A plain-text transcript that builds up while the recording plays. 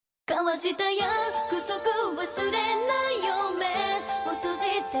交わした約束忘れないよ目を閉じ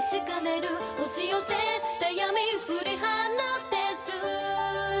てしかめる押し寄せた闇振り放って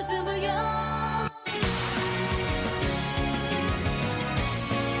進むよ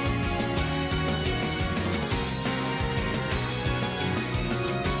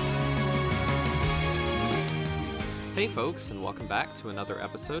Hey folks, and welcome back to another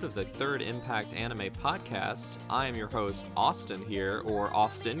episode of the Third Impact Anime Podcast. I am your host, Austin here, or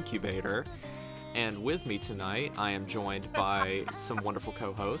Austin Cubator, and with me tonight, I am joined by some wonderful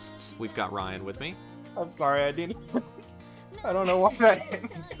co-hosts. We've got Ryan with me. I'm sorry, I don't know why that hit me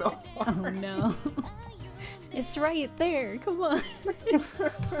so hard. Oh no. It's right there, come on.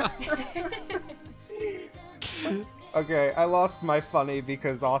 Okay, I lost my funny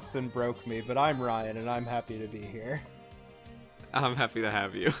because Austin broke me, but I'm Ryan and I'm happy to be here. I'm happy to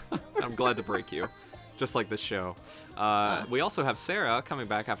have you. I'm glad to break you, just like this show. We also have Sarah coming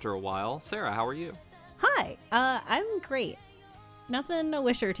back after a while. Sarah, how are you? Hi, I'm great. Nothing a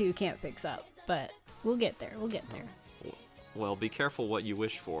wish or two can't fix up, but we'll get there, Well, be careful what you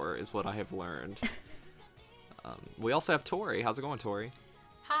wish for, is what I have learned. We also have Tori. How's it going, Tori?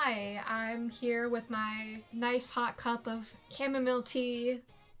 Hi, I'm here with my nice hot cup of chamomile tea,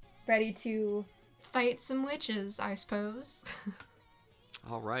 ready to fight some witches, I suppose.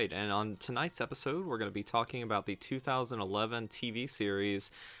 All right, and on tonight's episode, we're going to be talking about the 2011 TV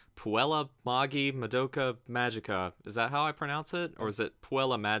series Puella Magi Madoka Magica. Is that how I pronounce it, or is it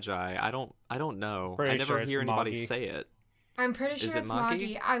Puella Magi? I don't know. Pretty I never sure it's hear anybody Magi. say it. I'm pretty sure Is it it's Magi?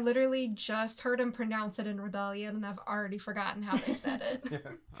 Magi. I literally just heard him pronounce it in Rebellion, and I've already forgotten how they said it.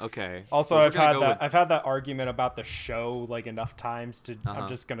 Okay. Also, Well, we're I've gonna had go that with- I've had that argument about the show like enough times to Uh-huh. I'm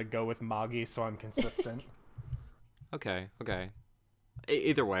just gonna go with Magi so I'm consistent. Okay.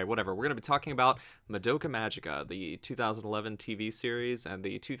 Either way, whatever. We're going to be talking about Madoka Magica, the 2011 TV series, and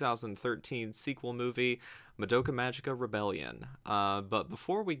the 2013 sequel movie, Madoka Magica Rebellion. But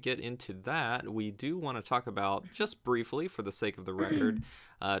before we get into that, we do want to talk about, just briefly, for the sake of the record,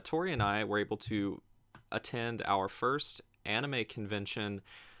 Tori and I were able to attend our first anime convention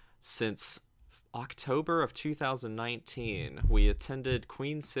since October of 2019. We attended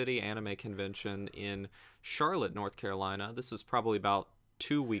Queen City Anime Convention in Charlotte, North Carolina. This was probably about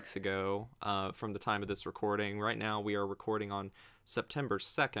 2 weeks ago from the time of this recording. Right now we are recording on September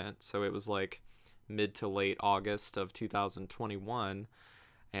 2nd, so it was like mid to late August of 2021.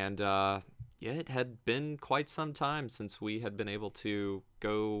 And yeah, it had been quite some time since we had been able to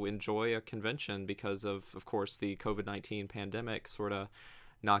go enjoy a convention because of course, the COVID-19 pandemic sort of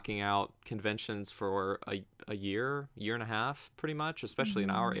knocking out conventions for a year and a half, pretty much, especially in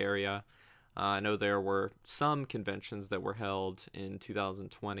our area. I know there were some conventions that were held in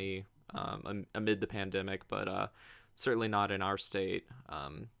 2020 amid the pandemic, but certainly not in our state.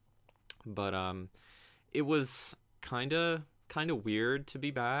 But it was kind of weird to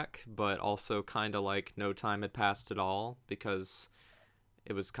be back, but also kind of like no time had passed at all, because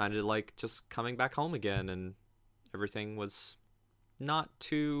it was kind of like just coming back home again, and everything was not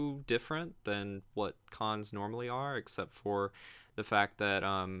too different than what cons normally are, except for the fact that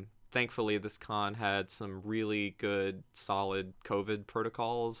thankfully this con had some really good solid COVID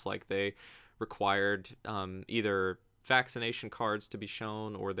protocols. Like, they required either vaccination cards to be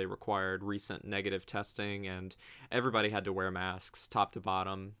shown, or they required recent negative testing, and everybody had to wear masks top to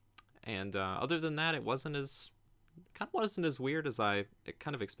bottom. And other than that, it wasn't as weird as I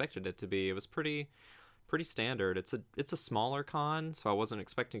kind of expected it to be. It was pretty standard. It's a smaller con, so I wasn't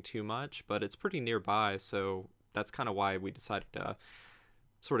expecting too much, but it's pretty nearby, so that's kind of why we decided to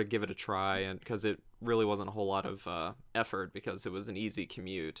sort of give it a try, and because it really wasn't a whole lot of effort, because it was an easy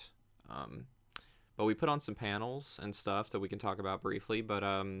commute. But we put on some panels and stuff that we can talk about briefly. But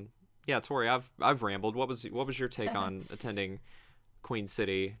yeah, Tori, I've rambled. What was your take on attending Queen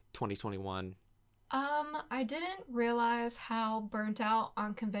City 2021? I didn't realize how burnt out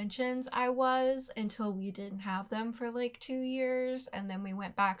on conventions I was until we didn't have them for like 2 years, and then we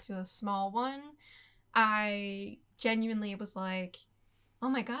went back to a small one. I genuinely was like, oh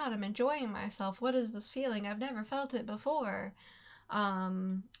my god, I'm enjoying myself. What is this feeling? I've never felt it before.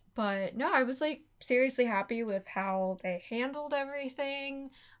 But no, I was like seriously happy with how they handled everything.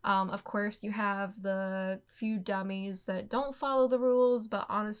 Of course, you have the few dummies that don't follow the rules, but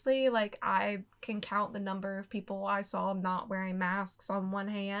honestly, like, I can count the number of people I saw not wearing masks on one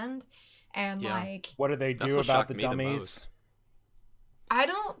hand. And Yeah. like, What do they That's do what about shocked the me the dummies? most. I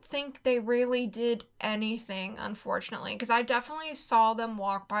don't think they really did anything, unfortunately, because I definitely saw them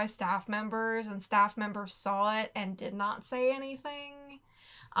walk by staff members, and staff members saw it and did not say anything.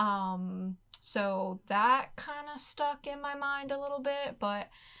 So that kind of stuck in my mind a little bit, but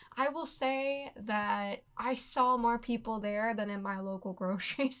I will say that I saw more people there than in my local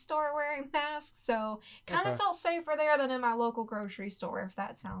grocery store wearing masks, so kind of Okay. felt safer there than in my local grocery store, if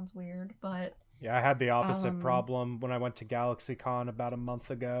that sounds weird, but Yeah, I had the opposite Um, problem when I went to GalaxyCon about a month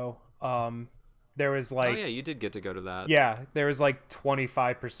ago. There was Oh like, yeah, you did get to go to that. yeah, there was like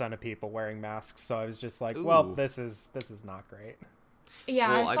 25% of people wearing masks, so I was just like, well, Ooh. this is not great. yeah,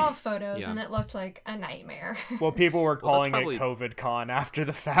 Well, I saw photos yeah. and it looked like a nightmare. Well, people were Well, that's calling probably- it COVID Con after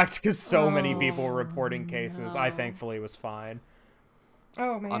the fact because so many people were Oh, reporting cases. I no. thankfully was fine.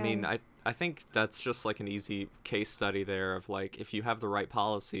 Oh man. I mean, I think that's just like an easy case study there of like if you have the right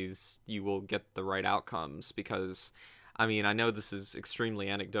policies, you will get the right outcomes because I mean, I know this is extremely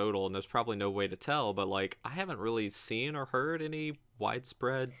anecdotal and there's probably no way to tell, but like I haven't really seen or heard any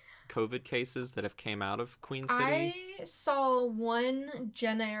widespread COVID cases that have came out of Queen City. I saw one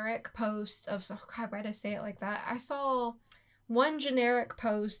generic post of, oh God, why'd I say it like that? I saw one generic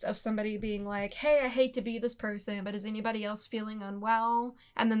post of somebody being like, hey, I hate to be this person, but is anybody else feeling unwell?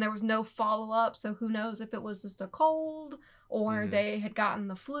 And then there was no follow-up, so who knows if it was just a cold or Mhm. they had gotten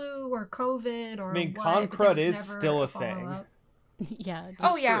the flu or COVID or I mean, what, but there Concrud was is never still a follow-up. Yeah. Oh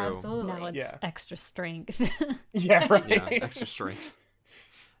Just yeah, true. absolutely. now it's Yeah. extra strength. Yeah, right. Yeah, extra strength.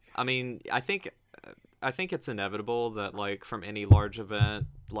 I mean, I think it's inevitable that like from any large event,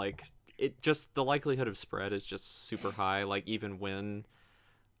 like it just the likelihood of spread is just super high. Like even when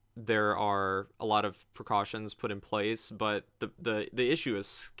there are a lot of precautions put in place, but the issue is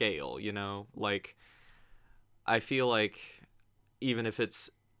scale. You know, like I feel like even if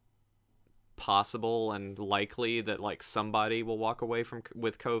it's possible and likely that like somebody will walk away from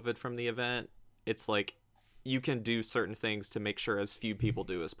with COVID from the event, it's like you can do certain things to make sure as few people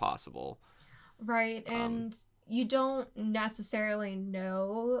do as possible. Right, and you don't necessarily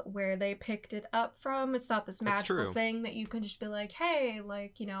know where they picked it up from. It's not this That's magical true. thing that you can just be like, hey,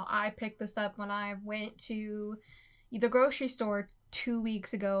 like, you know, I picked this up when I went to the grocery store 2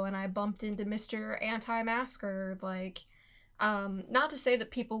 weeks ago and I bumped into Mr. Anti-Masker. Like, not to say that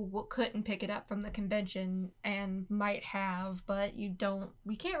people couldn't pick it up from the convention and might have, but you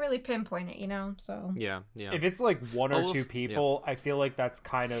can't really pinpoint it, you know? So, Yeah. If it's like one or Oh, we'll two yeah. people, I feel like that's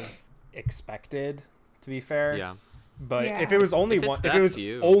kind of expected, to be fair. Yeah. But Yeah. if it was only If it's one, if that it was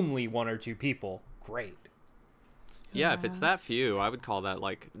few. only one or two people, great. Yeah, if it's that few, I would call that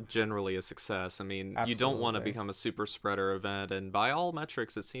like generally a success. I mean, you don't want to Absolutely. become a super spreader event, and by all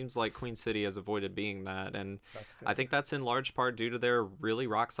metrics, it seems like Queen City has avoided being that, and That's good. I think that's in large part due to their really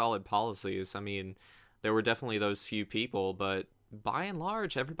rock solid policies. I mean, there were definitely those few people, but by and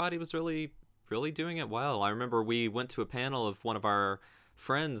large, everybody was really, really doing it well. I remember we went to a panel of one of our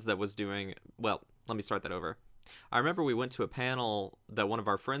friends that was doing, well, let me start that over. I remember we went to a panel that one of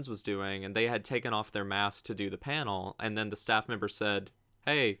our friends was doing, and they had taken off their mask to do the panel, and then the staff member said,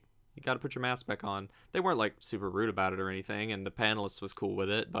 hey, you got to put your mask back on. They weren't like super rude about it or anything, and the panelist was cool with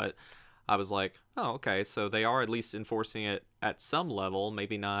it, but I was like, oh, okay, so they are at least enforcing it at some level,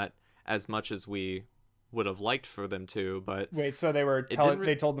 maybe not as much as we would have liked for them to, but Wait, so they were didn't re-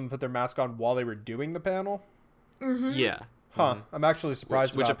 they told them to put their mask on while they were doing the panel? mhm. yeah. Huh. Mhm. I'm actually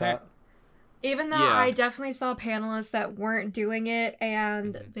surprised Which about apparent- that. Even though Yeah. I definitely saw panelists that weren't doing it,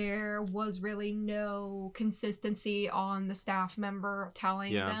 and Mhm. there was really no consistency on the staff member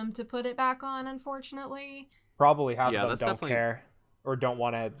telling Yeah. them to put it back on, unfortunately. Probably half Yeah, of them that's don't definitely- care or don't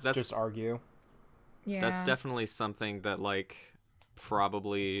want to That's- just argue. Yeah. That's definitely something that like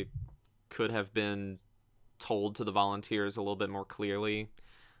probably could have been told to the volunteers a little bit more clearly.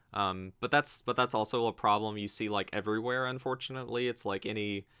 But that's also a problem you see like everywhere, unfortunately. It's like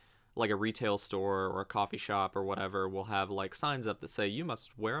any like a retail store or a coffee shop or whatever will have like signs up that say you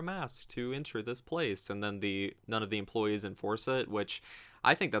must wear a mask to enter this place, and then none of the employees enforce it, which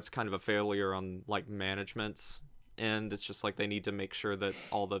I think that's kind of a failure on like management's end. It's just like they need to make sure that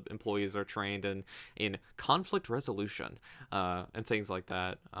all the employees are trained in conflict resolution and things like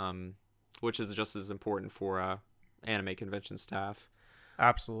that, which is just as important for anime convention staff.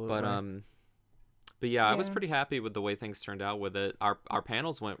 Absolutely. But yeah, I was Yeah. pretty happy with the way things turned out with it. Our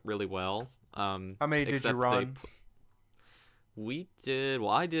panels went really well. How many did you except run? We did. Well,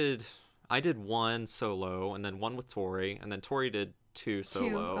 I did one solo, and then one with Tori, and then Tori did two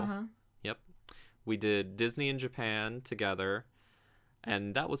solo. Uh-huh. Yep. We did Disney in Japan together,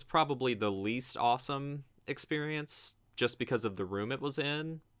 and that was probably the least awesome experience just because of the room it was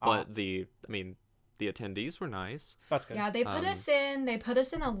in. But the attendees were nice. That's good. Yeah, they put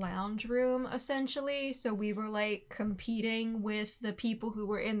us in a lounge room essentially, so we were like competing with the people who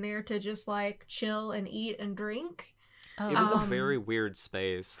were in there to just like chill and eat and drink. Oh. It was a Um, very weird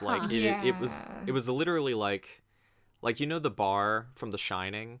space. huh. Like it was Yeah. literally like Like, you know the bar from The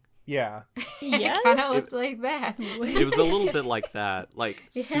Shining? Yeah. Yes. It kind of looked like that. It was a little bit like that. Like,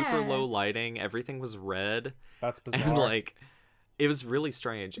 super Yeah. low lighting, everything was red, That's bizarre. and like it was really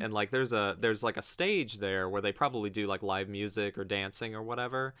strange. And like there's like a stage there where they probably do like live music or dancing or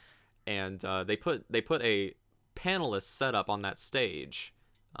whatever, and they put a panelist setup on that stage,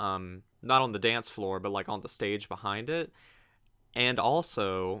 not on the dance floor but like on the stage behind it. And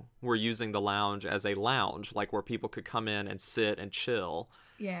also, we're using the lounge as a lounge, like where people could come in and sit and chill.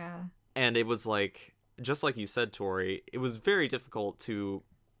 Yeah. And it was like, just like you said, Tori, it was very difficult to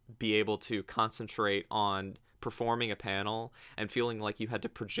be able to concentrate on performing a panel and feeling like you had to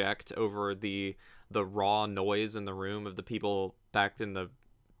project over the raw noise in the room of the people back in the,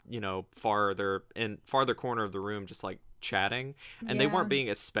 farther corner of the room, just like chatting. And they Yeah. weren't being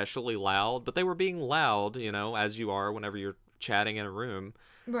especially loud, but they were being loud, as you are whenever you're chatting in a room.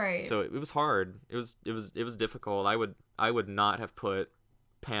 Right. So it was hard. It was difficult. I would not have put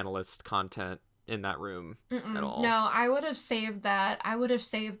panelist content in that room at all. No, I would have saved that. I would have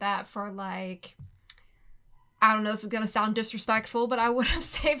saved that for like, I don't know, this is gonna sound disrespectful, but I would have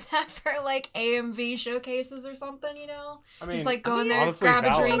saved that for like AMV showcases or something, I mean, just like go in there, honestly, grab a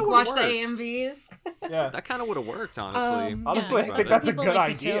valid. drink, Kinda watch would've the worked. AMVs. yeah. That kind of would have worked, honestly. Honestly, yeah, I think that's a People good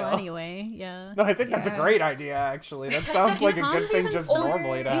like to chill idea. Anyway, yeah. No, I think that's a Yeah. great idea, actually. That sounds like a good cons thing even just still-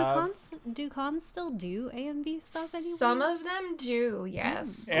 normally to have. Do cons still do AMV stuff anymore? Some of them do,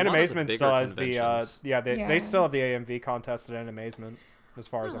 yes. A lot of the Animazement bigger still has the, conventions. they Yeah. still have the AMV contest at Animazement, as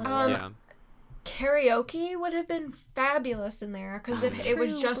far as I'm aware. Yeah. Karaoke would have been fabulous in there because it True,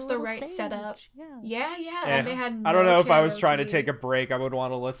 was with just the little right stage. setup. Yeah. Yeah, Eh, and they had. I don't no know if I was trying to karaoke. take a break. I would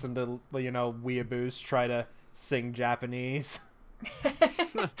want to listen to, weeaboos try to sing Japanese.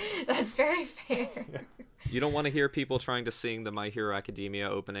 That's very fair. You don't want to hear people trying to sing the My Hero Academia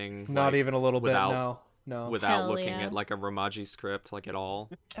opening. Not like, even a little without, bit, no. without Hell looking yeah. at like a Romaji script, like at all.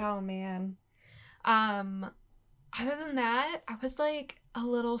 Oh man. Other than that, I was like a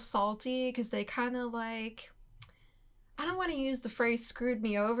little salty because they kind of like, I don't want to use the phrase screwed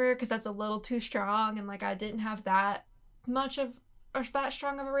me over because that's a little too strong and like I didn't have that much of or that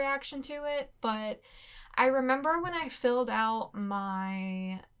strong of a reaction to it, but I remember when I filled out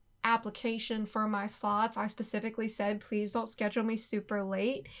my application for my slots, I specifically said, please don't schedule me super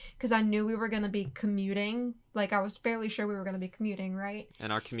late because I knew we were going to be commuting. Like, I was fairly sure we were going to be commuting, right?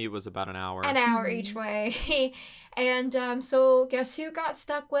 And our commute was about an hour. An hour Mhm. each way. And so guess who got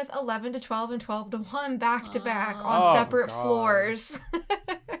stuck with 11 to 12 and 12 to 1 back to back on Oh, separate God. floors?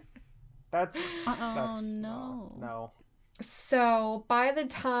 That's Oh, no. no. So by the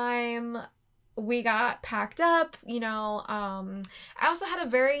time we got packed up, I also had a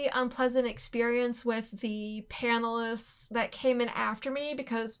very unpleasant experience with the panelists that came in after me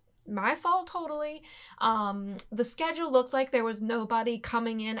because my fault totally. The schedule looked like there was nobody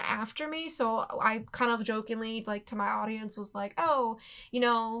coming in after me, so I kind of jokingly, like, to my audience was like, oh,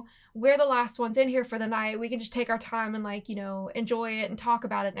 we're the last ones in here for the night. We can just take our time and, like, enjoy it and talk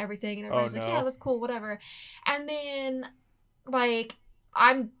about it and everything. And everybody's like, no. yeah, that's cool, whatever. And then, like,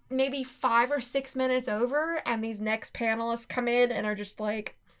 I'm maybe 5 or 6 minutes over, and these next panelists come in and are just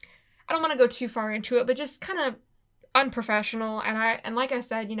like, I don't want to go too far into it, but just kind of unprofessional. And like I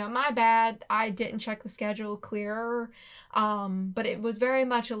said, my bad. I didn't check the schedule clearer. But it was very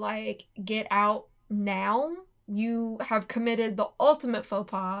much a like, get out now. You have committed the ultimate faux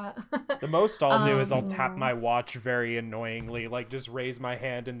pas. The most I'll do is I'll Um, tap my watch very annoyingly, like just raise my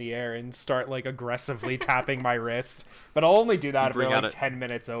hand in the air and start like aggressively tapping my wrist. But I'll only do that if bring we're out like a- 10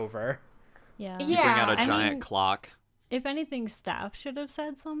 minutes over. Yeah. You bring out a Yeah, I giant mean- clock. If anything, staff should have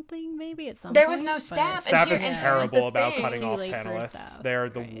said something maybe at some There point. was no but- staff, and Staff here- is and here's terrible the about thing. cutting Too off late for panelists. staff. They're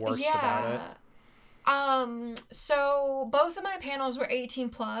the Right. worst about it. So both of my panels were 18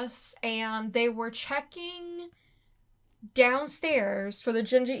 plus, and they were checking downstairs for the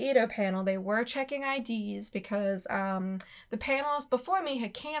Junji Ito panel. They were checking IDs because the panelists before me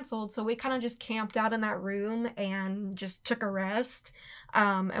had canceled, so we kind of just camped out in that room and just took a rest.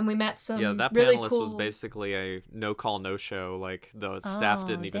 And we met some Yeah, that really panelist cool... was basically a no call, no show. Like, the staff Oh,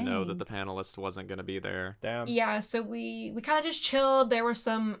 didn't even know dang. that the panelist wasn't going to be there. Damn. Yeah, so we kind of just chilled. There were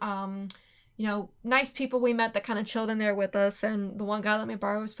some nice people we met that kind of chilled in there with us, and the one guy let me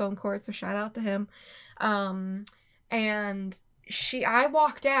borrow his phone cord, so shout out to him. And I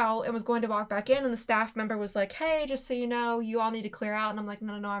walked out and was going to walk back in, and the staff member was like, hey, just so you know, you all need to clear out. And I'm like,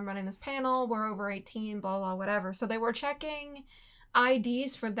 no, I'm running this panel, we're over 18, blah blah, whatever. So they were checking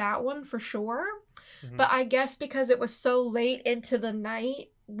IDs for that one for sure. Mhm. But I guess because it was so late into the night,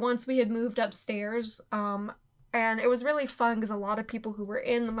 once we had moved upstairs, and it was really fun because a lot of people who were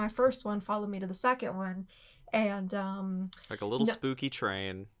in my first one followed me to the second one. And Like a little No- spooky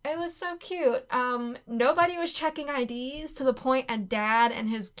train. it was so cute. Nobody was checking IDs to the point a dad and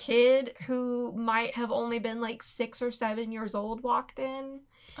his kid, who might have only been like 6 or 7 years old, walked in.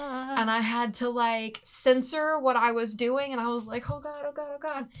 And I had to like censor what I was doing, and I was like, oh god, oh god, oh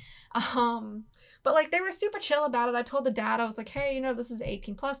god. But like they were super chill about it. I told the dad, I was like, hey, this is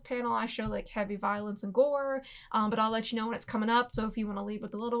 18 plus panel. I show like heavy violence and gore, but I'll let you know when it's coming up. So if you want to leave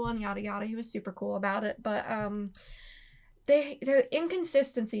with the little one, yada yada. He was super cool about it. But the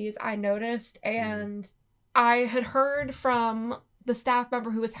inconsistencies I noticed, and I had heard from the staff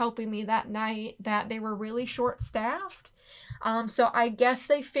member who was helping me that night that they were really short staffed. So I guess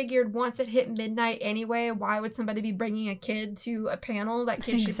they figured once it hit midnight anyway, why would somebody be bringing a kid to a panel? That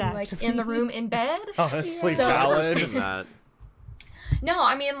kid should be like in the room in bed. Honestly, So- I've never valid. seen that. No,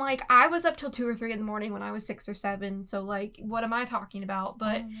 I mean, like, I was up till 2 or 3 in the morning when I was 6 or 7. So like, what am I talking about?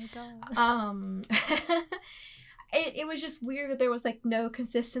 But oh my god. it was just weird that there was like no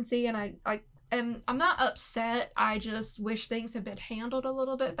consistency, and I'm not upset. I just wish things had been handled a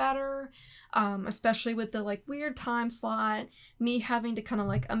little bit better, especially with the like weird time slot, me having to kind of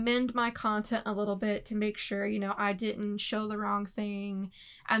like amend my content a little bit to make sure, I didn't show the wrong thing,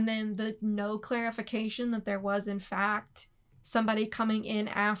 and then the no clarification that there was in fact somebody coming in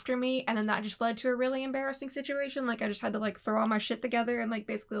after me, and then that just led to a really embarrassing situation. Like I just had to like throw all my shit together and like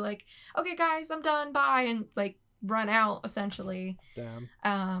basically like, okay guys, I'm done, bye, and like run out essentially. Damn.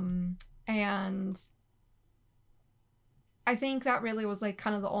 And I think that really was like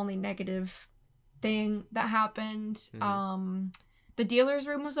kind of the only negative thing that happened. The dealer's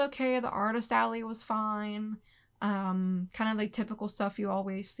room was okay, the artist alley was fine, kind of like typical stuff you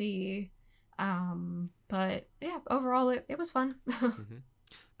always see. But yeah, overall it was fun.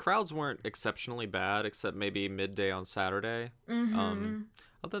 Crowds weren't exceptionally bad, except maybe midday on Saturday.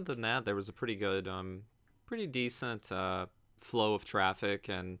 Other than that, there was a pretty good, pretty decent flow of traffic,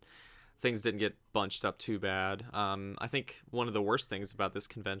 and things didn't get bunched up too bad. I think one of the worst things about this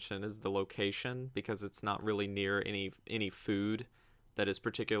convention is the location, because it's not really near any food that is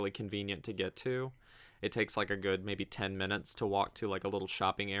particularly convenient to get to. It takes like a good maybe 10 minutes to walk to like a little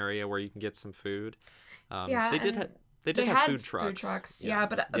shopping area where you can get some food. Yeah, they did they have had food trucks. Yeah,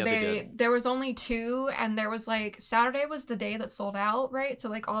 but there was only 2, and there was like Saturday was the day that sold out, right? So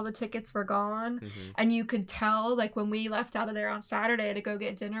like all the tickets were gone, and you could tell like when we left out of there on Saturday to go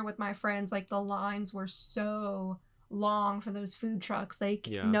get dinner with my friends, like the lines were so long for those food trucks. Like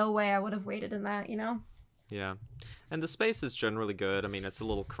no way I would have waited in that, Yeah, and the space is generally good. I mean, it's a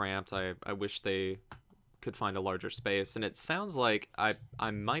little cramped. I wish they could find a larger space, and it sounds like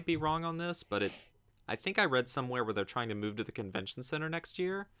I might be wrong on this, but I think I read somewhere where they're trying to move to the convention center next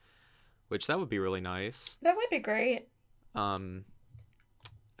year, which that would be really nice. That would be great. But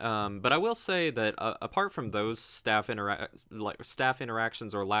I will say that apart from those staff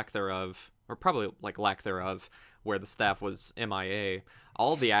interactions or lack thereof, or probably like lack thereof, where the staff was MIA,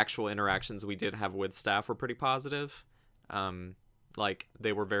 all the actual interactions we did have with staff were pretty positive. Like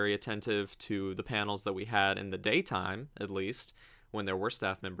they were very attentive to the panels that we had in the daytime, at least when there were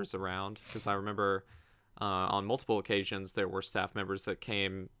staff members around, because I remember on multiple occasions there were staff members that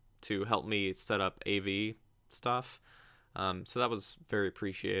came to help me set up AV stuff. So that was very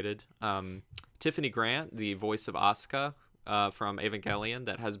appreciated. Tiffany Grant, the voice of Asuka from Evangelion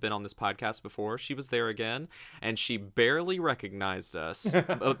that has been on this podcast before, she was there again, and she barely recognized us,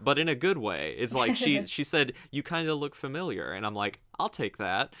 but in a good way. It's like she said, "You kind of look familiar," and I'm like, I'll take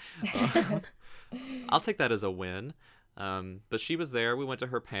that. I'll take that as a win. But she was there. We went to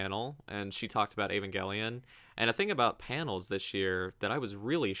her panel, and she talked about Evangelion. And a thing about panels this year that I was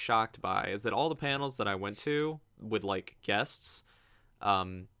really shocked by is that all the panels that I went to with like guests,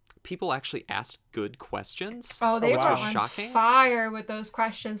 people actually asked good questions. Oh, they which were was on shocking. fire with those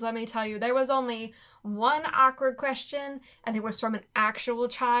questions. Let me tell you, there was only one awkward question, and it was from an actual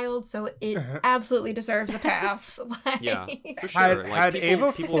child, so it absolutely deserves a pass. Like, Yeah, for sure. Had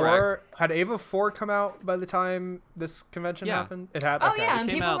Ava people were 4 had Ava 4 come out by the time this convention Yeah. happened? It had. Oh Okay. yeah, and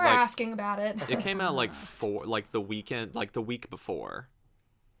came people out, were like- asking about it. It came out like the week before.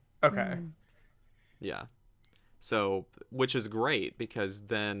 Okay. Yeah. So, which is great, because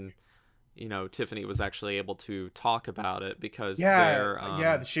then, Tiffany was actually able to talk about it, because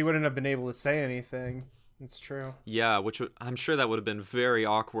Yeah, she wouldn't have been able to say anything. It's true. Yeah, I'm sure that would have been very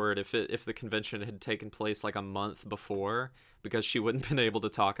awkward if the convention had taken place like a month before, because she wouldn't have been able to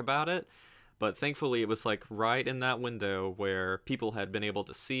talk about it. But thankfully, it was like right in that window where people had been able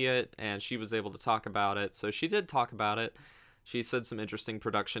to see it, and she was able to talk about it. So she did talk about it. She said some interesting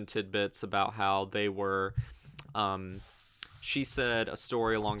production tidbits about how they were she said a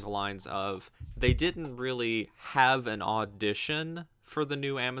story along the lines of they didn't really have an audition for the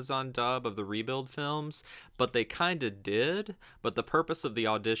new Amazon dub of the Rebuild films, but they kind of did. But the purpose of the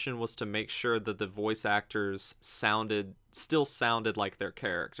audition was to make sure that the voice actors still sounded like their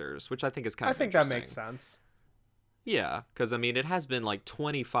characters, which I think is kind of that makes sense. Yeah, because I mean, it has been like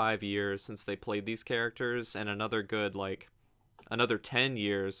 25 years since they played these characters, and another 10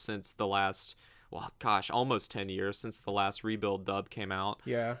 years since the last, well, gosh, almost 10 years since the last Rebuild dub came out.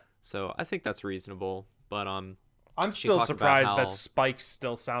 Yeah. So I think that's reasonable. But I'm still surprised that Spike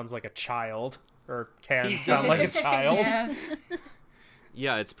still sounds like a child, or can sound like a child. Yeah.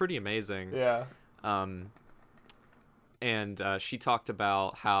 Yeah, it's pretty amazing. Yeah. And she talked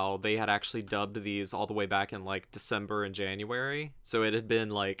about how they had actually dubbed these all the way back in like December and January. So it had been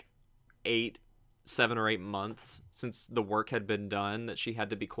like 7 or 8 months since the work had been done that she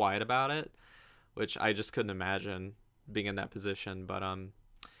had to be quiet about it, which I just couldn't imagine being in that position. But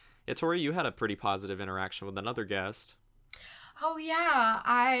yeah, Tori, you had a pretty positive interaction with another guest. Oh yeah,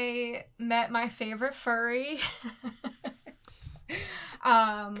 I met my favorite furry.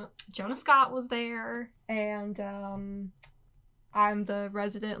 Jonah Scott was there, and I'm the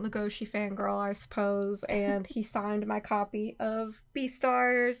resident Legoshi fangirl, I suppose, and he signed my copy of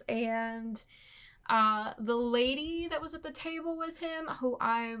Beastars, and the lady that was at the table with him, who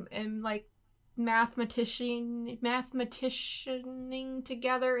I am like mathematicianing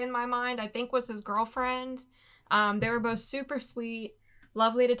together in my mind, I think was his girlfriend. They were both super sweet,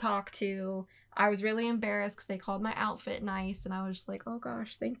 lovely to talk to. I was really embarrassed because they called my outfit nice, and I was just like, oh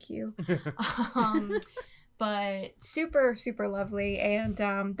gosh, thank you. But super, super lovely. And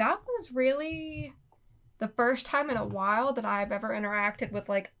that was really the first time in a while that I've ever interacted with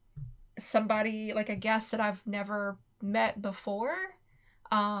like somebody, like a guest that I've never met before.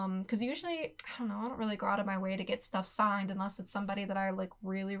 Because usually, I don't know, I don't really go out of my way to get stuff signed unless it's somebody that I like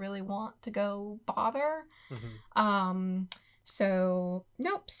really, really want to go bother. Mm-hmm. So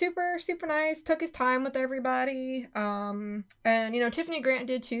nope, super, super nice. Took his time with everybody. And Tiffany Grant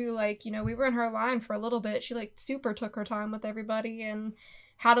did too. Like, we were in her line for a little bit. She like super took her time with everybody and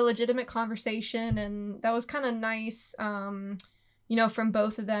had a legitimate conversation, and that was kind of nice. From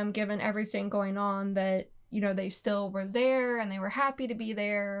both of them, given everything going on, that they still were there and they were happy to be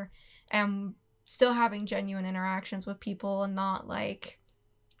there and still having genuine interactions with people and not like.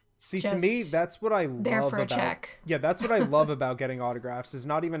 See, to me, that's what I love there for a about check. Yeah, that's what I love about getting autographs, is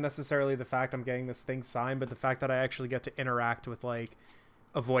not even necessarily the fact I'm getting this thing signed, but the fact that I actually get to interact with like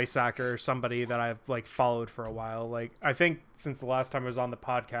a voice actor or somebody that I've like followed for a while. Like, I think since the last time I was on the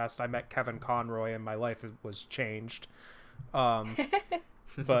podcast, I met Kevin Conroy and my life was changed.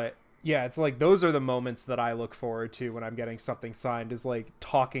 But yeah, it's like those are the moments that I look forward to when I'm getting something signed, is like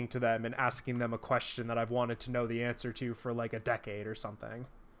talking to them and asking them a question that I've wanted to know the answer to for like a decade or something.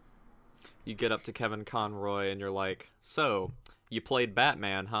 You get up to Kevin Conroy and you're like, so, you played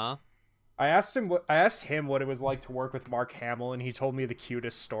Batman, huh? I asked him what it was like to work with Mark Hamill, and he told me the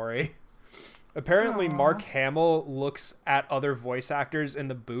cutest story. Apparently, Aww. Mark Hamill looks at other voice actors in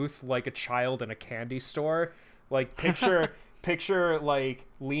the booth like a child in a candy store. Like, picture like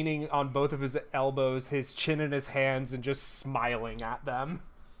leaning on both of his elbows, his chin in his hands, and just smiling at them.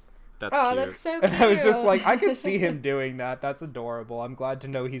 That's cute. That's so cute. And I was just like, I could see him doing that. That's adorable. I'm glad to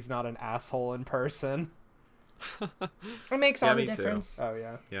know he's not an asshole in person. It makes all the me too. difference. Oh,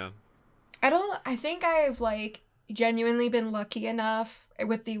 yeah. Yeah. I think I've like genuinely been lucky enough,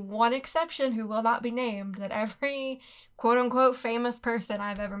 with the one exception who will not be named, that every quote unquote famous person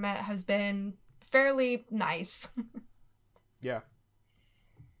I've ever met has been fairly nice. Yeah.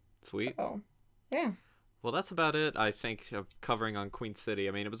 Sweet. So, yeah. Well, that's about it, I think, of covering on Queen City.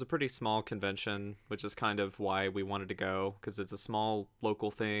 I mean, it was a pretty small convention, which is kind of why we wanted to go, because it's a small local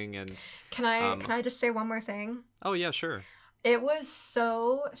thing. And Can I just say one more thing? oh yeah, sure. It was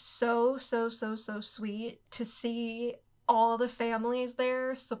so sweet to see all the families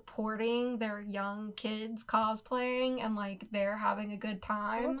there supporting their young kids cosplaying, and like they're having a good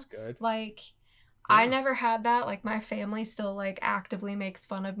time. Oh, that's good. Like, Yeah. I never had that. Like, my family still like actively makes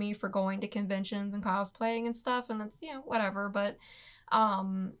fun of me for going to conventions and cosplaying and stuff, and it's whatever. But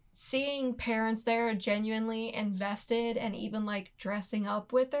seeing parents there genuinely invested and even like dressing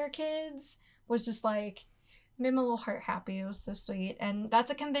up with their kids was just like made my little heart happy. It was so sweet. And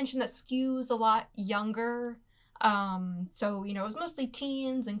that's a convention that skews a lot younger. So it was mostly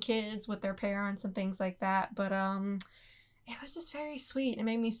teens and kids with their parents and things like that. But it was just very sweet. It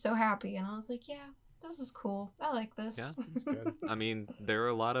made me so happy, and I was like, yeah, this is cool. I like this. Yeah. That's good. I mean, there are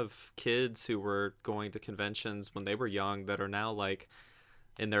a lot of kids who were going to conventions when they were young that are now like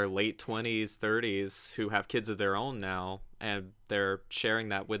in their late 20s, 30s who have kids of their own now, and they're sharing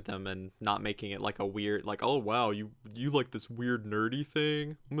that with them and not making it like a weird, like, oh wow, you like this weird nerdy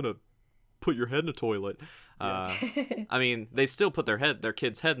thing, I'm gonna put your head in a toilet. I mean, they still put their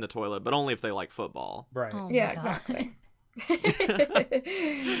kids' head in the toilet, but only if they like football. Right. Oh my Yeah, God. exactly.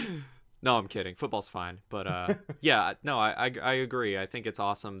 No, I'm kidding, football's fine, but yeah, no, I agree. I think it's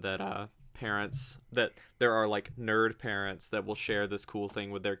awesome that parents, that there are like nerd parents that will share this cool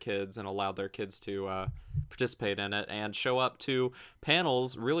thing with their kids and allow their kids to participate in it and show up to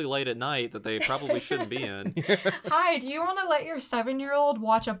panels really late at night that they probably shouldn't be in. Hi, do you want to let your 7-year-old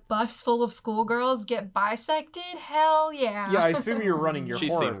watch a bus full of schoolgirls get bisected? Hell yeah. Yeah, I assume you're running your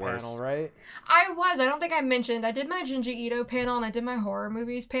She's horror seen worse. panel, right? I don't think I mentioned, I did my Junji Ito panel and I did my horror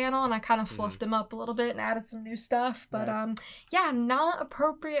movies panel and I kind of fluffed them up a little bit and added some new stuff. But Nice. yeah, not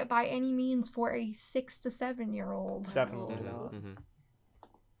appropriate by any means for a 6 to 7-year-old. Definitely not. Mhm.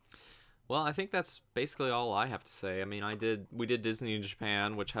 Well, I think that's basically all I have to say. I mean, we did Disney in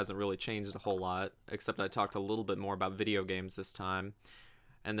Japan, which hasn't really changed a whole lot, except I talked a little bit more about video games this time.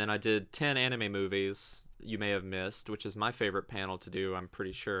 And then I did 10 anime movies you may have missed, which is my favorite panel to do, I'm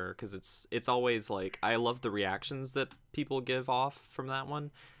pretty sure, because it's always like, I love the reactions that people give off from that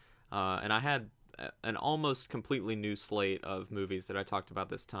one. And I had an almost completely new slate of movies that I talked about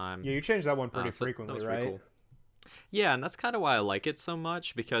this time. Yeah, you change that one pretty So that frequently, was pretty right? cool. Yeah, and that's kind of why I like it so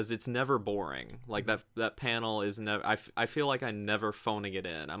much, because it's never boring. Like that panel is never. I feel like I'm never phoning it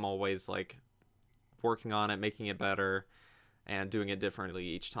in. I'm always like working on it, making it better, and doing it differently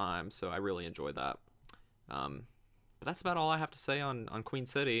each time. So I really enjoyed that. But that's about all I have to say on Queen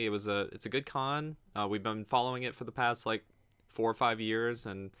City. It's a good con. We've been following it for the past like 4 or 5 years,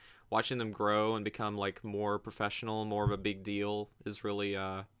 and watching them grow and become like more professional, more of a big deal is really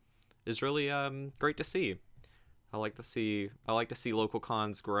great to see. I like to see local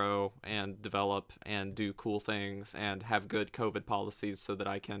cons grow and develop and do cool things and have good COVID policies so that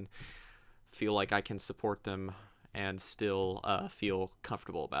I can feel like I can support them and still feel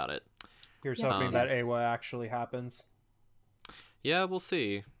comfortable about it. Here's Yeah. hoping that AWA actually happens. Yeah, we'll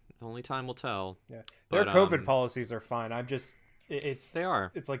see. Only time will tell. Yeah, their But, COVID policies are fine. They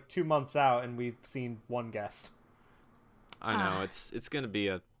are. It's like 2 months out, and we've seen one guest. I know it's going to be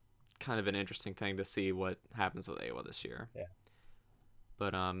a kind of an interesting thing to see what happens with AWA this year. Yeah.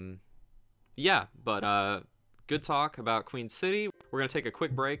 But good talk about Queen City. We're going to take a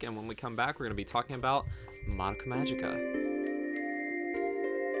quick break, and when we come back, we're going to be talking about Madoka Magica.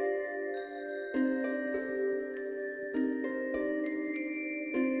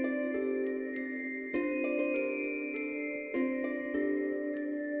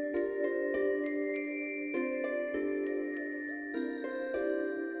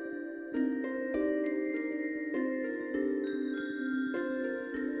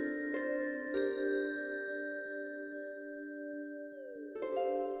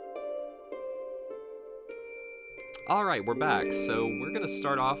 All right, we're back. So we're going to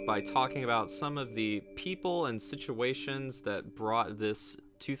start off by talking about some of the people and situations that brought this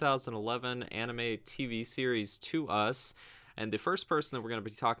 2011 anime TV series to us. And the first person that we're going to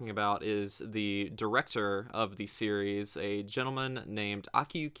be talking about is the director of the series, a gentleman named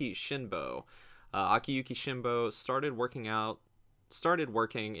Akiyuki Shinbo. Akiyuki Shinbo started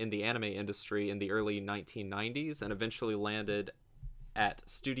working in the anime industry in the early 1990s and eventually landed at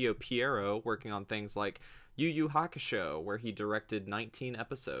Studio Pierrot, working on things like Yu Yu Hakusho, where he directed 19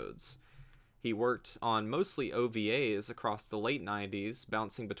 episodes. He worked on mostly OVAs across the late 90s,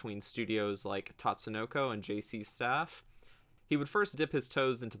 bouncing between studios like Tatsunoko and JC Staff. He would first dip his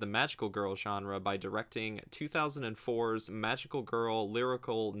toes into the magical girl genre by directing 2004's Magical Girl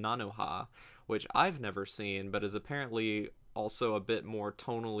Lyrical Nanoha, which I've never seen, but is apparently also a bit more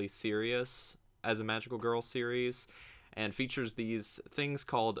tonally serious as a magical girl series, and features these things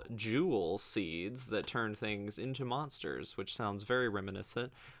called jewel seeds that turn things into monsters, which sounds very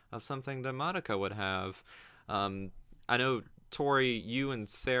reminiscent of something that Madoka would have. I know, Tori, you and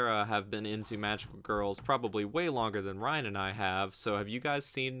Sarah have been into magical girls probably way longer than Ryan and I have, so have you guys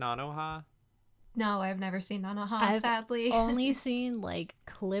seen Nanoha? No, I've never seen Nanoha, I've sadly. only seen like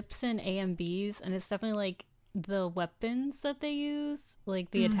clips and AMVs, and it's definitely like the weapons that they use,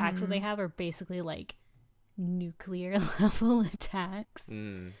 like the attacks that they have are basically like nuclear level attacks.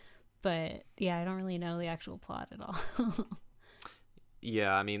 But yeah, I don't really know the actual plot at all.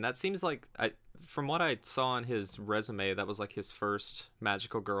 Yeah, I mean, that seems like, from what I saw on his resume, that was like his first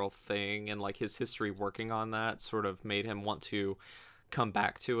magical girl thing, and like his history working on that sort of made him want to come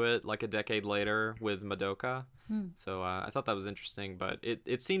back to it like a decade later with Madoka. So I thought that was interesting, but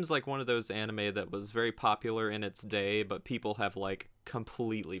it seems like one of those anime that was very popular in its day, but people have like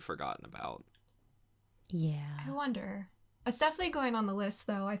completely forgotten about. Yeah. I wonder. It's definitely going on the list,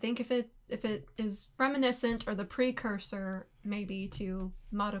 though. I think if it is reminiscent or the precursor, maybe, to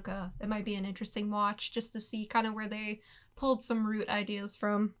Madoka, it might be an interesting watch just to see kind of where they pulled some root ideas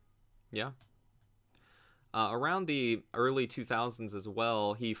from. Yeah. Around the early 2000s as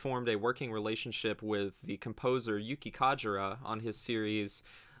well, he formed a working relationship with the composer Yuki Kajira on his series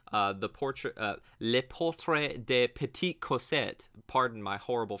Le Portrait de Petite Cosette. Pardon my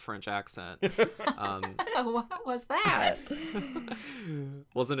horrible French accent. What was that?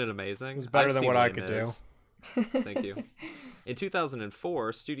 Wasn't it amazing? It was better I've than seen what I Les could do. Mis. Thank you. In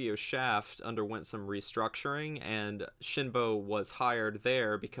 2004, Studio Shaft underwent some restructuring, and Shinbo was hired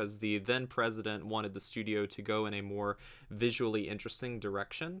there because the then president wanted the studio to go in a more visually interesting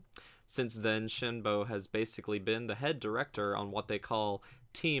direction. Since then, Shinbo has basically been the head director on what they call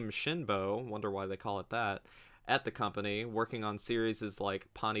Team Shinbo, wonder why they call it that, at the company, working on series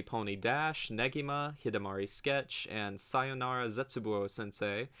like Pani Pony Dash, Negima, Hidamari Sketch, and Sayonara Zetsubuo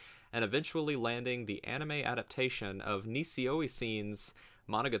Sensei, and eventually landing the anime adaptation of Nisio Isin's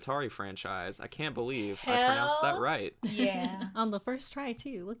Monogatari franchise. I can't believe I pronounced that right. Yeah. On the first try,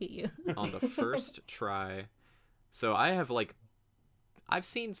 too. Look at you. On the first try. So I've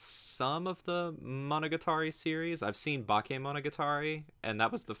seen some of the Monogatari series. I've seen Bake Monogatari, and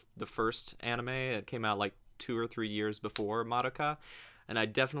that was the first anime. It came out like 2 or 3 years before Madoka. And I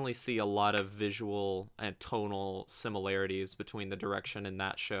definitely see a lot of visual and tonal similarities between the direction in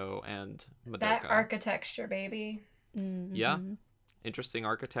that show and Madoka. That architecture, baby. Mm-hmm. Yeah. Interesting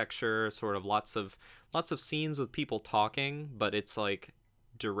architecture, sort of lots of scenes with people talking, but it's like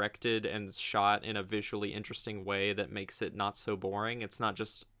directed and shot in a visually interesting way that makes it not so boring. It's not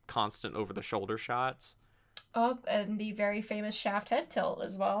just constant over the shoulder shots. Oh, and the very famous shaft head tilt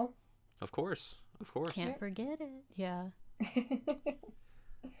as well. Of course. Can't forget it. Yeah.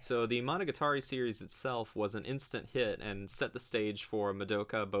 So the Monogatari series itself was an instant hit and set the stage for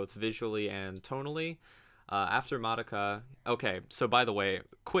Madoka both visually and tonally. After Madoka... Okay, so by the way,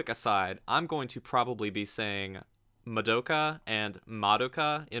 quick aside, I'm going to probably be saying Madoka and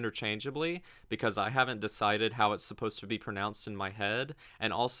Madoka interchangeably because I haven't decided how it's supposed to be pronounced in my head,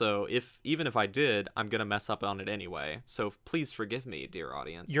 and also even if I did, I'm gonna mess up on it anyway, so please forgive me, dear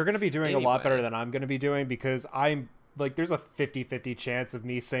audience. You're going to be doing a lot Anyway. better than I'm going to be doing because I'm like there's a 50-50 chance of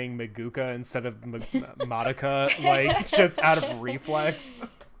me saying Maguka instead of Madoka, like just out of reflex.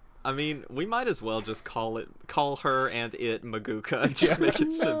 I mean, we might as well just call her and it Maguka and just make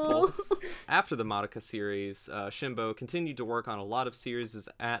it simple. After the Madoka series, Shinbo continued to work on a lot of series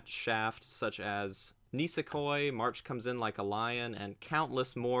at Shaft, such as Nisekoi, March Comes In Like a Lion, and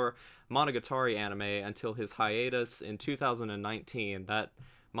countless more Monogatari anime until his hiatus in 2019. That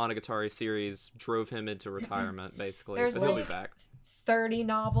Monogatari series drove him into retirement, basically. There's But he'll be like back. 30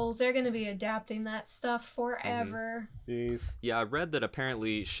 novels. They're going to be adapting that stuff forever. Jeez. Yeah, I read that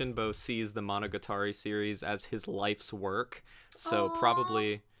apparently Shinbo sees the Monogatari series as his life's work. So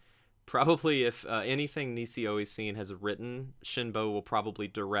probably if anything Nisio Isin has written, Shinbo will probably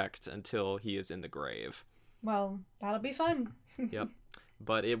direct until he is in the grave. Well, that'll be fun. Yep.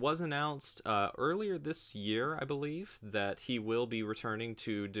 But it was announced earlier this year, I believe, that he will be returning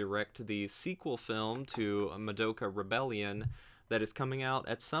to direct the sequel film to Madoka Rebellion that is coming out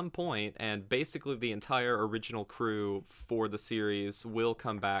at some point, and basically the entire original crew for the series will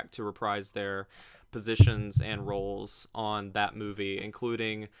come back to reprise their positions and roles on that movie,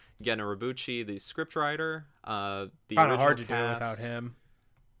 including Gen Urobuchi, the scriptwriter, the Kind original of hard to cast. do without him.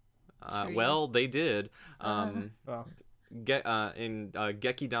 Well, they did. Well, Gekidan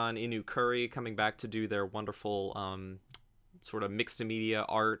Inu Curry coming back to do their wonderful sort of mixed media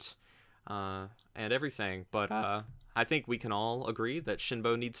art and everything. But I think we can all agree that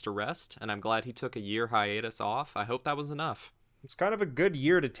Shinbo needs to rest, and I'm glad he took a year hiatus off. I hope that was enough. it's kind of a good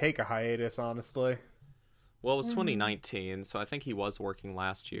year to take a hiatus, honestly. Well, it was 2019, so I think he was working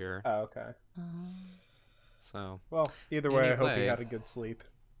last year. Oh, okay. So, Well, either way, I hope he Anyway. had a good sleep.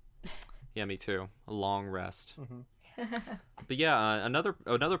 yeah, me too. A long rest. Mm-hmm. But yeah,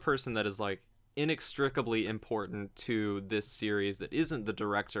 another person that is like inextricably important to this series that isn't the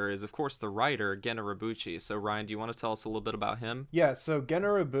director is of course the writer Gen Urobuchi. So Ryan, do you want to tell us a little bit about him? Yeah, so Gen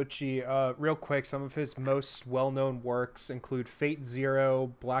Urobuchi, real quick, some of his most well-known works include Fate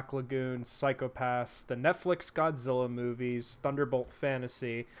Zero, Black Lagoon, Psycho-Pass, the Netflix Godzilla movies, Thunderbolt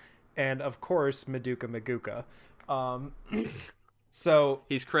Fantasy, and of course Madoka Maguka. So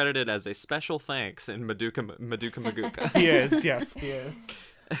He's credited as a special thanks in Madoka Maguka. he is, yes, he is.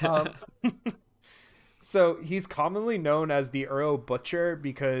 So he's commonly known as the Uro Butcher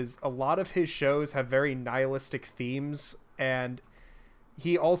because a lot of his shows have very nihilistic themes, and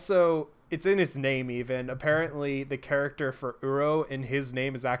he also, it's in his name even. Apparently, the character for Uro in his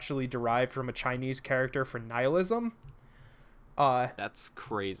name is actually derived from a Chinese character for nihilism. That's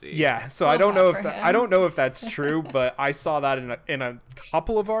crazy. Yeah, so Love I don't that know for if him. I don't know if that's true, but I saw that in a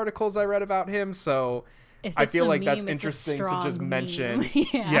couple of articles I read about him. So If I it's feel a like that's meme, it's a interesting to just strong mention. meme.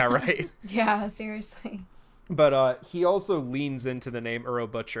 Yeah, right. Yeah, seriously. But he also leans into the name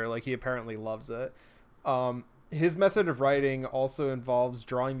Uro Butcher, like he apparently loves it. His method of writing also involves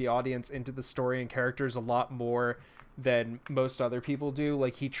drawing the audience into the story and characters a lot more than most other people do.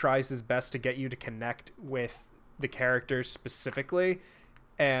 Like he tries his best to get you to connect with the characters specifically,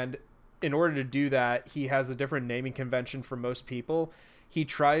 and in order to do that, he has a different naming convention for most people. He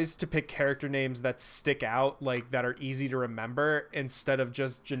tries to pick character names that stick out, like that are easy to remember, instead of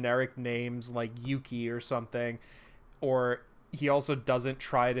just generic names like Yuki or something. Or he also doesn't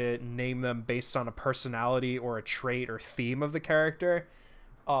try to name them based on a personality or a trait or theme of the character.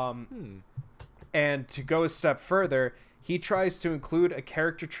 And to go a step further, he tries to include a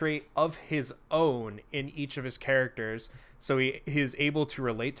character trait of his own in each of his characters, so he is able to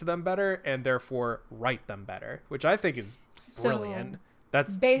relate to them better and therefore write them better, which I think is brilliant.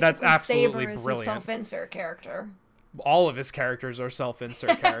 That's Basically, absolutely Saber is a brilliant. self-insert character. All of his characters are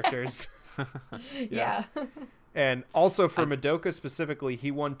self-insert characters. Yeah. And also for Madoka specifically,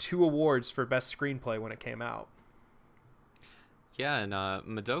 he won 2 awards for best screenplay when it came out. Yeah, and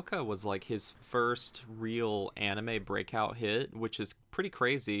Madoka was like his first real anime breakout hit, which is pretty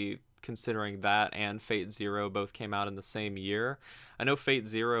crazy considering that and Fate Zero both came out in the same year. I know Fate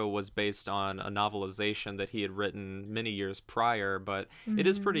Zero was based on a novelization that he had written many years prior, but it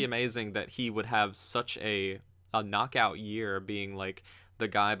is pretty amazing that he would have such a knockout year, being like the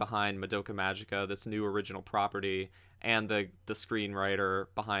guy behind Madoka Magica, this new original property, and the screenwriter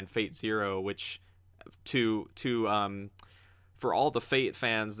behind Fate Zero, which for all the Fate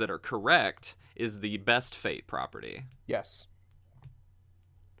fans that are correct, is the best Fate property. Yes.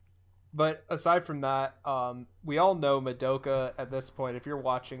 But aside from that, we all know Madoka at this point. If you're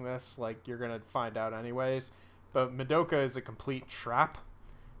watching this, like, you're going to find out anyways. But Madoka is a complete trap.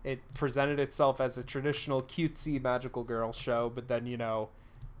 It presented itself as a traditional cutesy magical girl show, but then,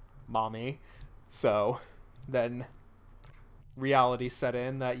 mommy. So then reality set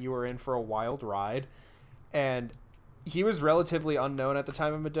in that you were in for a wild ride. And he was relatively unknown at the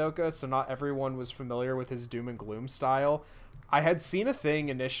time of Madoka, so not everyone was familiar with his doom and gloom style. I had seen a thing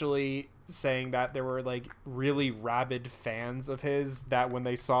initially saying that there were like really rabid fans of his that when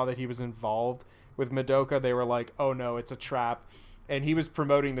they saw that he was involved with Madoka, they were like, oh no, it's a trap. And he was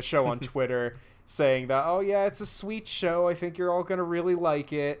promoting the show on Twitter saying that, oh yeah, it's a sweet show. I think you're all going to really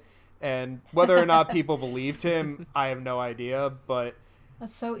like it. And whether or not people believed him, I have no idea, but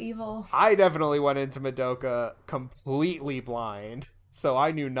That's so evil. I definitely went into Madoka completely blind, so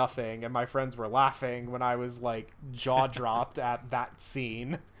I knew nothing, and my friends were laughing when I was, like, jaw-dropped at that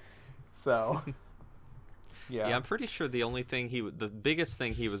scene. So, yeah. Yeah, I'm pretty sure the biggest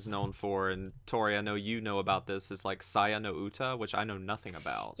thing he was known for, and Tori, I know you know about this, is like Saya no Uta, which I know nothing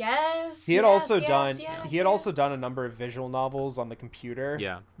about. Yes. He had also done yes. a number of visual novels on the computer.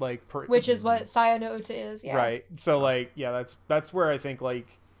 Yeah. Like Which is what Saya no Uta is, yeah. Right. So like, yeah, that's where I think like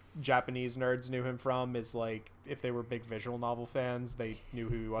Japanese nerds knew him from, is like if they were big visual novel fans, they knew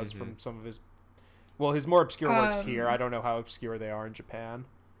who he was from some of his more obscure works here. I don't know how obscure they are in Japan.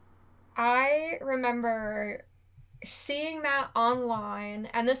 I remember seeing that online,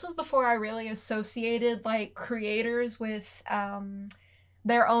 and this was before I really associated like creators with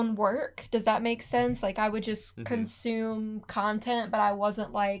their own work. Does that make sense? Like I would just consume content, but I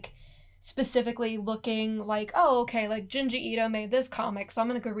wasn't like specifically looking like, oh, okay, like Junji Ito made this comic, so I'm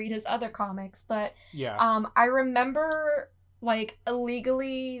gonna go read his other comics. But yeah, I remember like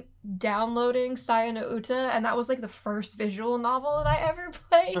illegally downloading Saya no Uta, and that was like the first visual novel that I ever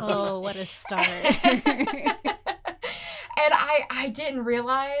played. Oh, what a start. And I didn't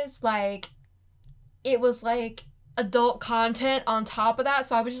realize like it was like adult content on top of that,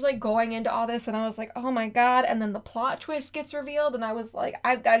 so I was just like going into all this and I was like, oh my god, and then the plot twist gets revealed and I was like,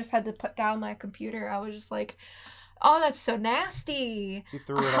 I just had to put down my computer. I was just like, oh, that's so nasty. he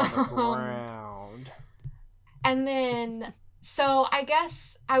threw it on the ground. And then so I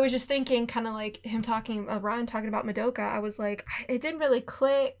guess I was just thinking, kind of like him Ryan talking about Madoka, I was like, it didn't really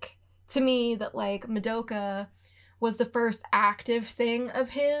click to me that like Madoka was the first active thing of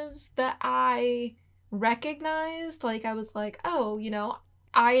his that I recognized. Like I was like, oh,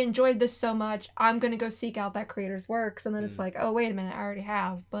 I enjoyed this so much, I'm gonna go seek out that creator's works. And then it's like, oh wait a minute, I already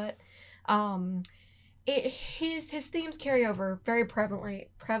have. But his themes carry over very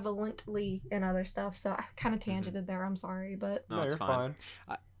prevalently in other stuff. So I kind of tangented there. I'm sorry, but No, it's you're fine.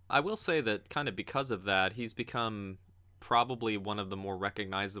 I will say that kind of because of that, he's become probably one of the more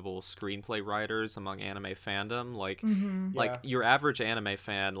recognizable screenplay writers among anime fandom. Like, Yeah. your average anime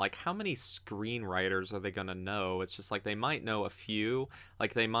fan, like, how many screenwriters are they gonna know? It's just like they might know a few.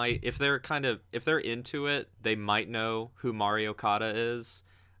 Like, they might, if they're into it, they might know who Mario Okada is.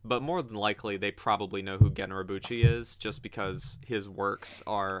 But more than likely, they probably know who Gen Urobuchi is, just because his works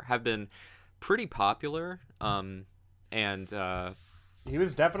have been pretty popular. He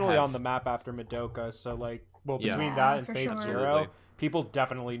was definitely have- on the map after Madoka, so like, well, Yeah. between Yeah, that and for Fate sure. Zero, Absolutely. people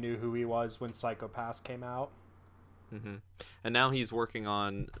definitely knew who he was when Psycho Pass came out. And now he's working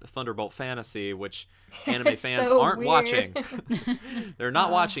on Thunderbolt Fantasy, which anime It's fans so aren't weird. watching. They're not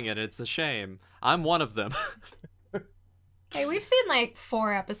watching it. It's a shame. I'm one of them. hey, we've seen like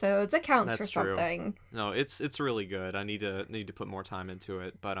 4 episodes. It counts That's for true. something. No, it's really good. I need to put more time into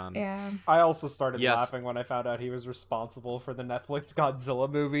it. But Yeah. I also started Yes. laughing when I found out he was responsible for the Netflix Godzilla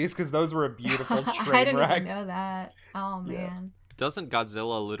movies, because those were a beautiful I train didn't wreck. even know that. Oh Yeah. man. doesn't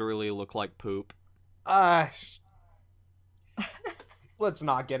Godzilla literally look like poop? Let's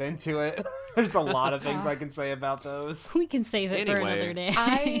not get into it. There's a lot of things I can say about those. We can save it for Anyway. another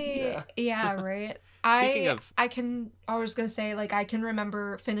day. Yeah, right. Speaking of- I was gonna say, like, I can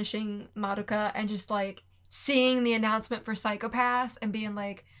remember finishing Madoka and just like seeing the announcement for Psycho Pass and being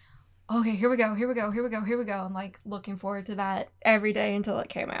like, okay, here we go, and like looking forward to that every day until it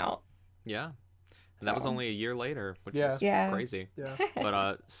came out. Yeah. And that was So- only a year later, which Yeah. is Yeah. crazy. Yeah.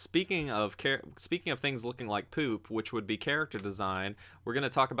 But speaking of things looking like poop, which would be character design, we're going to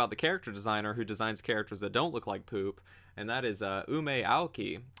talk about the character designer who designs characters that don't look like poop, and that is Ume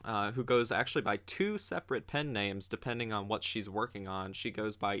Aoki, who goes actually by 2 separate pen names depending on what she's working on. She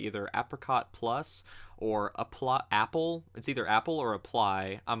goes by either Apricot Plus or Apple. It's either Apple or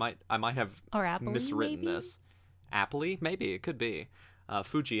Apply. I might have Or Apple, miswritten maybe? this. Appley? Maybe it could be.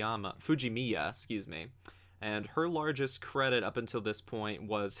 Fujimiya, excuse me. And her largest credit up until this point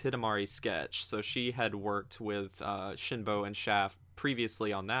was Hidamari Sketch. So she had worked with Shinbo and Shaft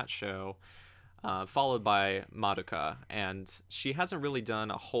previously on that show, followed by Madoka. And she hasn't really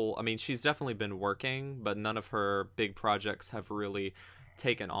done a whole... I mean, she's definitely been working, but none of her big projects have really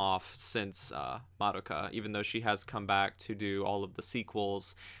taken off since Madoka, even though she has come back to do all of the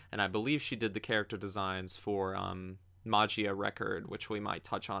sequels. And I believe she did the character designs for... Magia Record, which we might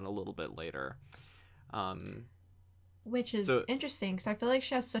touch on a little bit later. Which is So- interesting because I feel like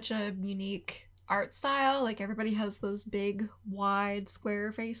she has such a unique art style. Like, everybody has those big, wide,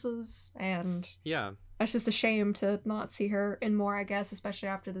 square faces, and Yeah, it's just a shame to not see her in more, I guess, especially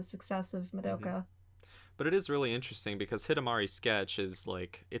after the success of Madoka. but it is really interesting because Hidamari Sketch is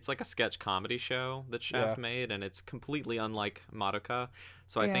it's like a sketch comedy show that Shaft Yeah. made, and it's completely unlike Madoka.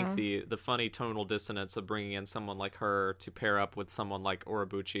 So I think the funny tonal dissonance of bringing in someone like her to pair up with someone like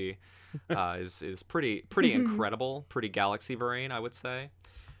Urobuchi is pretty incredible, pretty galaxy brain, I would say.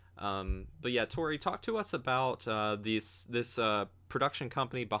 But yeah, Tori, talk to us about this production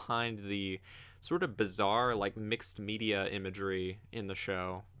company behind the sort of bizarre, like, mixed media imagery in the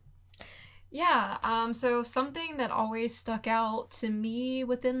show. Yeah, so something that always stuck out to me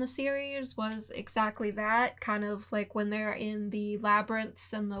within the series was exactly that, kind of like when they're in the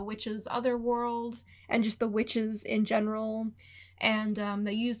labyrinths and the witches' other worlds, and just the witches in general. And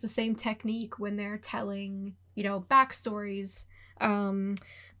they use the same technique when they're telling, backstories.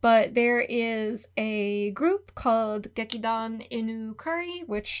 But there is a group called Gekidan Inu Curry,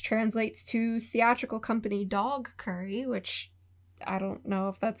 which translates to Theatrical Company Dog Curry, which I don't know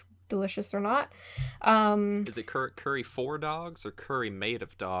if that's delicious or not. Is it curry for dogs or curry made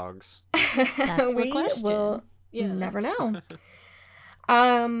of dogs? That's the we question. will Yeah. never know.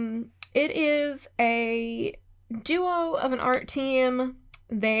 It is a duo of an art team.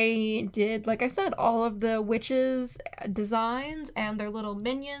 They did, like I said, all of the witches' designs and their little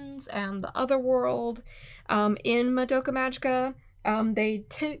minions and the other world in Madoka Magica.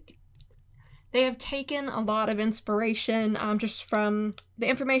 They have taken a lot of inspiration just from the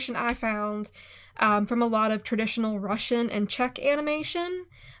information I found from a lot of traditional Russian and Czech animation.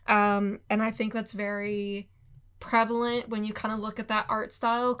 And I think that's very prevalent when you kind of look at that art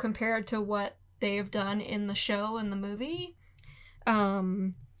style compared to what they have done in the show and the movie.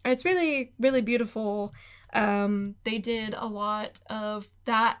 It's really, really beautiful. They did a lot of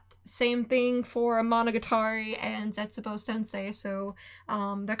that same thing for Monogatari and Zetsubo Sensei, so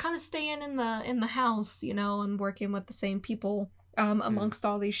they're kind of staying in the house, and working with the same people amongst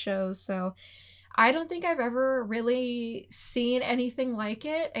all these shows. So I don't think I've ever really seen anything like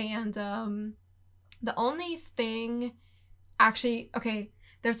it, and The only thing, actually, okay,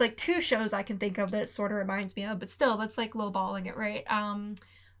 there's like 2 shows I can think of that it sort of reminds me of, but still, that's like lowballing it, right?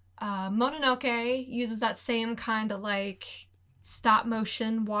 Mononoke uses that same kind of like stop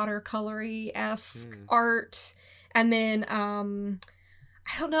motion watercolory-esque art. And then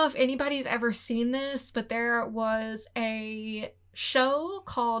I don't know if anybody's ever seen this, but there was a show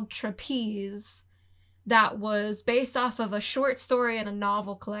called Trapeze that was based off of a short story and a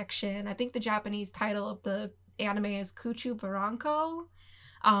novel collection. I think the Japanese title of the anime is Kuchu Baranko.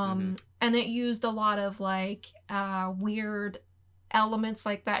 And it used a lot of like weird elements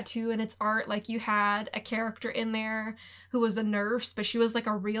like that too in its art. Like you had a character in there who was a nurse, but she was like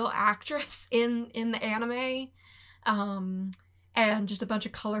a real actress in the anime. And just a bunch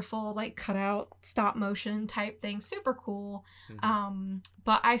of colorful like cutout stop motion type things. Super cool.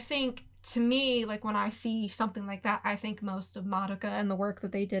 But I think, to me, like when I see something like that, I think most of Madoka and the work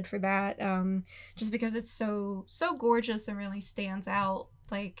that they did for that, just because it's so gorgeous and really stands out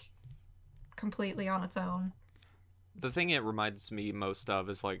like completely on its own. The thing it reminds me most of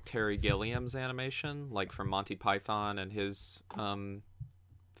is like Terry Gilliam's animation, like from Monty Python and his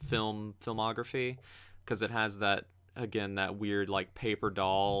filmography, because it has that, again, that weird like paper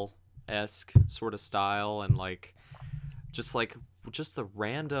doll-esque sort of style, and like just the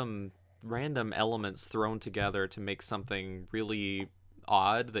random elements thrown together to make something really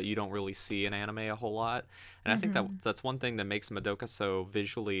odd that you don't really see in anime a whole lot. And I think that's one thing that makes Madoka so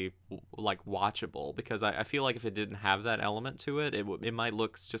visually like watchable, because I feel like if it didn't have that element to it, it might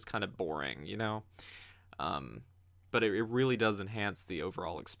look just kind of boring, you know. But it really does enhance the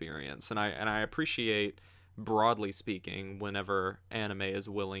overall experience, and I appreciate, broadly speaking, whenever anime is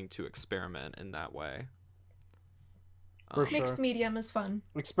willing to experiment in that way. For sure. Mixed medium is fun.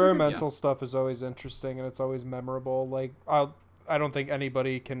 Experimental stuff is always interesting, and it's always memorable. Like I don't think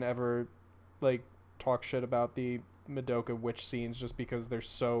anybody can ever like talk shit about the Madoka witch scenes just because they're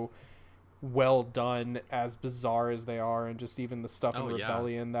so well done, as bizarre as they are, and just even the stuff in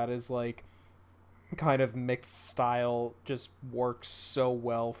Rebellion that is like kind of mixed style just works so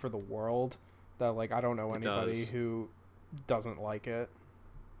well for the world that like I don't know anybody who doesn't like it.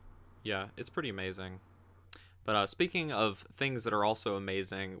 Yeah, it's pretty amazing. But speaking of things that are also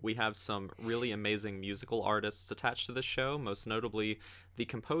amazing, we have some really amazing musical artists attached to this show, most notably the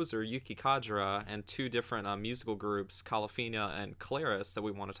composer Yuki Kajira and 2 different musical groups, Calafina and Claris, that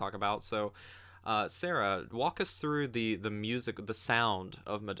we want to talk about. So, Sarah, walk us through the music, the sound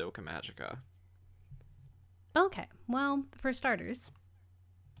of Madoka Magica. Okay, well, for starters,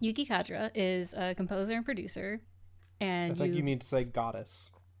 Yuki Kajira is a composer and producer, and I think you mean to say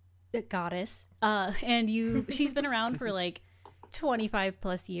goddess. Goddess. She's been around for like 25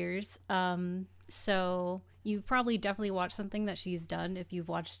 plus years. So you've probably definitely watched something that she's done if you've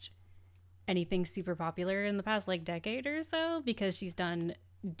watched anything super popular in the past like decade or so, because she's done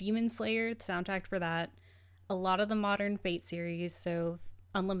Demon Slayer, the soundtrack for that, a lot of the modern Fate series, so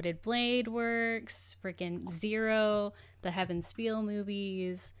Unlimited Blade Works, freaking Zero, the Heaven Spiel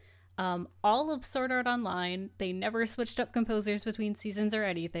movies, all of Sword Art Online. They never switched up composers between seasons or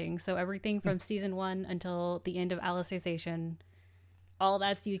anything, so everything from season 1 until the end of Alicization, all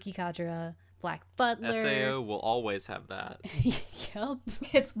that's Yuki Kajira. Black Butler. SAO will always have that. Yup.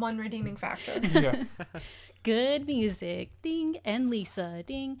 It's one redeeming factor. Yeah. Good music, ding, and Lisa,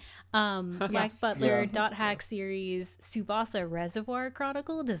 ding. Black Butler, Dot Hack series, Tsubasa Reservoir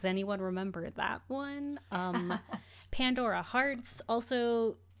Chronicle. Does anyone remember that one? Pandora Hearts,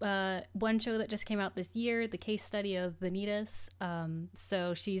 also one show that just came out this year, the case study of Vanitas.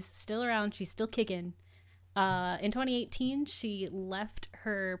 So she's still around, she's still kicking. In 2018, she left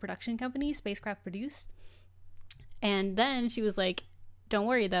her production company, Spacecraft Produced, and then she was like, don't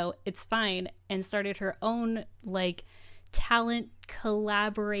worry though, it's fine, and started her own like talent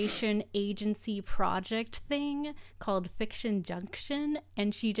collaboration agency project thing called Fiction Junction,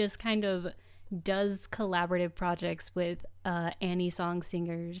 and she just kind of does collaborative projects with Annie song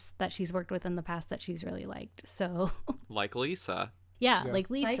singers that she's worked with in the past that she's really liked. So like Lisa. Yeah, like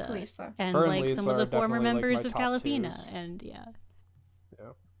Lisa. Like Lisa. And Her and like Lisa some of the are former definitely, like, members my of top Calafina. twos. And yeah.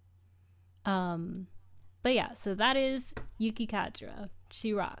 Yeah. But yeah, so that is Yuki Kajira.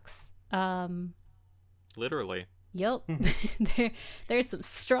 She rocks. Literally. Yep. There's some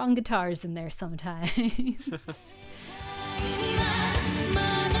strong guitars in there sometimes. ま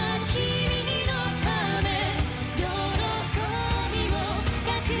だ君のため喜びを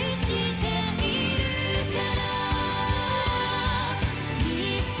隠しているからミ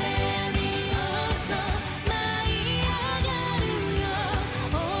ステリオソ舞い上がるよ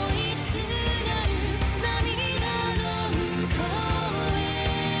追いすがる涙の向こうへ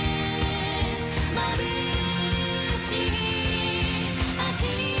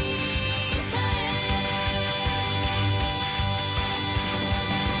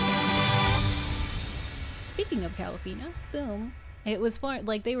of Calipina. Boom. It was formed,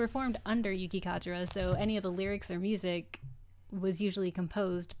 like, they were formed under Yuki Kajira, so any of the lyrics or music was usually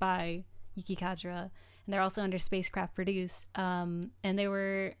composed by Yuki Kajira. And they're also under Spacecraft Produce. And they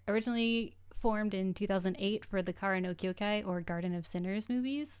were originally formed in 2008 for the Kara no Kyokai, or Garden of Sinners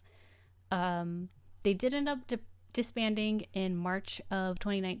movies. They did end up disbanding in March of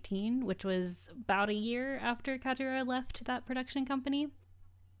 2019, which was about a year after Kajira left that production company.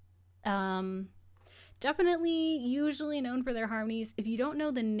 Definitely usually known for their harmonies. If you don't know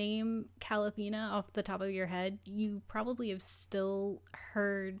the name Calipina off the top of your head, you probably have still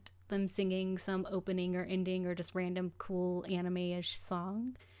heard them singing some opening or ending or just random cool anime-ish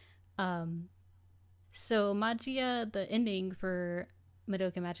song. So Magia, the ending for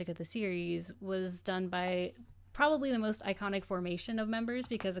Madoka Magica the series, was done by probably the most iconic formation of members,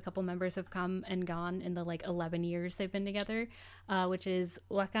 because a couple members have come and gone in the 11 years they've been together, which is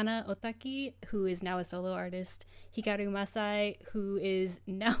Wakana Otaki, who is now a solo artist, Hikaru Masai, who is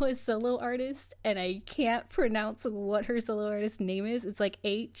now a solo artist, and I can't pronounce what her solo artist name is. It's like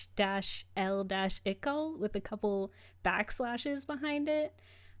H-L-Ikal with a couple backslashes behind it.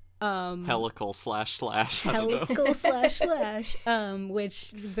 Helical / I don't know. Helical / which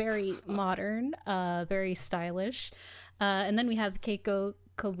very modern, very stylish. And then we have Keiko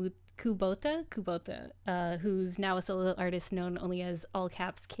Kubota, who's now a solo artist known only as all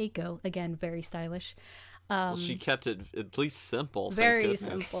caps Keiko. Again, very stylish. Well, she kept it at least simple. Very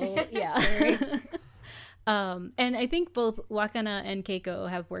thank goodness. simple, yeah. And I think both Wakana and Keiko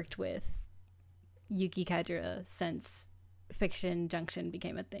have worked with Yuki Kajira since Fiction Junction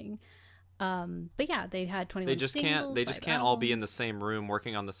became a thing. But yeah, they had 21 They just singles, can't 5 all be in the albums. same room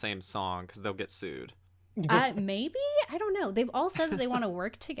working on the same song, because they'll get sued. Maybe, I don't know. They've all said that they want to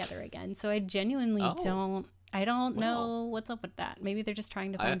work together again, so I genuinely don't know what's up with that. Maybe they're just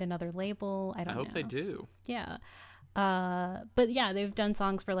trying to find another label. I don't know. I hope they do. Yeah. But yeah, they've done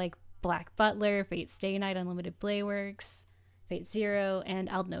songs for like Black Butler, Fate Stay Night, Unlimited Playworks, Fate Zero, and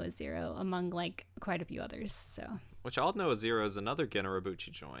Aldnoah Zero, among like quite a few others. So Which Aldnoah Zero is another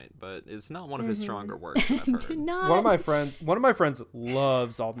Generabuchi joint, but it's not one of his stronger works that I've heard. One of my friends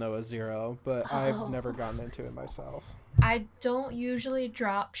loves Aldnoah Zero, but I've never gotten into it myself. I don't usually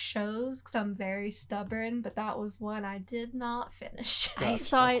drop shows because I'm very stubborn, but that was one I did not finish. I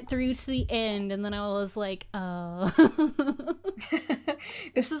saw it through to the end, and then I was like, oh.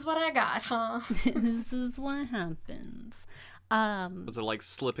 This is what I got, huh? This is what happens. Was it like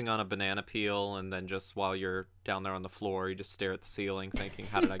slipping on a banana peel, and then just while you're down there on the floor, you just stare at the ceiling thinking,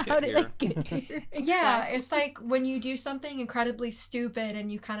 how did I get here? I get here? Yeah, it's like when you do something incredibly stupid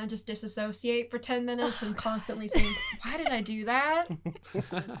and you kind of just disassociate for 10 minutes and constantly think, why did I do that?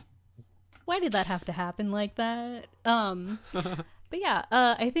 Why did that have to happen like that? But yeah,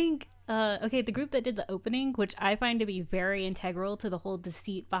 I think okay, the group that did the opening, which I find to be very integral to the whole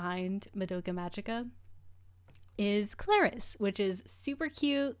deceit behind Madoka Magica, is Claris, which is super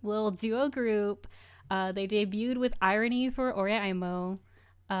cute little duo group. They debuted with Irony for Oreaimo,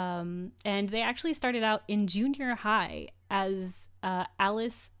 and they actually started out in junior high as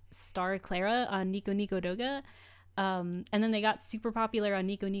Alice Star Clara on Nico Nico Doga, and then they got super popular on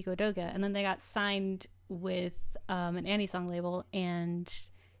Nico Nico Doga, and then they got signed with an Anisong label and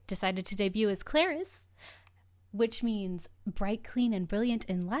decided to debut as Claris, which means bright, clean, and brilliant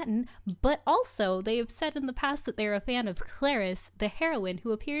in Latin, but also they have said in the past that they're a fan of Claris, the heroine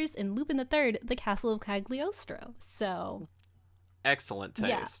who appears in Lupin III, The Castle of Cagliostro. So, Excellent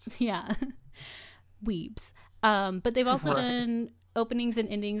taste. Yeah. Weebs. But they've also done openings and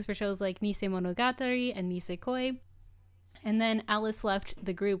endings for shows like Nisei Monogatari and Nisekoi. And then Alice left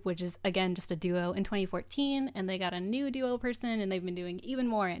the group, which is, again, just a duo, in 2014, and they got a new duo person, and they've been doing even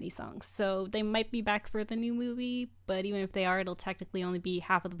more Annie songs. So they might be back for the new movie, but even if they are, it'll technically only be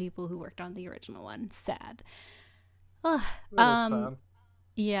half of the people who worked on the original one. Sad. That is sad.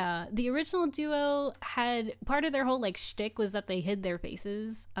 Yeah, the original duo had, part of their whole, like, shtick was that they hid their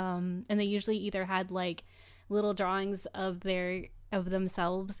faces, and they usually either had, like, little drawings of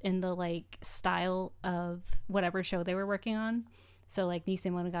themselves in the like style of whatever show they were working on, so like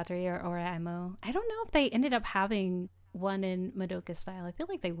Nisei Monogatari or Oreaimo. I don't know if they ended up having one in Madoka style. I feel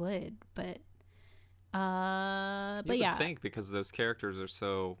like they would, but You would yeah, think, because those characters are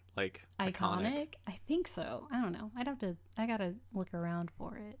so like iconic. I think so. I don't know. I gotta look around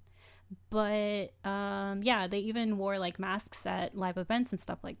for it. But yeah, they even wore like masks at live events and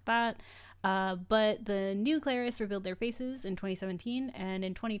stuff like that. But the new Claris revealed their faces in 2017, and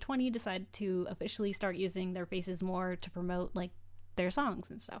in 2020 decided to officially start using their faces more to promote like their songs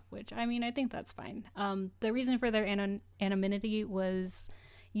and stuff, which I mean, I think that's fine. The reason for their anonymity was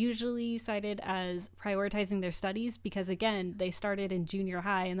usually cited as prioritizing their studies because, again, they started in junior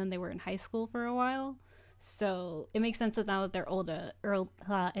high and then they were in high school for a while. So it makes sense that now that they're older,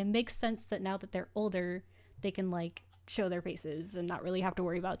 it makes sense that now that they're older, they can like show their faces and not really have to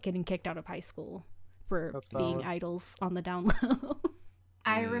worry about getting kicked out of high school for That's being valid. idols on the down low.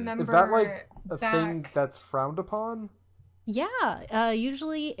 I remember Is that like a back... thing that's frowned upon? Yeah,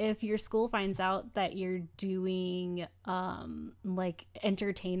 usually if your school finds out that you're doing like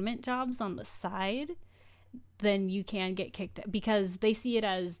entertainment jobs on the side, then you can get kicked out because they see it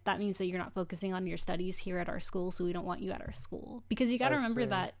as that means that you're not focusing on your studies here at our school, so we don't want you at our school. Because you got to remember see.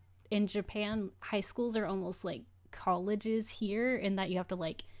 that in Japan, high schools are almost like colleges here in that you have to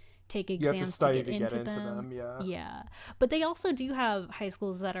like take You have to exams study to get into them. yeah. Yeah. But they also do have high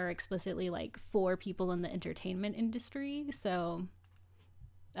schools that are explicitly like for people in the entertainment industry. So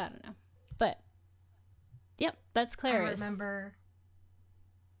I don't know. But yep, that's Claris. I remember...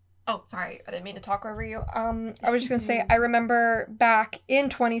 Oh, sorry. I didn't mean to talk over you. I was just going to say, I remember back in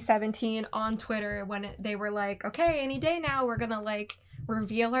 2017 on Twitter when they were like, okay, any day now, we're going to like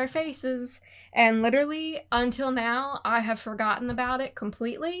reveal our faces. And literally until now, I have forgotten about it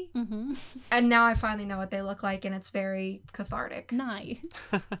completely. Mm-hmm. And now I finally know what they look like, and it's very cathartic. Nice.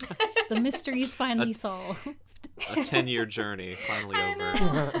 The mystery's finally solved. A 10-year journey finally I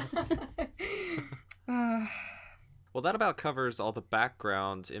over. know. Well, that about covers all the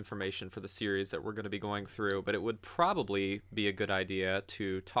background information for the series that we're going to be going through, but it would probably be a good idea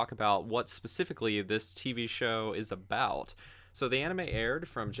to talk about what specifically this TV show is about. So the anime aired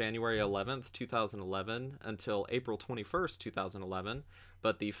from January 11th, 2011 until April 21st, 2011,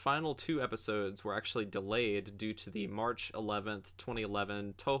 but the final 2 episodes were actually delayed due to the March 11th,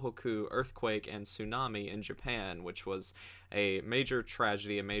 2011 Tohoku earthquake and tsunami in Japan, which was a major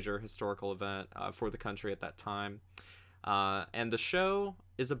tragedy, a major historical event for the country at that time. And the show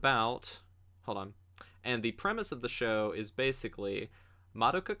is about... Hold on. And the premise of the show is basically...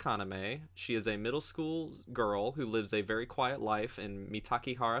 Madoka Kaname, she is a middle school girl who lives a very quiet life in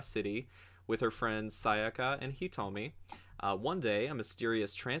Mitakihara City with her friends Sayaka and Hitomi. One day, a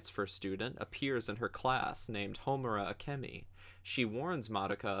mysterious transfer student appears in her class named Homura Akemi. She warns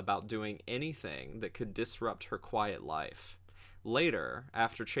Madoka about doing anything that could disrupt her quiet life. Later,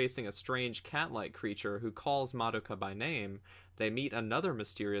 after chasing a strange cat-like creature who calls Madoka by name, they meet another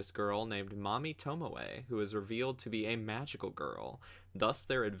mysterious girl named Mami Tomoe, who is revealed to be a magical girl. Thus,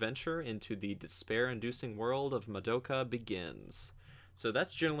 their adventure into the despair-inducing world of Madoka begins. So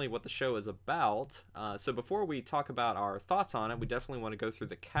that's generally what the show is about. So before we talk about our thoughts on it, we definitely want to go through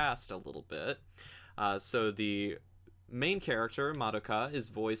the cast a little bit. So the main character, Madoka, is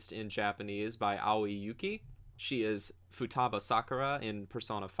voiced in Japanese by Aoi Yuki. She is Futaba Sakura in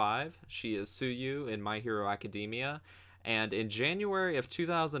Persona 5. She is Tsuyu in My Hero Academia. And in January of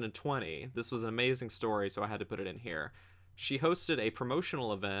 2020, this was an amazing story, so I had to put it in here. She hosted a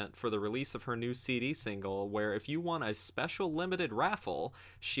promotional event for the release of her new CD single, where if you won a special limited raffle,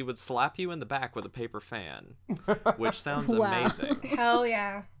 she would slap you in the back with a paper fan, which sounds Wow. amazing. Hell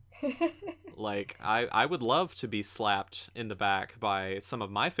yeah. Like, I would love to be slapped in the back by some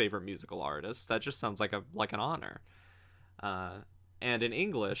of my favorite musical artists. That just sounds like an honor. And in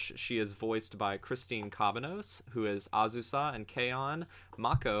English, she is voiced by Christine Cabanos, who is Azusa in K-On!,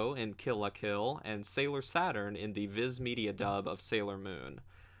 Mako in Kill la Kill, and Sailor Saturn in the Viz Media dub of Sailor Moon.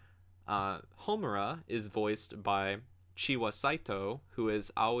 Homura is voiced by Chiwa Saito, who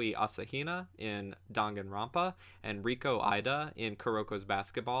is Aoi Asahina in Danganronpa, and Riko Aida in Kuroko's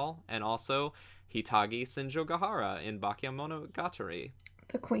Basketball, and also Hitagi Shinjogahara in Bakemonogatari.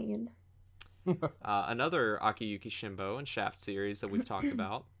 The queen. Another Akiyuki Shimbo in Shaft series that we've talked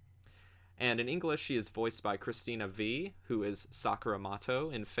about. And in English, she is voiced by Christina V, who is Sakura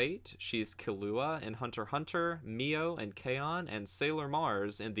Mato in Fate. She's Killua in Hunter x Hunter, Mio in K-On!, and Sailor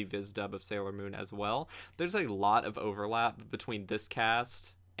Mars in the Viz dub of Sailor Moon as well. There's a lot of overlap between this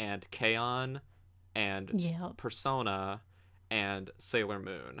cast and K-On! And Yep. Persona and Sailor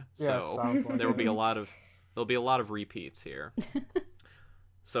Moon. Yeah, it So sounds like there'll it. be a lot of repeats here.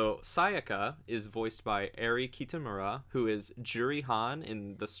 So Sayaka is voiced by Eri Kitamura, who is Juri Han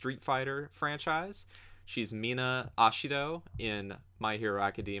in the Street Fighter franchise. She's Mina Ashido in My Hero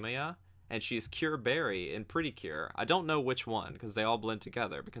Academia, and she's Cure Berry in Pretty Cure. I don't know which one, because they all blend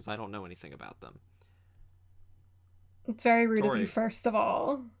together, because I don't know anything about them. It's very rude of Tori. you, first of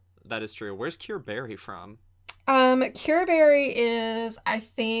all. That is true. Where's Cure Berry from? Cure Berry is, I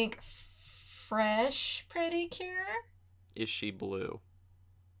think, fresh Pretty Cure? Is she blue?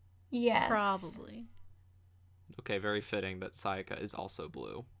 Yes. Probably. Okay, very fitting that Sayaka is also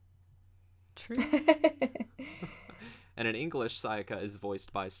blue. True. And in English, Sayaka is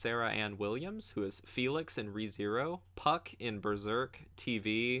voiced by Sarah Ann Williams, who is Felix in ReZero, Puck in Berserk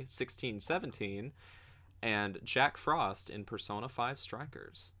TV 1617, and Jack Frost in Persona 5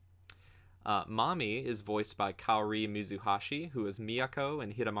 Strikers. Mami is voiced by Kaori Mizuhashi, who is Miyako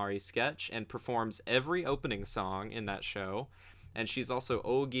in Hidamari Sketch and performs every opening song in that show. And she's also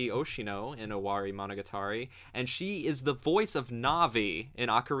Ogi Oshino in Owari Monogatari, and she is the voice of Navi in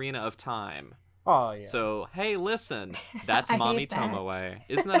Ocarina of Time. Oh yeah, So, hey, listen, that's I Mami hate that. Tomoe.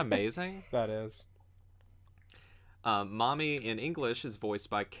 Isn't that amazing? that is. Mami in English is voiced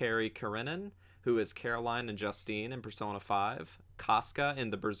by Carrie Karenin, who is Caroline and Justine in Persona 5, Casca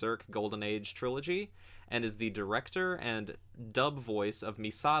in the Berserk Golden Age trilogy, and is the director and dub voice of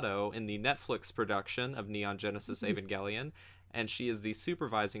Misato in the Netflix production of Neon Genesis Evangelion, and she is the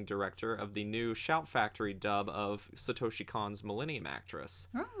supervising director of the new Shout Factory dub of Satoshi Kon's Millennium Actress.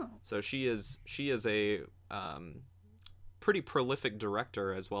 Oh. So she is a pretty prolific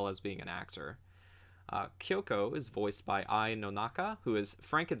director as well as being an actor. Kyoko is voiced by Ai Nonaka, who is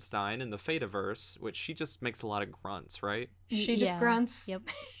Frankenstein in the Fataverse, which she just makes a lot of grunts, right? She just Yeah. grunts. Yep.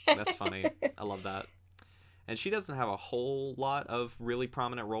 That's funny. I love that. And she doesn't have a whole lot of really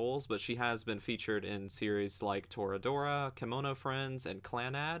prominent roles, but she has been featured in series like Toradora, Kimono Friends, and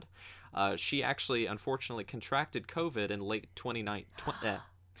Clanad. She actually, unfortunately, contracted COVID in late 2019.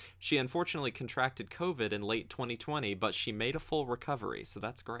 She unfortunately contracted COVID in late 2020, but she made a full recovery, so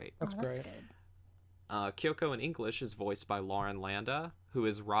that's great. That's great. Good. Kyoko in English is voiced by Lauren Landa, who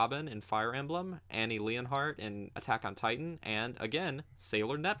is Robin in Fire Emblem, Annie Leonhardt in Attack on Titan, and, again,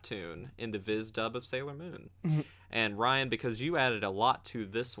 Sailor Neptune in the Viz dub of Sailor Moon. And Ryan, because you added a lot to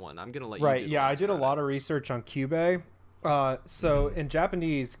this one, I'm going to let you Right, do the yeah, I last did a credit. lot of research on Kyubey. So in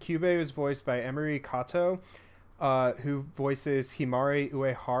Japanese, Kyubey was voiced by Emery Kato, who voices Himari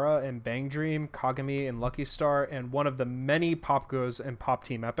Uehara in Bang Dream, Kagami in Lucky Star, and one of the many Popgos in Pop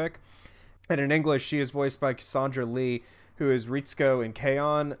Team Epic. And in English, she is voiced by Cassandra Lee, who is Ritsuko in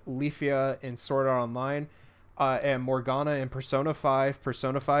K-On!, Leafia in Sword Art Online, and Morgana in Persona 5,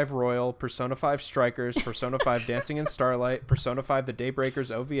 Persona 5 Royal, Persona 5 Strikers, Persona 5 Dancing in Starlight, Persona 5 The Daybreakers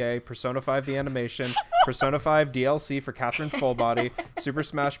OVA, Persona 5 The Animation, Persona 5 DLC for Catherine Fullbody, Super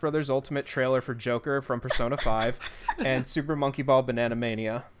Smash Bros. Ultimate Trailer for Joker from Persona 5, and Super Monkey Ball Banana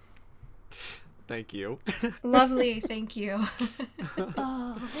Mania. Thank you. Lovely, thank you.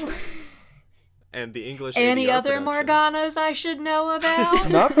 Oh. And the English Any ADR other production. Morganas I should know about?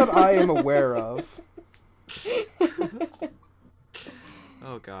 Not that I am aware of.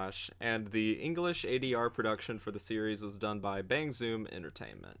 Oh gosh. And the English ADR production for the series was done by Bang Zoom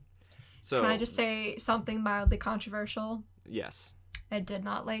Entertainment. So Can I just say something mildly controversial? yes. I did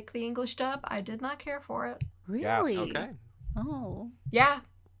not like the English dub. I did not care for it. Really? Okay. Oh. Yeah.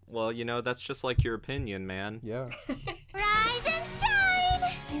 Well, that's just like your opinion, man. Yeah. Rise and shine!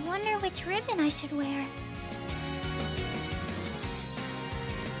 I wonder which ribbon I should wear.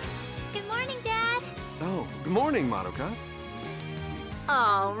 Good morning, Dad. Oh, good morning, Madoka.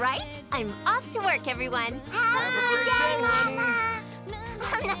 All right, I'm off to work, everyone. Have a great day, Mama.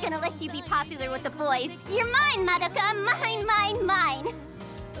 I'm not gonna let you be popular with the boys. You're mine, Madoka. Mine, mine, mine.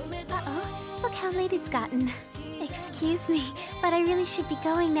 Uh-oh, look how late it's gotten. Excuse me, but I really should be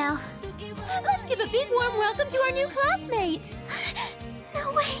going now. Let's give a big warm welcome to our new classmate.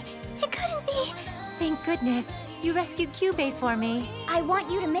 No way, it couldn't be. Thank goodness. You rescued Kyubey for me. I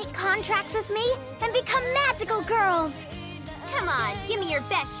want you to make contracts with me and become magical girls. Come on, give me your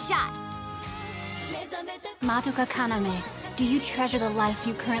best shot. Madoka Kaname, do you treasure the life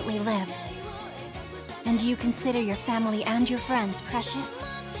you currently live? And do you consider your family and your friends precious?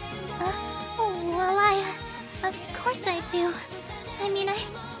 Well, of course I do. I mean,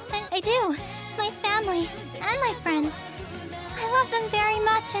 I do. My family and my friends. I love them very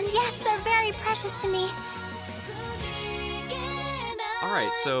much, and yes, they're very precious to me. All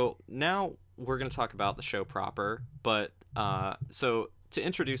right, so now we're going to talk about the show proper, but so to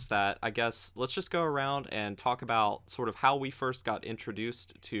introduce that, I guess let's just go around and talk about sort of how we first got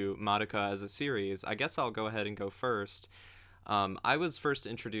introduced to Madoka as a series. I guess I'll go ahead and go first. I was first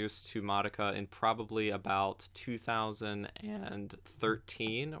introduced to Madoka in probably about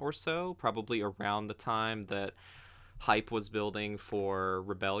 2013 or so, probably around the time that hype was building for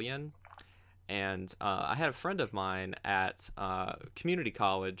Rebellion. And I had a friend of mine at community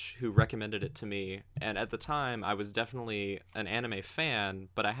college who recommended it to me. And at the time, I was definitely an anime fan,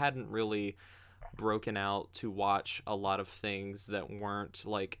 but I hadn't really broken out to watch a lot of things that weren't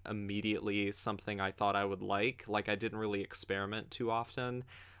like immediately something I thought I would like. Like, I didn't really experiment too often.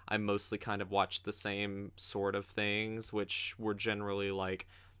 I mostly kind of watched the same sort of things, which were generally like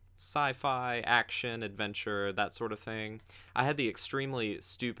sci-fi, action, adventure, that sort of thing. I had the extremely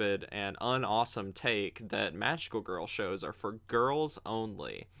stupid and unawesome take that magical girl shows are for girls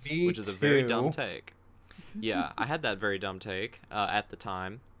only, Me which is a very too. dumb take. Yeah, I had that very dumb take at the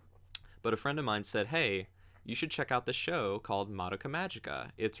time, but a friend of mine said, hey, you should check out this show called Madoka Magica.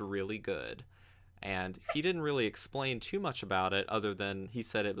 It's really good. And he didn't really explain too much about it other than he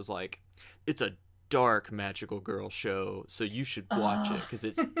said it was like, it's a dark magical girl show, so you should watch it because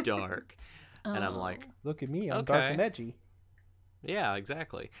it's dark. And I'm like, Look at me, I'm Okay. dark and edgy. yeah,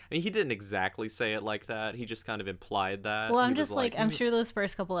 exactly. I mean, he didn't exactly say it like that. He just kind of implied that. Well, I'm He was just like, I'm sure those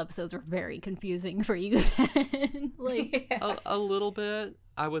first couple episodes were very confusing for you then. Like, a little bit.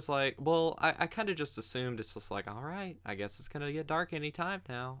 I was like, well, I kind of just assumed it's just like, all right, I guess it's going to get dark anytime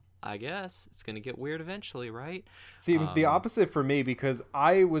now. I guess it's going to get weird eventually, right? See, it was the opposite for me because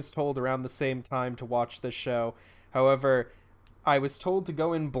I was told around the same time to watch this show. However, I was told to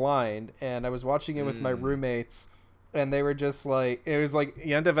go in blind, and I was watching it with my roommates, and they were just like, it was like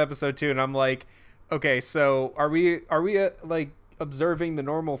the end of episode 2, and I'm like, okay, so are we like observing the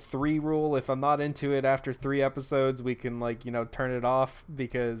normal 3 rule? If I'm not into it after 3 episodes, we can like, you know, turn it off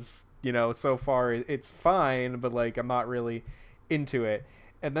because, you know, so far it's fine, but like I'm not really into it.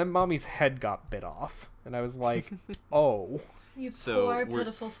 And then Mommy's head got bit off, and I was like, oh. You So poor, we're-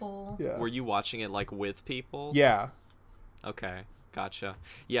 pitiful fool. Yeah. Were you watching it like with people? Yeah. Okay, gotcha.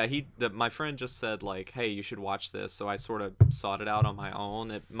 Yeah, my friend just said like, "Hey, you should watch this." So I sort of sought it out on my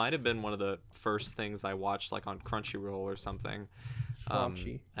own. It might have been one of the first things I watched, like on Crunchyroll or something.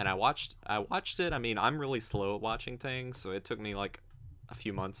 Crunchy. And I watched it. I mean, I'm really slow at watching things, so it took me like a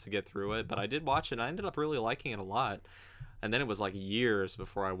few months to get through it. But I did watch it, and I ended up really liking it a lot. And then it was like years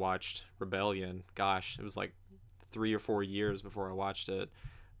before I watched Rebellion. Gosh, it was like 3 or 4 years before I watched it.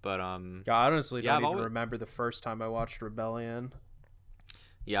 But I honestly Yeah, don't I've even alwa- remember the first time I watched Rebellion.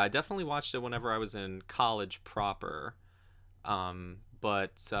 yeah, I definitely watched it whenever I was in college proper.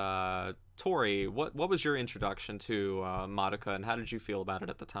 But Tori, what was your introduction to Madoka, and how did you feel about it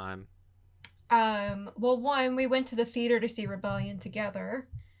at the time? Well, one, we went to the theater to see Rebellion together.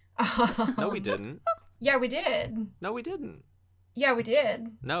 No, we didn't. Yeah, we did. No, we didn't. Yeah, we did.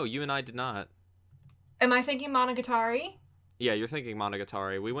 No, you and I did not. Am I thinking Monogatari? Yeah, you're thinking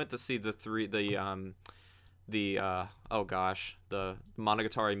Monogatari. We went to see the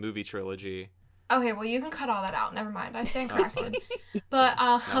Monogatari movie trilogy. Okay, well, you can cut all that out. Never mind. I stand That's corrected. But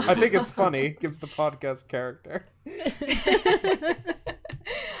No, I think it's funny. Gives the podcast character.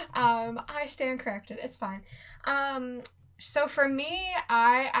 I stand corrected. It's fine. So for me,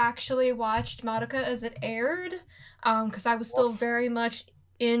 I actually watched Madoka as it aired, because I was still very much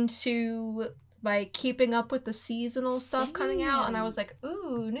into like keeping up with the seasonal stuff coming out, and I was like,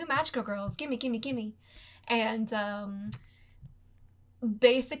 ooh, new Magical Girls, gimme, gimme, gimme. And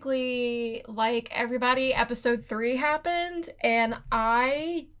basically, like everybody, episode 3 happened, and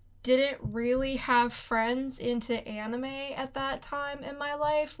I didn't really have friends into anime at that time in my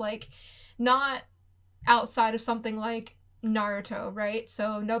life, like not outside of something like Naruto, right?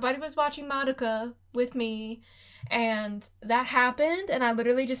 So nobody was watching Madoka with me, and that happened, and I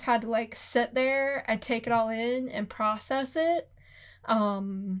literally just had to like sit there and take it all in and process it,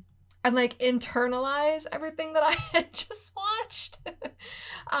 and like internalize everything that I had just watched.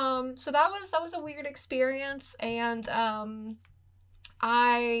 So that was a weird experience, and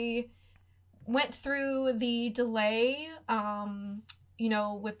I went through the delay,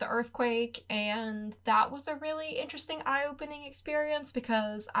 with the earthquake, and that was a really interesting eye-opening experience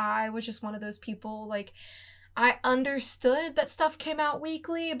because I was just one of those people, like, I understood that stuff came out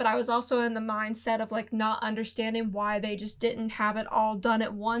weekly, but I was also in the mindset of, like, not understanding why they just didn't have it all done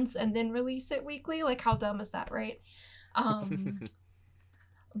at once and then release it weekly. Like, how dumb is that, right?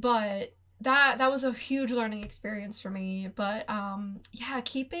 But that was a huge learning experience for me. But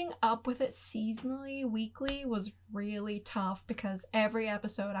keeping up with it seasonally, weekly was really tough because every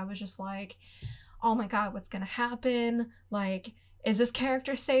episode I was just like, oh my god, what's gonna happen? Like, is this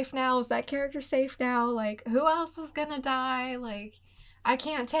character safe now? Is that character safe now? Like, who else is gonna die? Like, I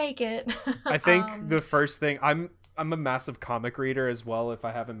can't take it. I think the first thing, I'm a massive comic reader as well, if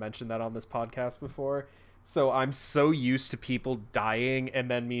I haven't mentioned that on this podcast before. So I'm so used to people dying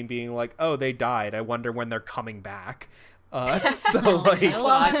and then me being like, oh, they died, I wonder when they're coming back. So like, well,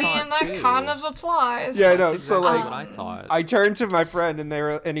 I mean, that kind of applies. yeah, I know. That's So exactly like, what I thought. I turned to my friend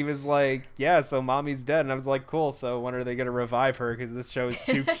and he was like, yeah, so mommy's dead. And I was like, cool, so when are they going to revive her? Because this show is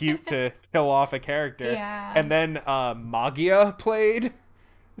too cute to kill off a character. Yeah. And then Magia played.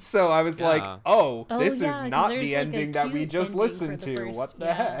 So I was like, Yeah. oh, Oh, this yeah, is 'cause not there's, the like, a ending that we cute just ending listened for the to. first- What the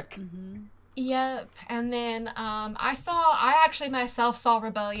yeah. heck? Mhm. Yep, and then I actually myself saw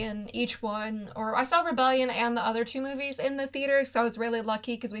Rebellion, each one, or I saw Rebellion and the other two movies in the theater, so I was really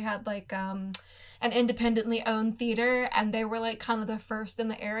lucky because we had like an independently owned theater, and they were like kind of the first in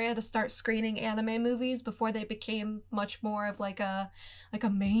the area to start screening anime movies before they became much more of like a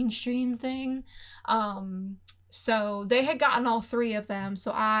mainstream thing. So they had gotten all three of them,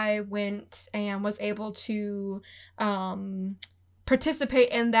 so I went and was able to participate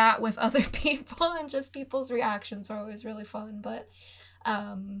in that with other people, and just people's reactions were always really fun. But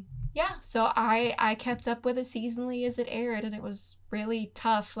yeah, so I kept up with it seasonally as it aired, and it was really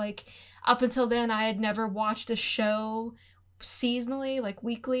tough. Like up until then I had never watched a show seasonally, like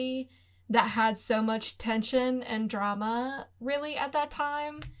weekly, that had so much tension and drama really at that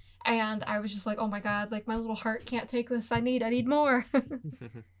time. And I was just like, oh my god, like my little heart can't take this. I need more.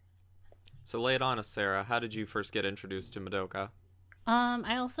 So lay it on us, Sarah. How did you first get introduced to Madoka?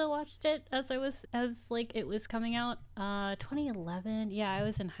 I also watched it as it was coming out. 2011. Yeah, I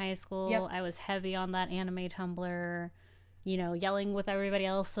was in high school. Yep. I was heavy on that anime Tumblr, yelling with everybody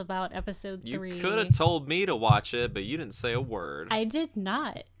else about episode 3. You could have told me to watch it, but you didn't say a word. I did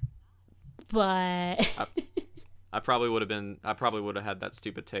not. But I probably would have had that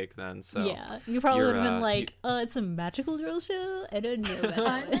stupid take then. So yeah, you probably would have been you- like, "Oh, it's a magical girl show." I don't know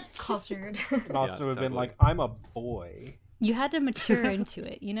about it. Uncultured. And also Yeah, have been totally. like, I'm a boy. You had to mature into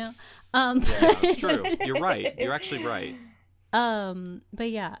it, Yeah, it's true. You're right. You're actually right.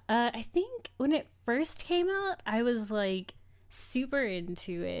 But yeah, I think when it first came out, I was like super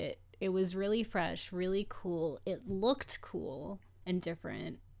into it. It was really fresh, really cool. It looked cool and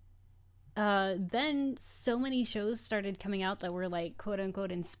different. Then so many shows started coming out that were like quote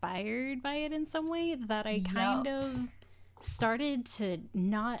unquote inspired by it in some way that I kind of started to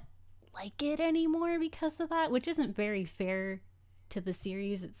not like it anymore because of that, which isn't very fair to the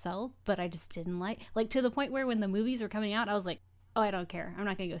series itself, but I just didn't like to the point where when the movies were coming out, I was like, oh, I don't care. I'm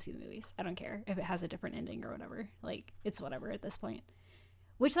not gonna go see the movies. I don't care if it has a different ending or whatever. Like, it's whatever at this point.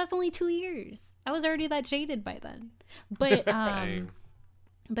 Which that's only 2 years. I was already that jaded by then. But Dang.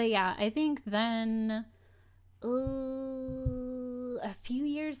 but yeah, I think then a few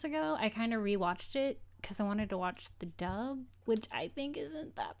years ago, I kind of rewatched it because I wanted to watch the dub, which I think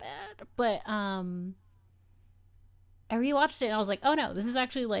isn't that bad. But I rewatched it and I was like, oh no, this is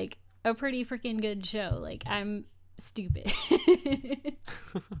actually like a pretty freaking good show. Like, I'm stupid.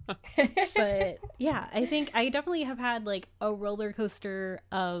 But yeah, I think I definitely have had like a roller coaster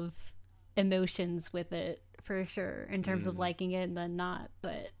of emotions with it for sure, in terms of liking it and then not.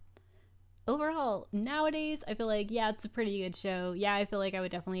 But overall, nowadays, I feel like, yeah, it's a pretty good show. Yeah, I feel like I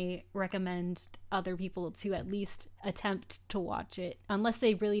would definitely recommend other people to at least attempt to watch it, unless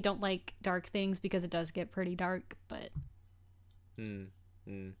they really don't like dark things, because it does get pretty dark. But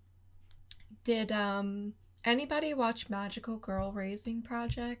Did anybody watch Magical Girl Raising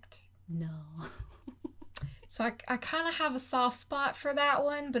Project? no. So I kind of have a soft spot for that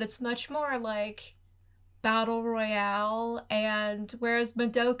one, but it's much more like battle royale, and whereas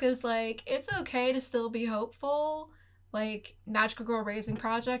Madoka's like, it's okay to still be hopeful, like Magical Girl Raising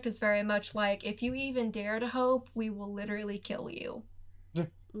Project is very much like, if you even dare to hope, we will literally kill you.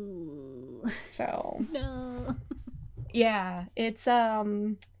 Ooh. So No. yeah, it's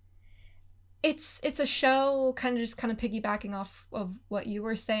a show kind of piggybacking off of what you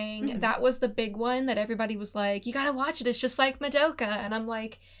were saying. Mhm. That was the big one that everybody was like, you gotta watch it, it's just like Madoka. And I'm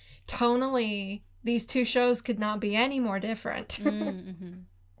like, tonally, these two shows could not be any more different. Mm-hmm.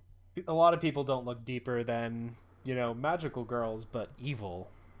 A lot of people don't look deeper than, magical girls, but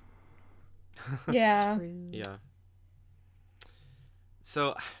evil. Yeah. Yeah.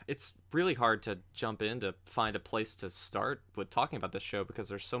 So it's really hard to jump in to find a place to start with talking about this show because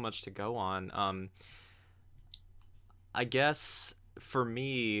there's so much to go on. I guess for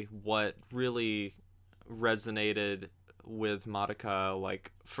me, what really resonated with Madoka,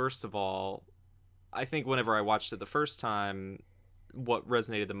 like, first of all, I think whenever I watched it the first time, what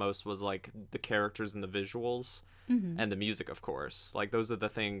resonated the most was like the characters and the visuals. And the music, of course. Like, those are the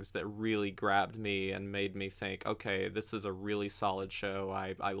things that really grabbed me and made me think, okay, this is a really solid show.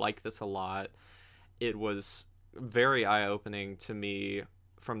 I like this a lot. It was very eye-opening to me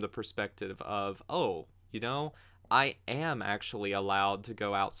from the perspective of, I am actually allowed to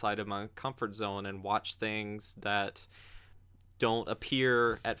go outside of my comfort zone and watch things that don't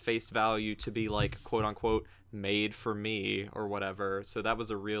appear at face value to be, like, quote-unquote, made for me or whatever. So that was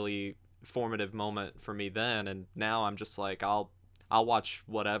a really formative moment for me then, and now I'm just like, I'll watch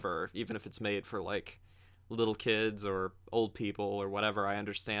whatever, even if it's made for like little kids or old people or whatever. I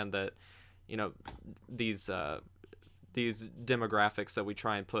understand that these these demographics that we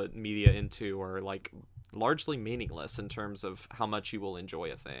try and put media into are like largely meaningless in terms of how much you will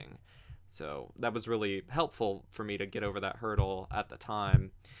enjoy a thing. So that was really helpful for me to get over that hurdle at the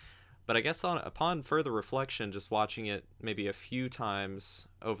time. But I guess upon further reflection, just watching it maybe a few times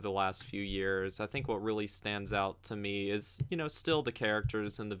over the last few years, I think what really stands out to me is, you know, still the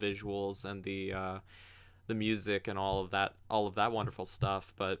characters and the visuals and the music and all of that wonderful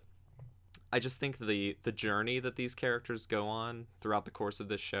stuff. But I just think the journey that these characters go on throughout the course of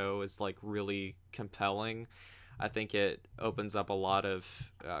this show is like really compelling. I think it opens up a lot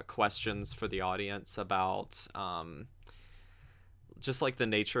of questions for the audience about just like the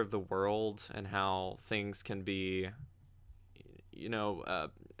nature of the world and how things can be, you know,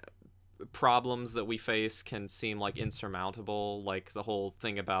 problems that we face can seem like insurmountable. Like the whole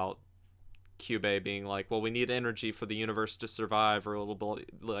thing about Kyubey being like, well, we need energy for the universe to survive or a little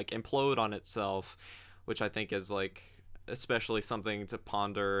bit like implode on itself, which I think is like especially something to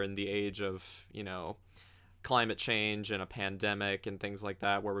ponder in the age of, you know, climate change and a pandemic and things like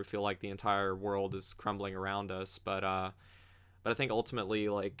that, where we feel like the entire world is crumbling around us. But I think ultimately,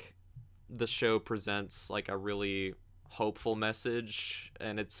 like, the show presents like a really hopeful message,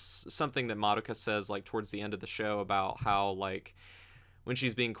 and it's something that Madoka says like towards the end of the show about how, like, when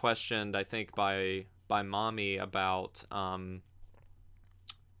she's being questioned, I think by Mami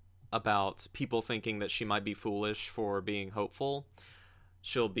about people thinking that she might be foolish for being hopeful.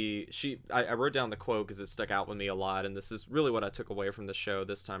 I wrote down the quote because it stuck out with me a lot, and this is really what I took away from the show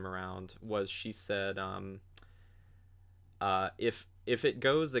this time around, was she said, if it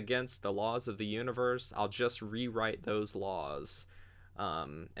goes against the laws of the universe, I'll just rewrite those laws.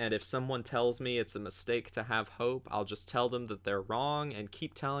 And if someone tells me it's a mistake to have hope, I'll just tell them that they're wrong and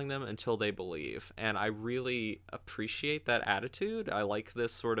keep telling them until they believe. And I really appreciate that attitude. I like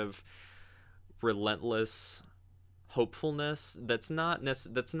this sort of relentless hopefulness that's not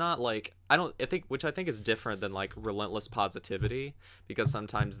like, which I think is different than like relentless positivity, because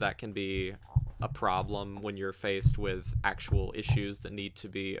sometimes that can be a problem when you're faced with actual issues that need to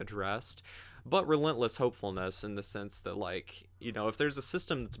be addressed. But relentless hopefulness in the sense that, like, you know, if there's a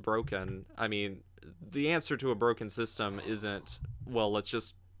system that's broken, I mean, the answer to a broken system isn't, well, let's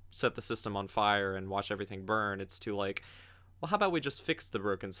just set the system on fire and watch everything burn. It's to, like, well, how about we just fix the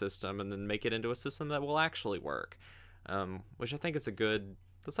broken system and then make it into a system that will actually work? Which I think is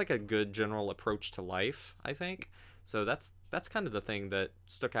that's like a good general approach to life, I think. So that's kind of the thing that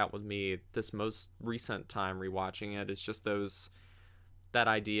stuck out with me this most recent time rewatching it, is just that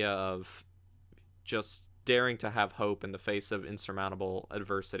idea of just daring to have hope in the face of insurmountable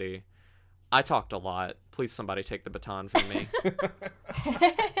adversity. I talked a lot. Please, somebody take the baton from me.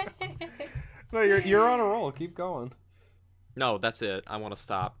 No, you're on a roll. Keep going. No, that's it. I want to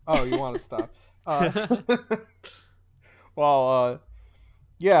stop. Oh, you want to stop? Well,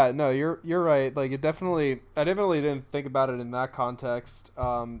 yeah, no, you're right. Like, I definitely didn't think about it in that context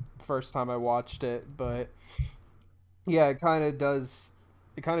first time I watched it, but yeah, it kind of does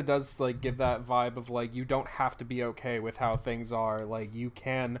like give that vibe of like, you don't have to be okay with how things are. Like, you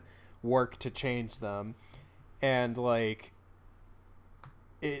can work to change them. And like,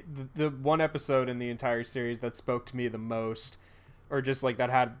 the one episode in the entire series that spoke to me the most, or just like that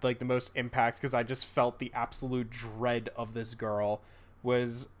had like the most impact because I just felt the absolute dread of this girl,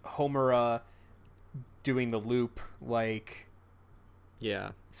 was Homura doing the loop, like,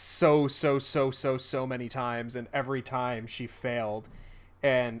 yeah, so many times, and every time she failed.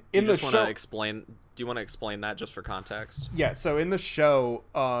 And in the show, do you want to explain that just for context? Yeah, so in the show,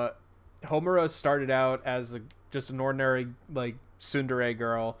 Homura started out as just an ordinary like tsundere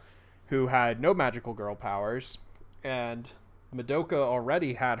girl who had no magical girl powers, and Madoka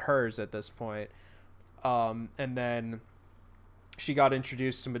already had hers at this point. And then she got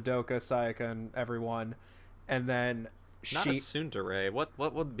introduced to Madoka, Sayaka, and everyone, and then not a tsundere.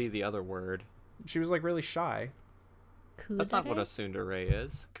 What would be the other word? She was like really shy. Kudere? That's not what a tsundere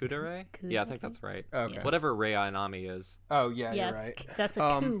is. Kudere? Yeah, I think that's right. Okay. Yeah. Whatever Rei Ayanami is. Oh yeah, you're right. That's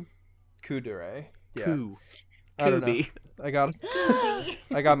a coup. Kudere. Yeah. Coup. I don't know. Kubi.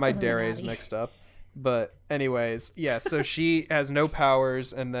 I got my deres mixed up. But anyways, yeah, so she has no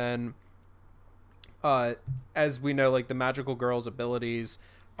powers, and then as we know, like, the magical girl's abilities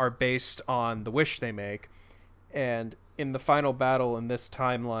are based on the wish they make. And in the final battle in this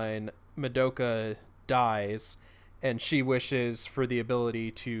timeline, Madoka dies, and she wishes for the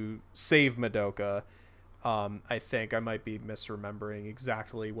ability to save Madoka. I think I might be misremembering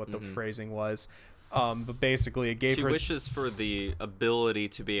exactly what the phrasing was. But basically it gave her... She wishes for the ability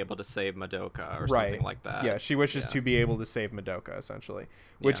to be able to save Madoka or something like that. Yeah, she wishes to be able to save Madoka, essentially.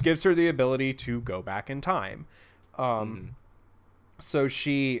 Which gives her the ability to go back in time. So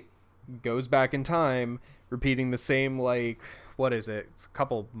she goes back in time, repeating the same, like, what is it? It's a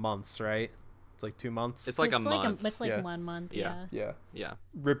couple months, right? It's like 2 months. It's like a It's month. It's like Yeah. 1 month. Yeah. Yeah. Yeah. Yeah.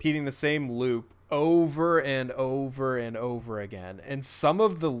 Repeating the same loop over and over and over again. And some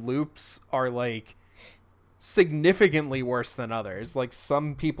of the loops are like significantly worse than others. Like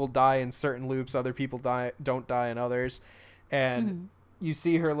some people die in certain loops, other people don't die in others. And you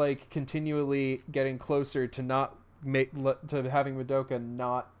see her like continually getting closer to not to having Madoka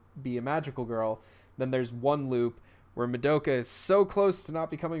not be a magical girl. Then there's one loop where Madoka is so close to not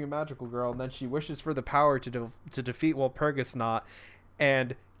becoming a magical girl, and then she wishes for the power to defeat Walpurgis Not,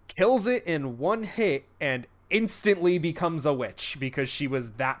 and kills it in one hit, and instantly becomes a witch because she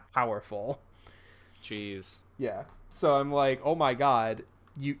was that powerful. Jeez. Yeah. So I'm like, oh my god,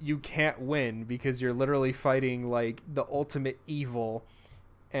 you can't win because you're literally fighting like the ultimate evil,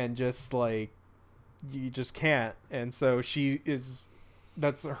 and just like you just can't. And so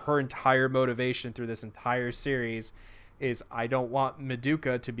that's her entire motivation through this entire series is I don't want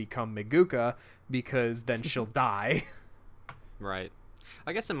Madoka to become Maguka because then she'll die. Right.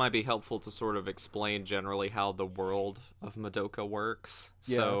 I guess it might be helpful to sort of explain generally how the world of Madoka works.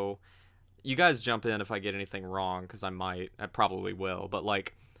 Yeah. So you guys jump in if I get anything wrong, because I probably will. But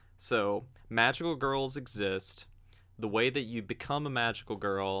like, so magical girls exist. The way that you become a magical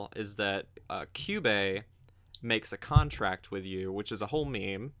girl is that Kyubey makes a contract with you, which is a whole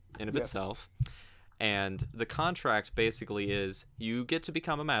meme in of itself. And the contract basically is you get to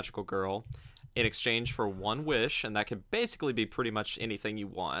become a magical girl in exchange for one wish, and that can basically be pretty much anything you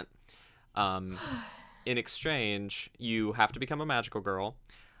want. In exchange, you have to become a magical girl.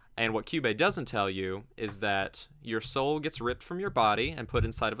 And what Kyubey doesn't tell you is that your soul gets ripped from your body and put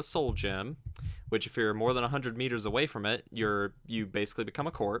inside of a soul gem, which if you're more than 100 meters away from it, you basically become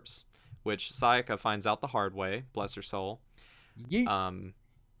a corpse, which Sayaka finds out the hard way, bless her soul. Yeet.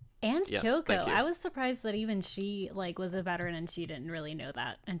 And Yes, Kyoko. thank you. I was surprised that even she like was a veteran and she didn't really know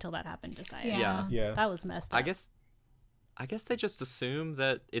that until that happened to Sayaka. Yeah. Yeah. That was messed up. I guess they just assume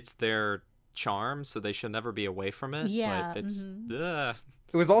that it's their charm, so they should never be away from it. Yeah, But it's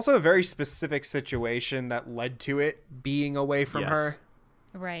It was also a very specific situation that led to it being away from Yes. her.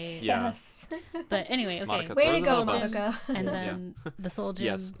 Right. Yeah. Yes. But anyway, okay. Monica Way throws to it go, on the bus. Monica. And then the soul gem.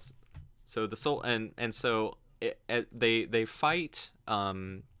 Yes. So the soul and so they fight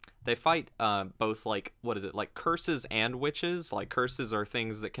both like what is it, like curses and witches. Like curses are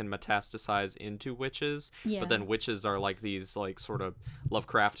things that can metastasize into witches, Yeah. but then witches are like these like sort of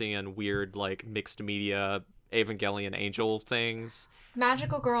Lovecraftian weird like mixed media Evangelion angel things.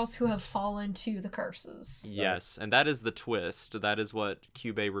 Magical girls who have fallen to the curses. Yes, and that is the twist. That is what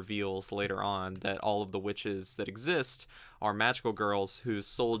Kyubey reveals later on, that all of the witches that exist are magical girls whose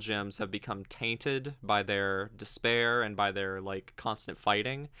soul gems have become tainted by their despair and by their like constant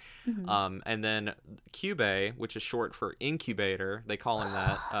fighting. And then Kyubey, which is short for incubator, they call him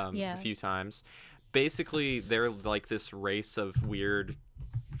that Yeah. a few times. Basically, they're like this race of weird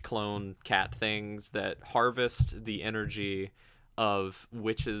clone cat things that harvest the energy of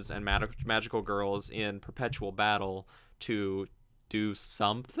witches and magical girls in perpetual battle to do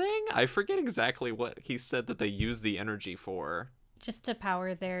something. I forget exactly what he said that they use the energy for. Just to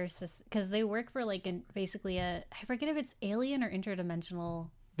power their because they work for like basically I forget if it's alien or interdimensional.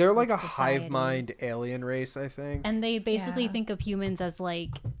 They're like a society. hive mind alien race, I think. And they basically Yeah. think of humans as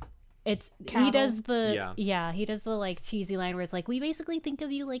like he Cattle. does the Yeah. he does the like cheesy line where it's like we basically think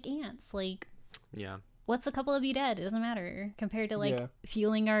of you like ants. Like Yeah. what's a couple of you dead? It doesn't matter compared to like Yeah.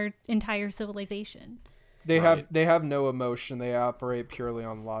 fueling our entire civilization. They Right. have no emotion. They operate purely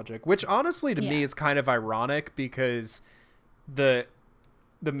on logic, which honestly to me Yeah. is kind of ironic because the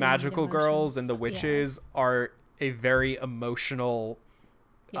magical girls and the emotions, witches are a very emotional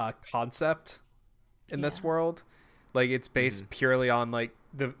concept in this Yeah. world. Like it's based purely on like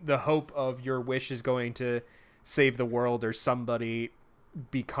the hope of your wish is going to save the world or somebody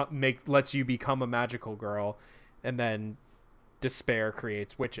lets you become a magical girl, and then despair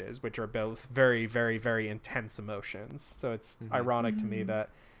creates witches, which are both very, very, very intense emotions. So it's ironic to me that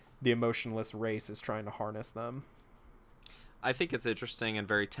the emotionless race is trying to harness them. I think it's interesting and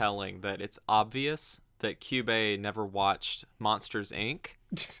very telling that it's obvious that Kyubey never watched Monsters, Inc.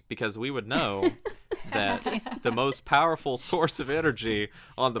 because we would know that the most powerful source of energy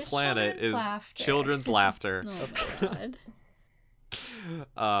on the It's planet children's is laughter. children's laughter. Oh my god.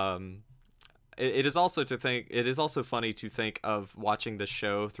 It is also funny to think of watching the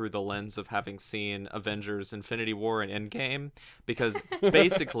show through the lens of having seen Avengers Infinity War and Endgame, because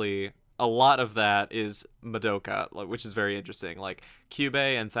basically a lot of that is Madoka, which is very interesting. Like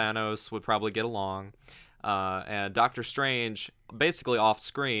Kyubey and Thanos would probably get along. And Doctor Strange, basically off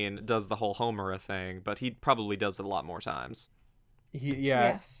screen, does the whole Homura thing, but he probably does it a lot more times.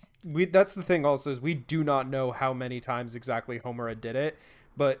 Yes. That's the thing also, is we do not know how many times exactly Homura did it,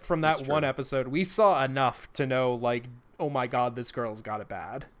 but from that That's one true. episode, we saw enough to know, like, oh my god, this girl's got it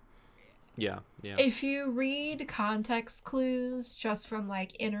bad. Yeah. If you read context clues just from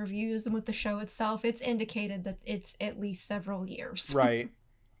like interviews and with the show itself, it's indicated that it's at least several years. Right.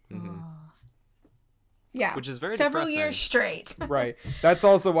 Yeah. Which is very several depressing. years straight. Right. That's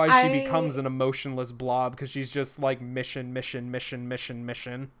also why she I- becomes an emotionless blob, because she's just like mission.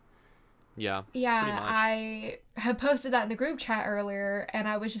 Yeah. Yeah, pretty much. I had posted that in the group chat earlier, and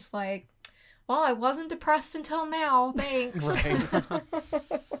I was just like, well, I wasn't depressed until now. Thanks.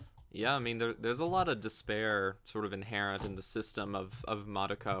 Right. Yeah, I mean, there's a lot of despair sort of inherent in the system of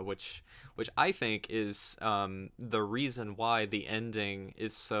Madoka, which I think is the reason why the ending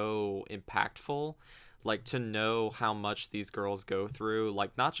is so impactful. Like, to know how much these girls go through,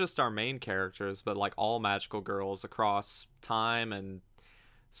 like, not just our main characters, but, like, all magical girls across time and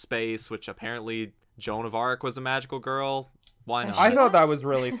space, which apparently Joan of Arc was a magical girl. Why not? I She thought that was? was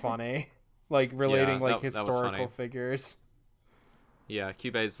really funny. Like, relating, Yeah, like, that was historical funny. figures. Yeah,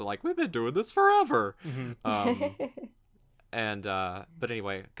 Cuba's like, we've been doing this forever. Mm-hmm. And but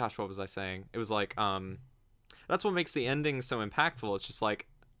anyway, gosh, what was I saying? It was like that's what makes the ending so impactful. It's just like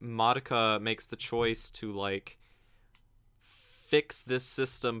Madoka makes the choice to like fix this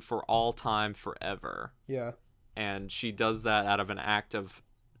system for all time forever. Yeah. And she does that out of an act of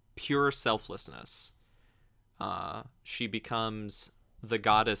pure selflessness. She becomes the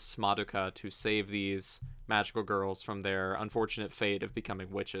goddess Madoka to save these magical girls from their unfortunate fate of becoming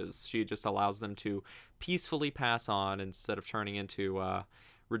witches. She just allows them to peacefully pass on instead of turning into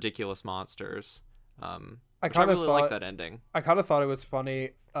ridiculous monsters. I Which kind of really thought like that ending. I kind of thought it was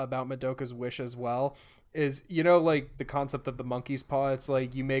funny about Madoka's wish as well. Is, you know, like the concept of the monkey's paw, it's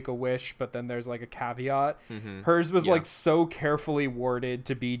like you make a wish, but then there's like a caveat. Hers was Yeah. like so carefully worded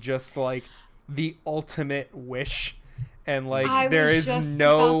to be just like the ultimate wish. And like I there was is just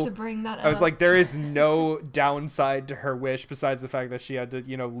no about to bring that I was up. like, there is no downside to her wish besides the fact that she had to,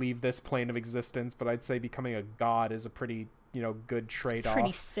 you know, leave this plane of existence. But I'd say becoming a god is a pretty, you know, good trade-off.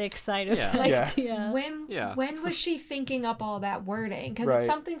 Pretty sick side effect. Like, Yeah. when was she thinking up all that wording? Because Right. it's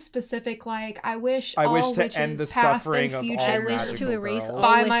something specific like, I wish I all wish to witches, end the past suffering and of future, all I wish magical to erase girls. all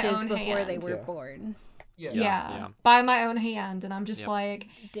By my wishes own before they hand. were Yeah. born. yeah, Yeah. by my own hand. And I'm just Yep. like,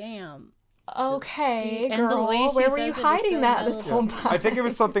 Damn. okay, Dude, and the girl, way she where were says you it is hiding so that this metal. whole time? I think it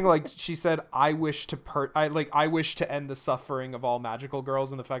was something like she said, I wish to end the suffering of all magical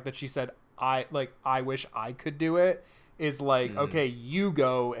girls, and the fact that she said I wish I could do it is like, okay, you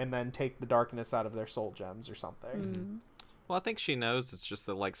go and then take the darkness out of their soul gems or something. Well, I think she knows it's just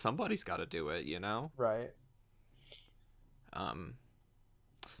that like somebody's got to do it, you know? Right.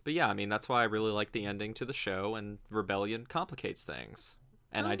 But yeah, I mean, that's why I really like the ending to the show, and Rebellion complicates things.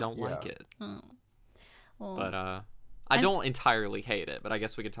 And I don't like Yeah. it. Oh. Well, But I don't entirely hate it, but I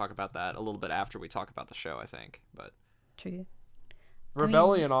guess we could talk about that a little bit after we talk about the show, I think. But true.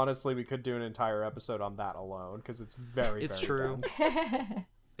 Rebellion, honestly, we could do an entire episode on that alone because it's very, It's very true. dense.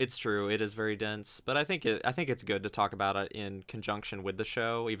 it's true, it is very dense, but I think it's good to talk about it in conjunction with the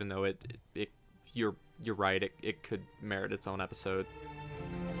show, even though you're right, it could merit its own episode.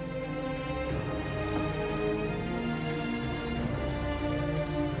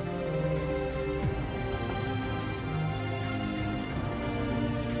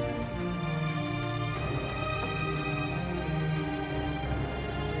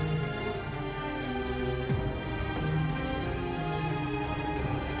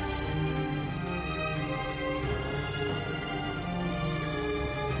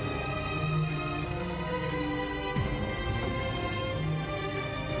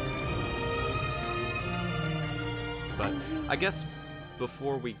 But I guess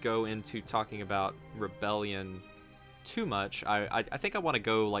before we go into talking about Rebellion too much, I think I want to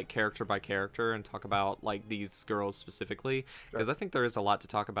go like character by character and talk about like these girls specifically, because I think there is a lot to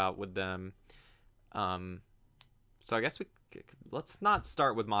talk about with them. So I guess let's not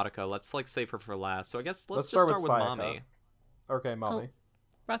start with Madoka. Let's like save her for last. So I guess let's just start start with with Sayaka. Mami. Okay, mommy.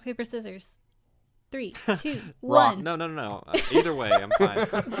 Rock, paper, scissors. 3, 2, Rock. 1. No. Either way, I'm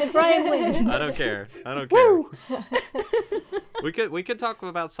fine. Brian wins. I don't care. We could talk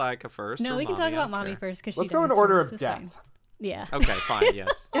about Sayaka first. No, or we can Mami, talk I about don't Mommy care. first because Let's go in order of death. Yeah. Okay, fine.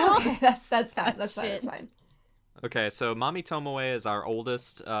 Yes. Okay, that's fine. That's fine. Shit. That's fine. Okay, so Mami Tomoe is our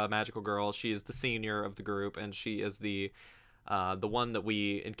oldest magical girl. She is the senior of the group, and she is the the one that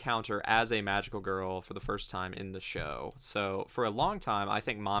we encounter as a magical girl for the first time in the show. So for a long time, I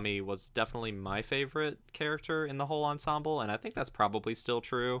think Mami was definitely my favorite character in the whole ensemble, and I think that's probably still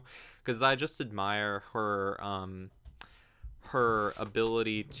true, because I just admire her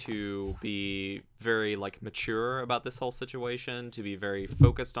ability to be very like mature about this whole situation, to be very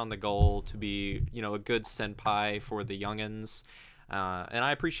focused on the goal, to be, you know, a good senpai for the youngins, and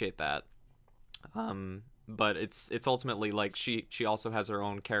I appreciate that. But it's ultimately like she also has her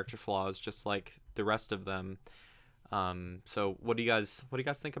own character flaws, just like the rest of them. So what do you guys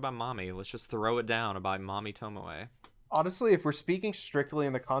think about Mami? Let's just throw it down about Mami Tomoe. Honestly, if we're speaking strictly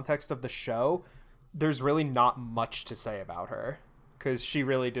in the context of the show, there's really not much to say about her, because she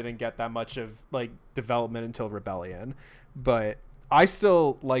really didn't get that much of like development until Rebellion. But I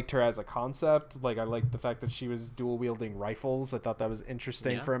still liked her as a concept. Like, I liked the fact that she was dual wielding rifles. I thought that was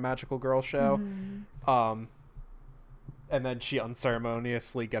interesting for a magical girl show. And then she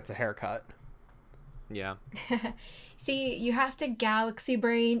unceremoniously gets a haircut. Yeah. See, you have to galaxy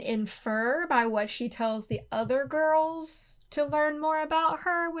brain infer by what she tells the other girls to learn more about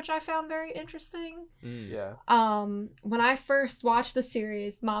her, which I found very interesting. Yeah. When I first watched the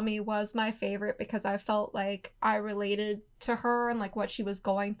series, Mami was my favorite because I felt like I related to her and like what she was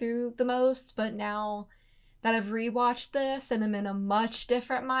going through the most. But now that I've rewatched this and I'm in a much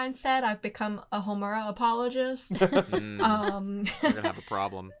different mindset, I've become a Homura apologist. We're gonna have a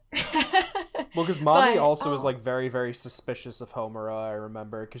problem. Well, because Mami also was like very, very suspicious of Homura, I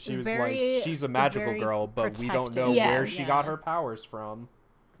remember, because she was like, she's a magical girl, but we don't know where she got her powers from.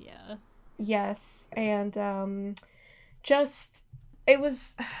 Yeah. Yes, and just it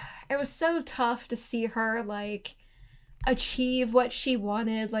was so tough to see her like achieve what she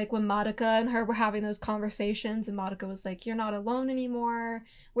wanted, like when Madoka and her were having those conversations and Madoka was like, "You're not alone anymore,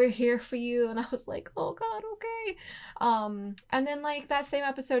 we're here for you," and I was like, "Oh god, okay." And then like that same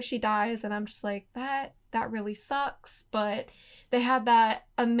episode she dies and I'm just like, that really sucks. But they had that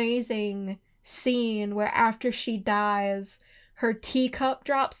amazing scene where after she dies, her teacup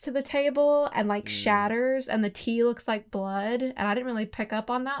drops to the table and like shatters and the tea looks like blood, and I didn't really pick up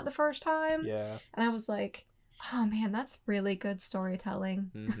on that the first time. Yeah. And I was like, oh man, that's really good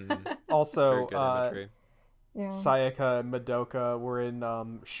storytelling. Also, Very good Sayaka and Madoka were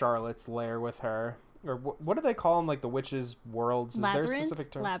in Charlotte's lair with her. Or what do they call them? Like the witches' worlds? Is there a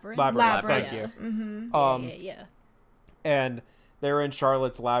specific term? Labyrinth. Thank you. Yeah. And they were in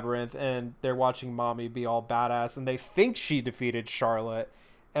Charlotte's labyrinth, and they're watching Mami be all badass, and they think she defeated Charlotte.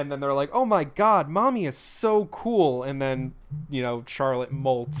 And then they're like, oh my god, Mami is so cool. And then, you know, Charlotte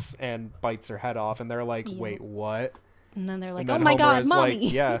molts and bites her head off. And they're like, wait, what? And then they're like, And then oh my god, Homura's Mommy.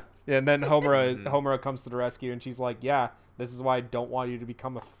 like, yeah. And then Homura comes to the rescue, and she's like, yeah, this is why I don't want you to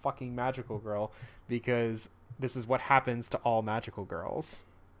become a fucking magical girl, because this is what happens to all magical girls.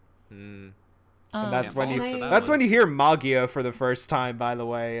 And that's when you hear Magia for the first time, by the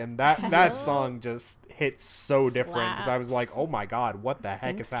way, and that song just hits so different, because I was like, oh my god, what the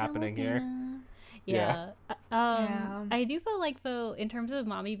heck is happening here? Yeah. I do feel like, though, in terms of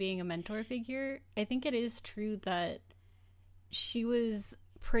Mami being a mentor figure, I think it is true that she was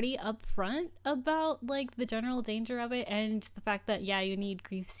pretty upfront about like the general danger of it, and the fact that you need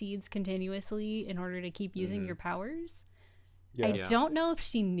grief seeds continuously in order to keep using your powers. I don't know if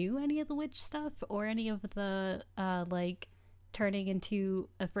she knew any of the witch stuff or any of the like turning into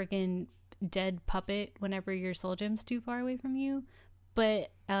a freaking dead puppet whenever your soul gem's too far away from you.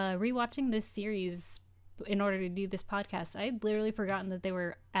 But rewatching this series in order to do this podcast, I'd literally forgotten that they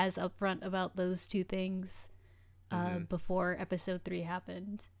were as upfront about those two things before episode 3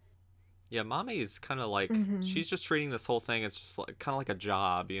 happened. Yeah, Mami is kind of like, she's just treating this whole thing as just like kind of like a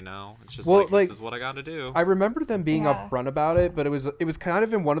job, you know? It's just this is what I got to do. I remember them being upfront about it, but it was kind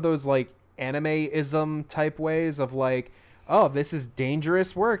of in one of those like anime-ism type ways of like, oh, this is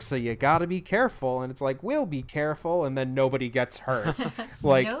dangerous work, so you got to be careful. And it's like, we'll be careful, and then nobody gets hurt.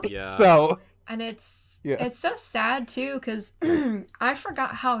 Like, so... And it's so sad too, because I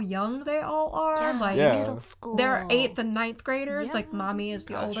forgot how young they all are. Middle school. They're 8th and 9th graders. Like Mami is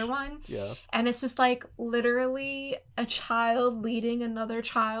the older one. Yeah. And it's just like literally a child leading another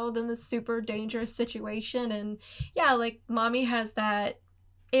child in this super dangerous situation. And yeah, like Mami has that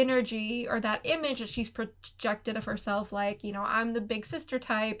energy or that image that she's projected of herself, like, you know, I'm the big sister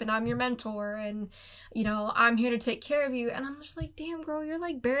type and I'm your mentor and, you know, I'm here to take care of you. And I'm just like, damn girl, you're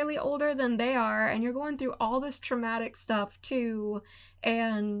like barely older than they are and you're going through all this traumatic stuff too.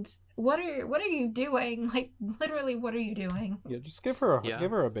 And what are you doing? Like, literally, what are you doing? Yeah, just give her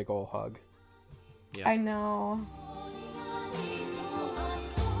a big ol' hug. Yeah. I know.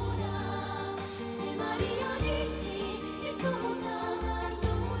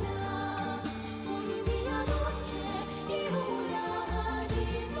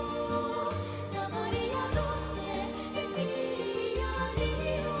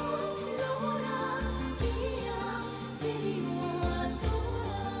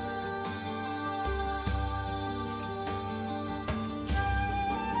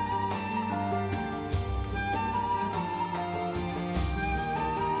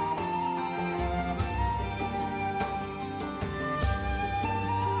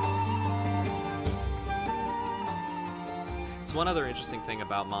 So one other interesting thing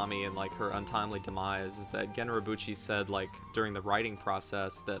about Mami and like her untimely demise is that Gen Urobuchi said like during the writing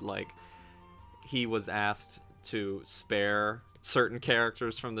process that like he was asked to spare certain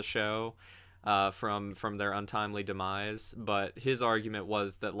characters from the show from their untimely demise, but his argument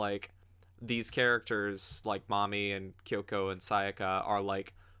was that like these characters like Mami and Kyoko and Sayaka are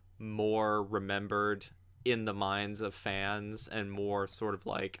like more remembered in the minds of fans and more sort of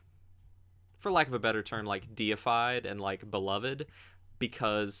like, for lack of a better term, like deified and like beloved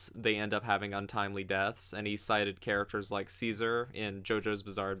because they end up having untimely deaths. And he cited characters like Caesar in JoJo's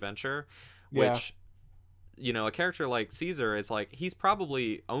Bizarre Adventure, which, you know, a character like Caesar is like, he's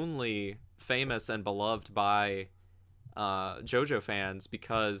probably only famous and beloved by JoJo fans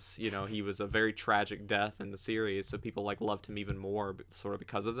because, you know, he was a very tragic death in the series, so people like loved him even more sort of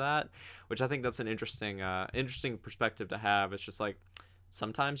because of that, which I think that's an interesting perspective to have. It's just like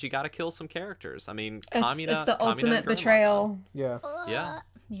sometimes you gotta kill some characters. I mean, It's the Kamina ultimate and Gurren betrayal. Yeah. Yeah.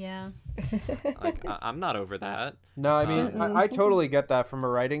 Yeah. Like I'm not over that. No, I mean, I totally get that from a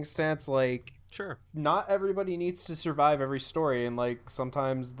writing stance. Like, Sure. not everybody needs to survive every story, and like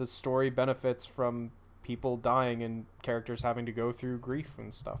sometimes the story benefits from people dying and characters having to go through grief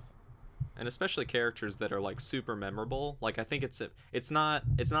and stuff. And especially characters that are like super memorable. Like I think it's not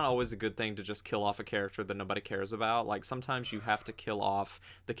always a good thing to just kill off a character that nobody cares about. Like sometimes you have to kill off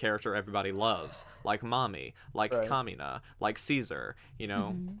the character everybody loves, like Mami, like Right. Kamina, like Caesar, you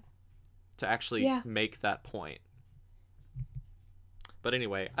know, to actually make that point. But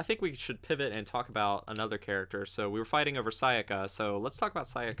anyway, I think we should pivot and talk about another character. So we were fighting over Sayaka, so let's talk about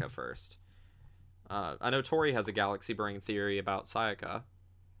Sayaka first. I know Tori has a galaxy brain theory about Sayaka.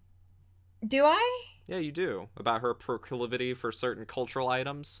 Do I? Yeah, you do. About her proclivity for certain cultural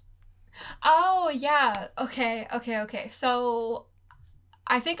items. Oh, yeah. Okay. So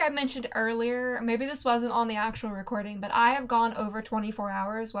I think I mentioned earlier, maybe this wasn't on the actual recording, but I have gone over 24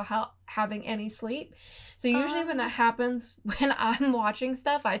 hours without having any sleep. So usually when that happens, when I'm watching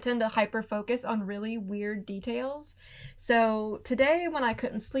stuff, I tend to hyper focus on really weird details. So today when I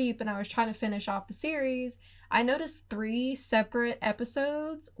couldn't sleep and I was trying to finish off the series, I noticed 3 separate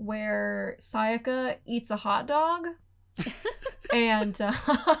episodes where Sayaka eats a hot dog. And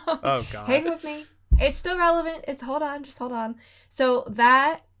Oh god. hang with me. It's still relevant. Just hold on. So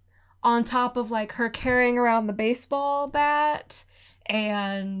that on top of like her carrying around the baseball bat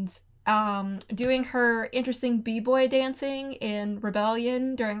and doing her interesting b-boy dancing in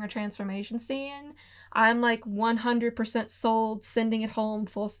Rebellion during her transformation scene, I'm like 100% sold, sending it home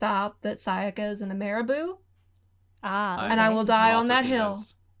full stop, that Sayaka is in a marabou. And I will die I'm on also that hill.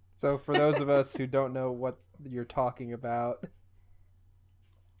 convinced. So for those of us who don't know what you're talking about,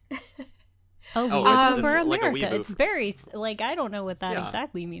 Oh, it's for like a America, weeboo. it's very like I don't know what that Yeah.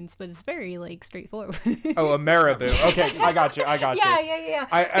 exactly means, but it's very like straightforward. oh, a marabou. Okay, I got you. Yeah.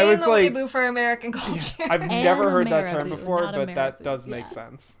 I was the like, weeboo for American culture. I've And never a heard that term marabou, before, not a but that marabou, does make yeah.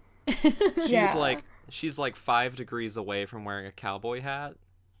 sense. Yeah. She's like 5 degrees away from wearing a cowboy hat.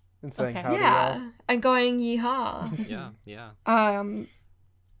 And saying Okay. howdy Yeah, and going yeehaw. Yeah.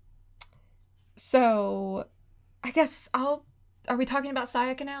 So I guess are we talking about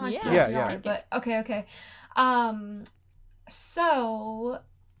Sayaka now? I Yeah. suppose Yeah, we yeah. are, but okay. So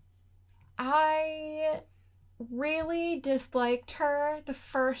I really disliked her the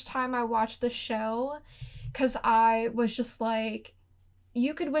first time I watched the show, because I was just like,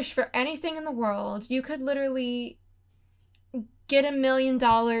 you could wish for anything in the world. You could literally get $1 million,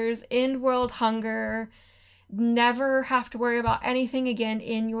 end world hunger, never have to worry about anything again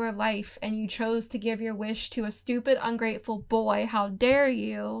in your life, and you chose to give your wish to a stupid, ungrateful boy. How dare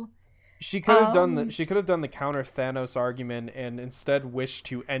you? She could have done the counter Thanos argument and instead wished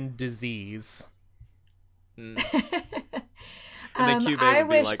to end disease. Mm. And then Cube I would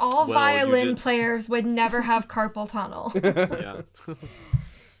be wish like, all "Well, you violin did-" players would never have carpal tunnel. Yeah.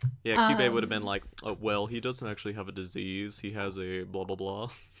 Yeah, Cube would have been like, oh, well, he doesn't actually have a disease. He has a blah, blah, blah.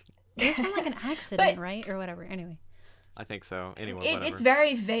 It was from like an accident, But- right, or whatever. Anyway, I think so. Anyway, whatever. It's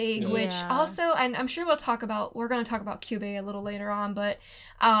very vague, which Yeah. also, and I'm sure we're going to talk about Cube a little later on, but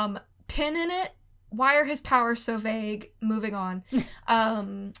Pin in it, why are his powers so vague? Moving on.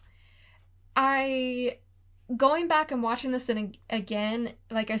 Going back and watching this again,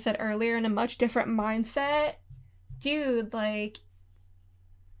 like I said earlier, in a much different mindset, dude, like,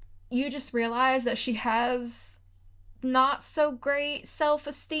 you just realize that she has not so great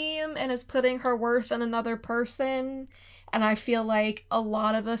self-esteem and is putting her worth in another person. And I feel like a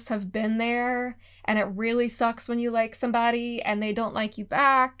lot of us have been there, and it really sucks when you like somebody and they don't like you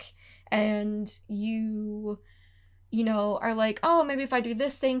back, and you are like, oh, maybe if I do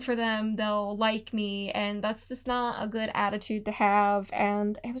this thing for them, they'll like me. And that's just not a good attitude to have.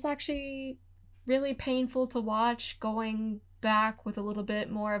 And it was actually really painful to watch going back with a little bit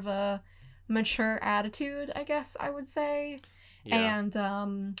more of a mature attitude, I guess I would say. Yeah.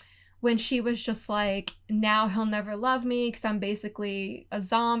 And when she was just like, now he'll never love me because I'm basically a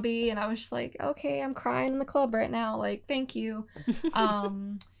zombie. And I was just like, okay, I'm crying in the club right now. Like, thank you.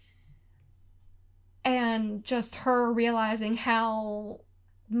 And just her realizing how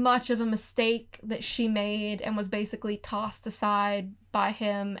much of a mistake that she made and was basically tossed aside by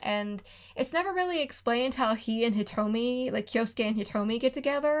him. And it's never really explained how he and Hitomi, like Kyosuke and Hitomi, get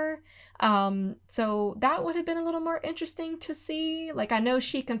together. So that would have been a little more interesting to see. Like, I know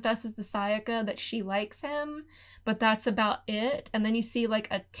she confesses to Sayaka that she likes him, but that's about it. And then you see like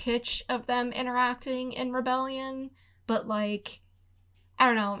a titch of them interacting in Rebellion, but like, I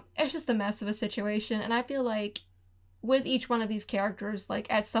don't know, it's just a mess of a situation. And I feel like with each one of these characters, like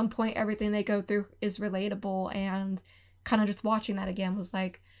at some point everything they go through is relatable, and kind of just watching that again was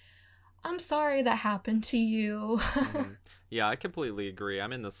like, I'm sorry that happened to you. Mhm. Yeah, I completely agree.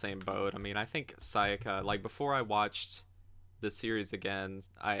 I'm in the same boat. I mean, I think Sayaka, like before I watched the series again,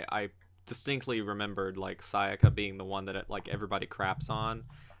 I distinctly remembered like Sayaka being the one that like everybody craps on.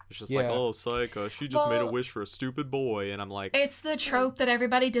 It's just like, Yeah. oh, Sayaka, she just made a Well, wish for a stupid boy, and I'm like, It's the trope that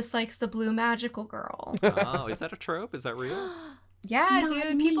everybody dislikes the blue magical girl. oh, is that a trope? Is that real? Yeah, Not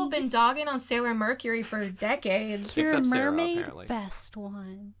dude, people me. been dogging on Sailor Mercury for decades. Pure Except Sarah, mermaid, apparently. best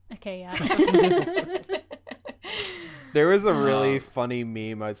one. Okay, yeah. There was a really funny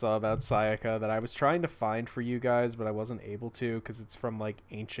meme I saw about Sayaka that I was trying to find for you guys, but I wasn't able to because it's from like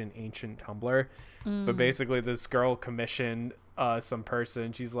ancient Tumblr. But basically, this girl commissioned some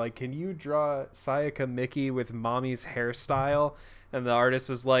person. She's like, "Can you draw Sayaka Mickey with mommy's hairstyle?" And the artist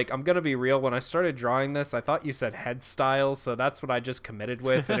was like, "I'm gonna be real. When I started drawing this, I thought you said head style, so that's what I just committed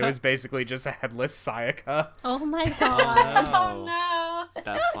with." And it was basically just a headless Sayaka. Oh my god. Oh no.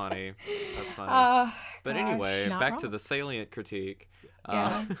 That's funny. That's funny. But gosh. anyway, Not back to wrong. the salient critique.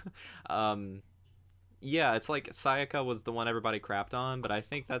 Yeah. Yeah, it's like Sayaka was the one everybody crapped on, but I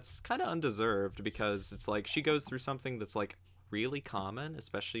think that's kind of undeserved because it's like she goes through something that's like really common,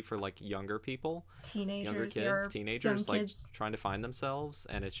 especially for like younger people, younger Teenagers, kids, or teenagers, young like kids. trying to find themselves,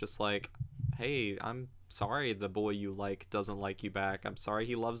 and it's just like, hey, I'm sorry the boy you like doesn't like you back. I'm sorry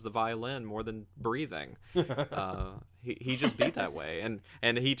he loves the violin more than breathing. He just be that way,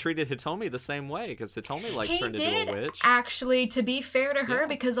 and he treated Hitomi the same way because Hitomi like He turned did into a witch. actually, to be fair to her, Yeah.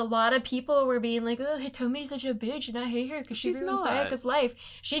 because a lot of people were being like, "Oh, Hitomi's such a bitch, and I hate her because she She's ruined not. Sayaka's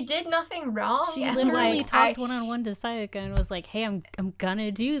life." She did nothing wrong. She and, literally like, talked one-on-one to Sayaka and was like, "Hey, I'm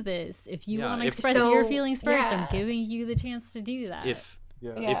gonna do this. If you Yeah, want to if- express So, your feelings first, I'm yeah. giving you the chance to do that." If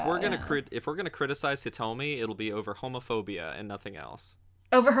Yeah. if we're gonna Yeah. if we're gonna criticize Hitomi, it'll be over homophobia and nothing else.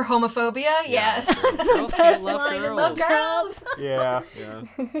 Over her homophobia, yes. Girls The can't best love line in Love girls. Girls. Yeah. Yeah,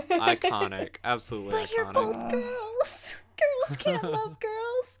 iconic, absolutely But you're iconic. both girls. Girls can't love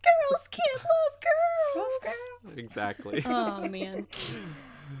girls. Girls can't love girls. Exactly. Oh man,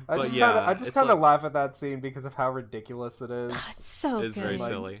 I But just yeah, kind of it's kind of like- laugh at that scene because of how ridiculous it is. it's so It's good. very Like,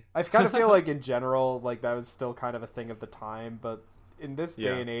 silly. I kind of feel like in general, like that was still kind of a thing of the time, but in this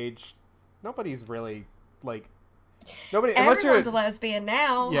Yeah. day and age, nobody's really like nobody unless Everyone's you're a lesbian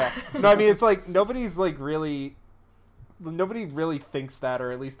now. yeah. No, I mean it's like nobody's like really. Nobody really thinks that,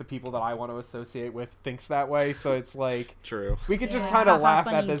 or at least the people that I want to associate with thinks that way. So it's like True. we could just Yeah. kind of Haha, laugh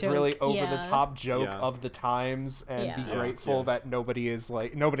at funny this joke. really over Yeah. the top joke Yeah. of the times and Yeah. be Yeah, grateful yeah. that nobody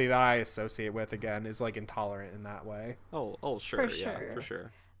that I associate with again is like intolerant in that way. Oh, sure, For yeah, sure. for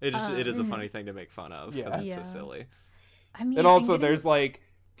sure. It is a funny thing to make fun of because Yeah. it's so Yeah. silly. I mean, And also, getting- there's like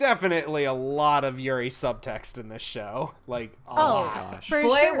definitely a lot of Yuri subtext in this show. Like a oh lot. gosh. for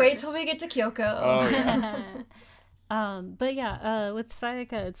Boy, sure. wait till we get to Kyoko. Oh yeah. But yeah, with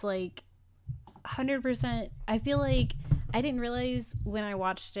Sayaka, it's like 100%. I feel like I didn't realize when I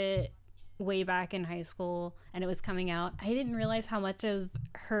watched it way back in high school and it was coming out, I didn't realize how much of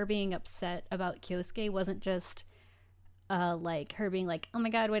her being upset about Kyosuke wasn't just like her being like, oh my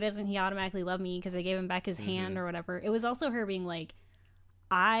god, why doesn't he automatically love me because I gave him back his hand or whatever. It was also her being like,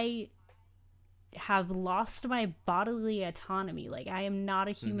 I have lost my bodily autonomy. Like, I am not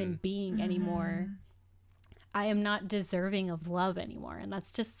a human being anymore. I am not deserving of love anymore. And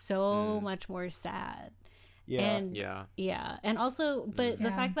that's just so much more sad. Yeah. And Yeah. And also, but the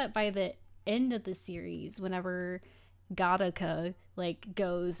Yeah. fact that by the end of the series, whenever Gattaca like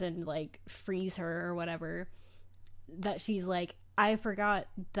goes and like frees her or whatever, that she's like, I forgot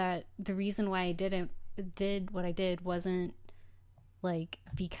that the reason why I did what I did wasn't like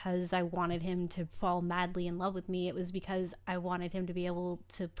because I wanted him to fall madly in love with me. It was because I wanted him to be able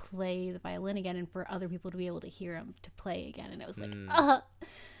to play the violin again and for other people to be able to hear him to play again. And it was like,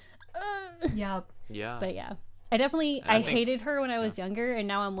 Yep. Yeah. But yeah, I definitely, I I think- hated her when I was younger, and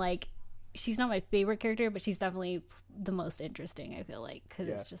now I'm like, she's not my favorite character, but she's definitely the most interesting, I feel like, because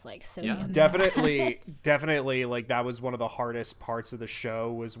it's just like so Yeah. damn sad. Definitely, like that was one of the hardest parts of the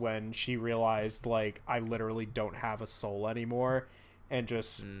show was when she realized like I literally don't have a soul anymore, and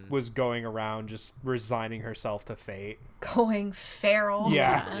just was going around just resigning herself to fate. Going feral.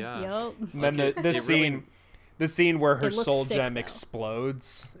 Yeah. Yeah. Yep. And then Like, the it really- scene, the scene where her It looks soul sick, gem though.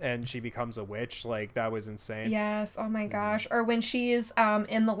 explodes and she becomes a witch, like that was insane. Yes. Oh my gosh. Or when she's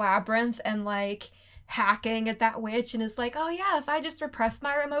in the labyrinth and like hacking at that witch and is like, oh yeah, if I just repress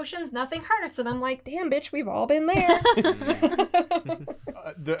my emotions, nothing hurts. And I'm like, damn, bitch, we've all been there.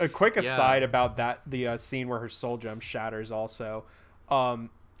 A quick Yeah. aside about that, the scene where her soul gem shatters also.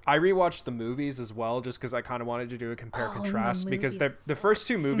 I rewatched the movies as well just because I kind of wanted to do a compare Oh, the contrast because movies. the first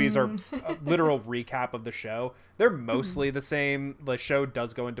two movies are a literal recap of the show. They're mostly the same. The show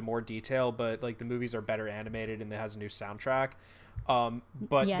does go into more detail, but like the movies are better animated and it has a new soundtrack.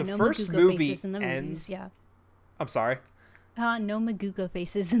 But Yeah, the no first Maguga movie faces in the ends. movies. Yeah. I'm sorry. No Maguga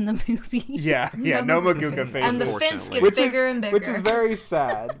faces in the movie. Yeah, no Maguga faces. And the fence Unfortunately. gets bigger and bigger. Which is very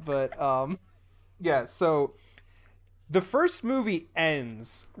sad, but yeah, so the first movie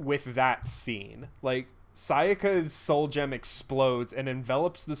ends with that scene. Like Sayaka's soul gem explodes and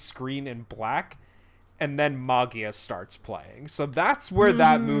envelops the screen in black, and then Magia starts playing. So that's where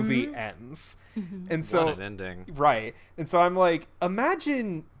that movie ends. And so What an ending. right. And so I'm like,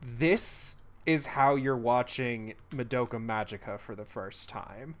 imagine this is how you're watching Madoka Magica for the first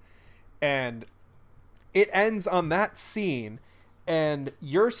time. And it ends on that scene, and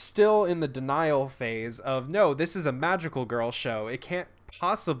you're still in the denial phase of, no, this is a magical girl show. It can't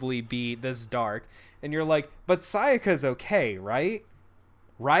possibly be this dark. And you're like, but Sayaka's okay, right?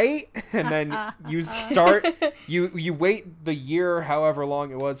 Right? And then you start, you wait the year, however long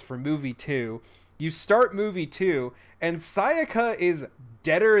it was, for movie 2. You start movie 2, and Sayaka is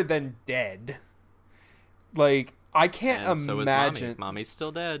deader than dead. Like, I can't And so is imagine. Mommy. Mommy's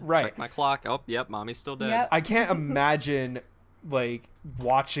still dead. Right. Check my clock. Oh, yep, Mommy's still dead. Yep. I can't imagine like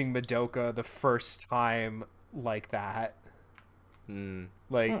watching Madoka the first time like that.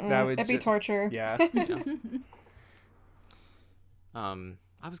 Like that would That'd be torture. Yeah.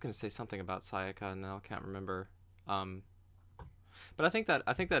 I was gonna say something about Sayaka, and now I can't remember. But I think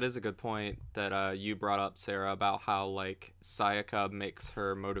that is a good point that you brought up, Sarah, about how like Sayaka makes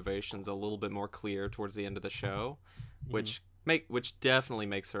her motivations a little bit more clear towards the end of the show, which definitely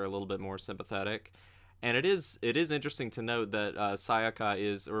makes her a little bit more sympathetic. And it is interesting to note that Sayaka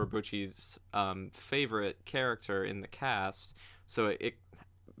is Urobuchi's favorite character in the cast. So it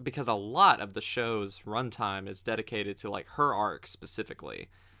because a lot of the show's runtime is dedicated to like her arc specifically.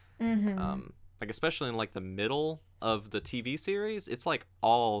 Like especially in like the middle of the TV series, it's like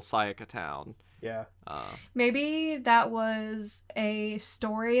all Sayaka Town. Yeah. Maybe that was a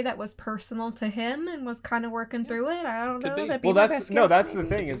story that was personal to him and was kind of working through it. I don't Could know. be. That'd be Well, my that's best no, guess, that's the maybe.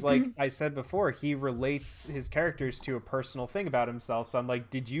 thing is like I said before, he relates his characters to a personal thing about himself. So I'm like,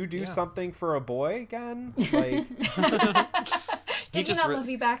 did you do something for a boy again? Like, Did you just not love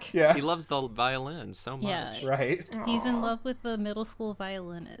you back? yeah, He loves the violin so much. Yeah. right. He's in love with the middle school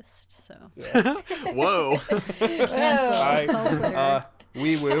violinist. So Whoa. cancel. I, Call Twitter.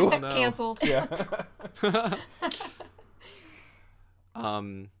 wee woo. No. Cancelled. Yeah.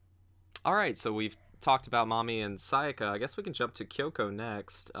 All right, so we've talked about Mami and Sayaka. I guess we can jump to Kyoko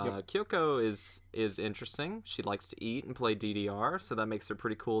next. Kyoko is interesting. She likes to eat and play DDR, so that makes her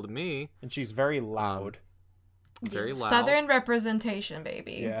pretty cool to me. And she's very loud. Very loud. Southern representation,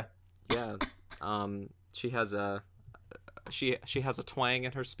 baby. Yeah. Yeah. She has a twang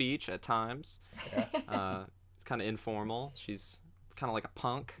in her speech at times. It's kind of informal. She's kind of like a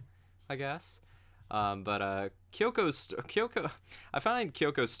punk, I guess. But Kyoko, I find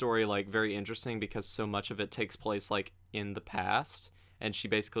Kyoko's story like very interesting because so much of it takes place like in the past, and she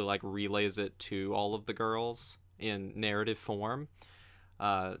basically like relays it to all of the girls in narrative form.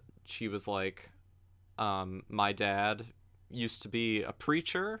 She was like, my dad used to be a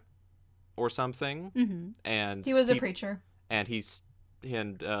preacher or something, and He was a preacher. and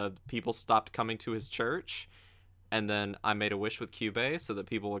people stopped coming to his church, and then I made a wish with Kyubey so that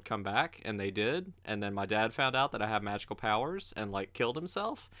people would come back, and they did. And then my dad found out that I have magical powers and like killed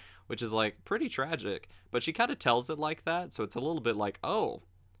himself, which is like pretty tragic. But she kind of tells it like that, so it's a little bit like, oh,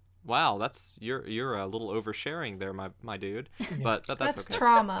 wow, you're a little oversharing there, my dude. But that's That's okay.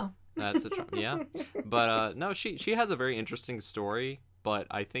 trauma. That's a yeah. But no, she has a very interesting story, but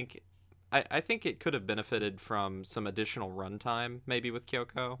I think it could have benefited from some additional runtime, maybe with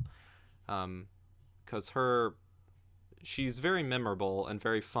Kyoko, because she's very memorable and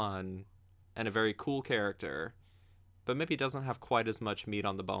very fun, and a very cool character, but maybe doesn't have quite as much meat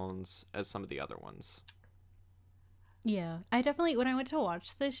on the bones as some of the other ones. Yeah, I definitely, when I went to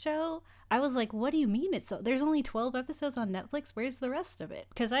watch this show, I was like, what do you mean there's only 12 episodes on Netflix? Where's the rest of it?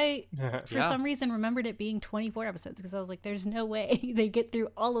 Because I, for some reason, remembered it being 24 episodes, because I was like, there's no way they get through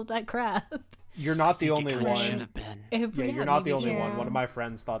all of that crap. You're not the only one. Should have been. Yeah, you're not the only Yeah. one. One of my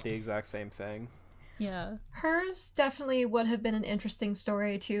friends thought the exact same thing. Yeah. Hers definitely would have been an interesting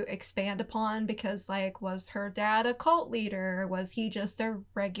story to expand upon, because, like, was her dad a cult leader? Was he just a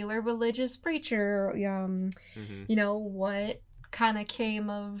regular religious preacher? Mm-hmm. You know, what kind of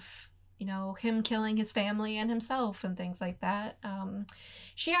came of, you know, him killing his family and himself and things like that.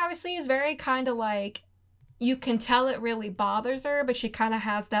 She obviously is very kind of like, you can tell it really bothers her, but she kind of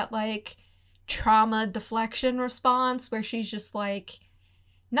has that, like, trauma deflection response where she's just like,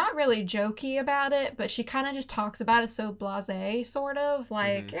 not really jokey about it, but she kind of just talks about it so blasé, sort of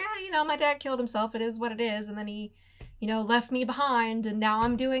like, Mhm. yeah, you know, my dad killed himself, it is what it is, and then he, you know, left me behind, and now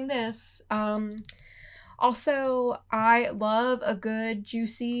I'm doing this. Also, I love a good,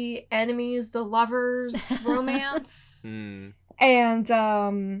 juicy enemies to lovers romance. Mm. And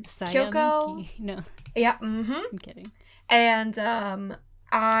Kyoko, Miki. No, yeah, I'm kidding. and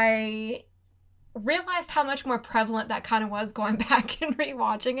I realized how much more prevalent that kind of was going back and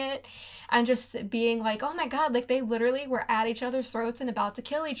rewatching it, and just being like, oh my god, like they literally were at each other's throats and about to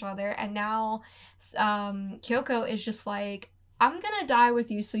kill each other, and now Kyoko is just like, I'm gonna die with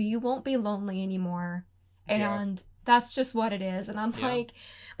you so you won't be lonely anymore. And that's just what it is. And I'm Yeah.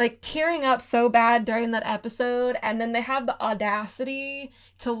 like tearing up so bad during that episode, and then they have the audacity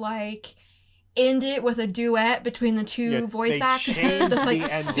to like end it with a duet between the two Yeah, voice they actresses changed that's like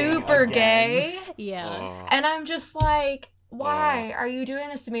the ending super again. gay. Yeah. Oh. And I'm just like, why are you doing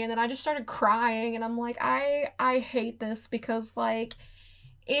this to me? And then I just started crying, and I'm like, I hate this, because like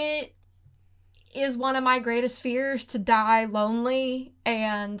it is one of my greatest fears, to die lonely.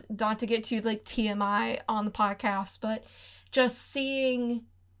 And not to get too like TMI on the podcast, but just seeing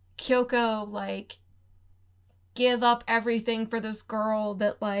Kyoko like give up everything for this girl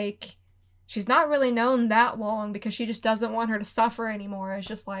that like she's not really known that long, because she just doesn't want her to suffer anymore. It's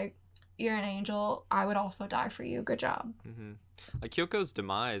just like, you're an angel, I would also die for you, good job. Mm-hmm. Like Kyoko's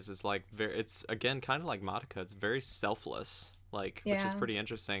demise is like it's again kind of like Madoka. It's very selfless, like, which is Yeah. pretty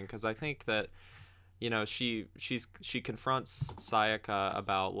interesting, because I think that, you know, she confronts Sayaka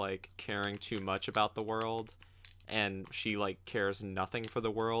about like caring too much about the world, and she like cares nothing for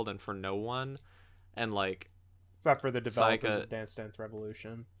the world and for no one, and like Except for the developers Sayaka- of Dance Dance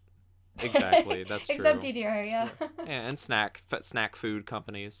Revolution. exactly, that's true. Except DDR, yeah. And snack food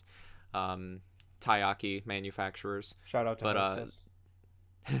companies, taiyaki manufacturers. Shout out to But, Hostess.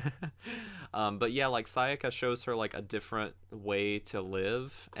 But yeah, like Sayaka shows her like a different way to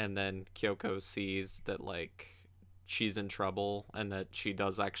live, and then Kyoko sees that like she's in trouble and that she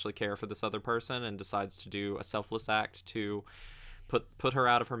does actually care for this other person, and decides to do a selfless act to put her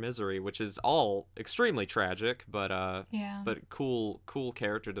out of her misery, which is all extremely tragic, but Yeah. but cool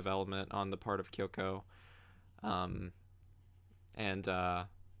character development on the part of Kyoko.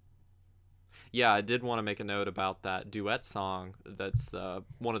 Yeah, I did want to make a note about that duet song. That's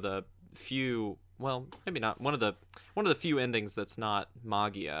one of the few, well, maybe not one of the few endings that's not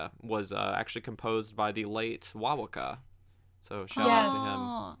Magia, was actually composed by the late Wawaka. So shout out to him.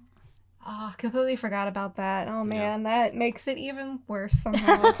 Aw. Oh, completely forgot about that. Oh Yeah. man, that makes it even worse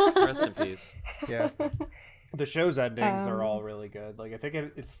somehow. Rest in peace. Yeah. The show's endings are Um, all really good. Like I think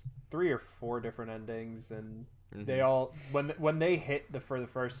it's 3 or 4 different endings, and Mhm. they all when they hit for the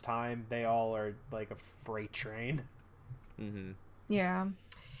first time, they all are like a freight train. Mm-hmm. Yeah.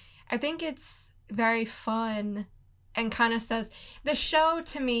 I think it's very fun, and kind of says, the show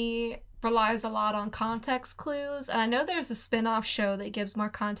to me relies a lot on context clues. And I know there's a spin-off show that gives more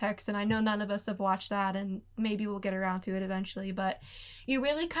context, and I know none of us have watched that, and maybe we'll get around to it eventually, but you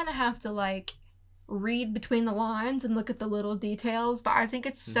really kind of have to like read between the lines and look at the little details. But I think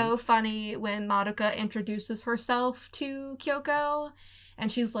it's so funny when Madoka introduces herself to Kyoko,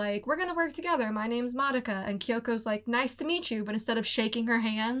 and she's like, we're gonna work together, my name's Madoka, and Kyoko's like, nice to meet you, but instead of shaking her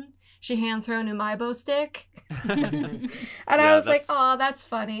hand, she hands her an Umaibo stick. And I Yeah, was like, that's- oh, that's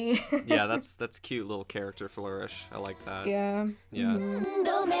funny. Yeah, that's cute little character flourish. I like that. Yeah. Yeah. 何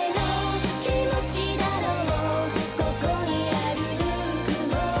度目の気持ちだろうここにあるぬく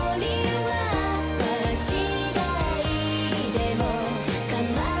もりは間違いでも構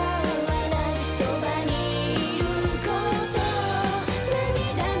わ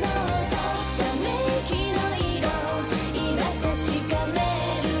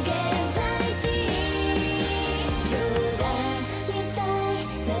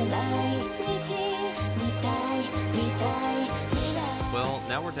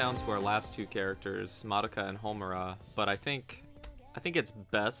down to our last two characters, Madoka and Homura, but I think it's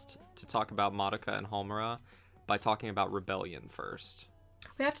best to talk about Madoka and Homura by talking about Rebellion first.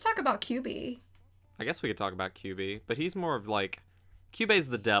 We have to talk about QB. I guess we could talk about QB, but he's more of like Kyubey's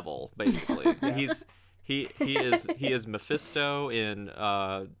the devil, basically. He is Mephisto in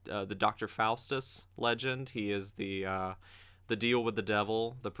the Dr. Faustus legend. He is the deal with the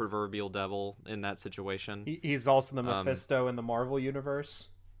devil, the proverbial devil in that situation. He's also the Mephisto in the Marvel universe.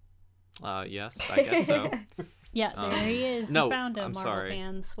 Yes, I guess so. Yeah, there he is. No, You found him, I'm Marvel sorry.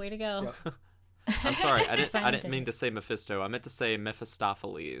 fans. Way to go. Yep. I'm sorry, I Found didn't mean it. to say Mephisto. I meant to say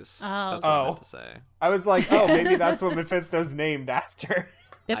Mephistopheles. Oh, That's what I Oh. meant to say. I was like, oh, maybe that's what Mephisto's named after.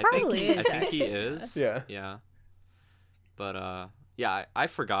 It probably is. I think he is. Yeah. Yeah. But yeah, I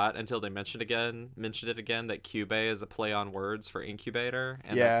forgot until they mentioned it again that Kyubey is a play on words for incubator,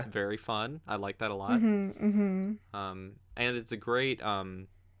 and Yeah. that's very fun. I like that a lot. And it's a great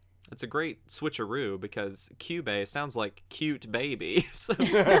switcheroo because Kyubey sounds like cute baby. So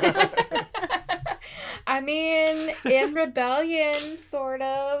I mean, in Rebellion, sort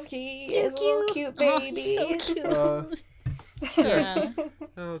of. He is a little cute Oh, baby. he's so cute. Yeah.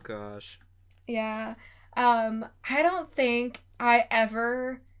 oh gosh. Yeah. I don't think I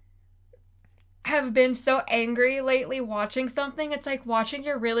ever have been so angry lately watching something. It's like watching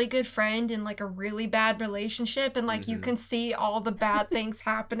your really good friend in like a really bad relationship and like you can see all the bad things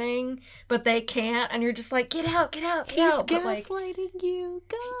happening, but they can't, and you're just like, get out, get out, get He's out. But, like, gaslighting you.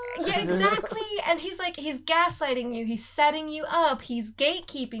 Go. yeah, exactly. And he's like, he's gaslighting you, he's setting you up, he's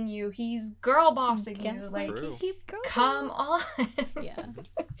gatekeeping you, he's girl bossing you. Like, True. come on. Yeah.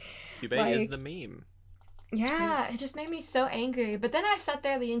 Kyubey is Like- the meme. Yeah, it just made me so angry. But then I sat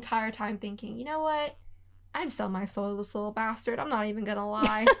there the entire time thinking, you know what? I'd sell my soul to this little bastard. I'm not even gonna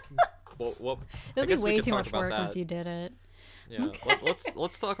lie. Well, I It'll be guess we way could too talk much about work that. once you did it. Yeah.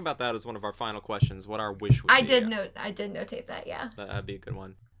 Let's talk about that as one of our final questions. What our wish would be. I did notate that, yeah. That'd be a good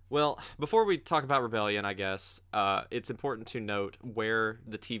one. Well, before we talk about Rebellion, I guess it's important to note where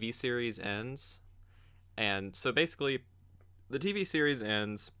the TV series ends. And so basically, the TV series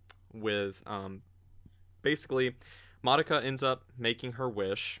ends with basically Madoka ends up making her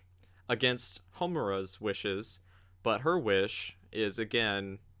wish against Homura's wishes, but her wish is,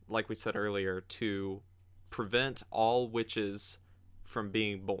 again, like we said earlier, to prevent all witches from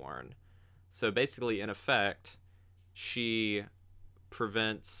being born. So basically, in effect, she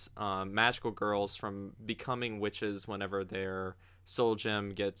prevents magical girls from becoming witches whenever their soul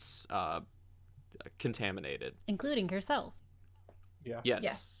gem gets contaminated. Including herself. Yeah.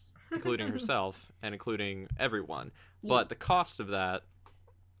 Yes. Including herself and including everyone. But the cost of that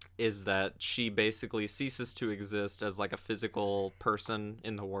is that she basically ceases to exist as like a physical person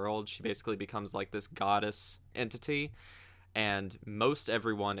in the world. She basically becomes like this goddess entity, and most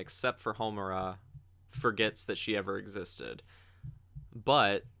everyone except for Homura forgets that she ever existed.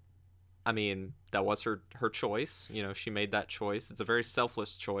 But I mean, that was her choice. You know, she made that choice. It's a very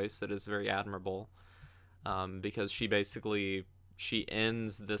selfless choice that is very admirable, because she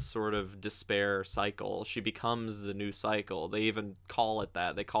ends this sort of despair cycle. She becomes the new cycle. They even call it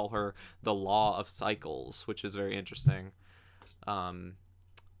that. They call her the Law of Cycles, which is very interesting. And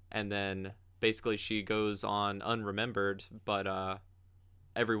then basically she goes on unremembered, but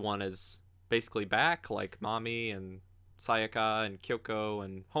everyone is basically back, like Mami and Sayaka and Kyoko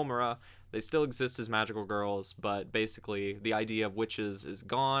and Homura. They still exist as magical girls, but basically the idea of witches is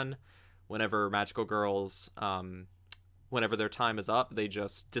gone. Whenever magical girls, whenever their time is up, they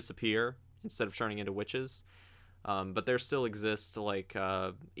just disappear instead of turning into witches. But there still exist like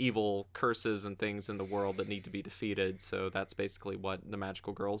evil curses and things in the world that need to be defeated, so that's basically what the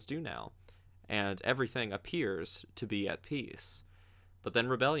magical girls do now. And everything appears to be at peace. But then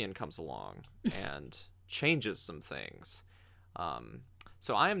Rebellion comes along and changes some things.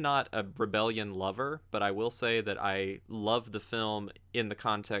 So I am not a Rebellion lover, but I will say that I love the film in the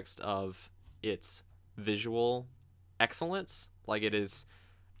context of its visual excellence. Like, it is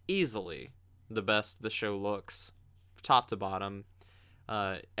easily the best the show looks, top to bottom.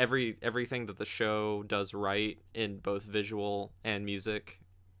 Everything that the show does right in both visual and music,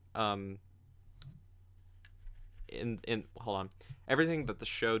 everything that the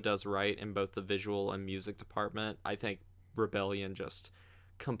show does right in both the visual and music department, I think Rebellion just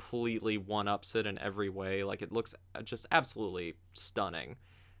completely one-ups it in every way. Like, it looks just absolutely stunning,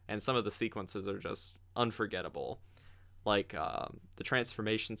 and some of the sequences are just unforgettable. Like the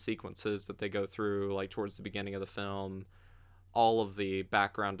transformation sequences that they go through, like towards the beginning of the film, all of the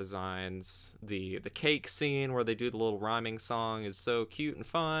background designs, the cake scene where they do the little rhyming song is so cute and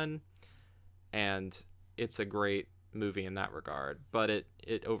fun, and it's a great movie in that regard, but it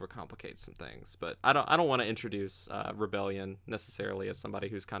overcomplicates some things. But I don't want to introduce Rebellion necessarily as somebody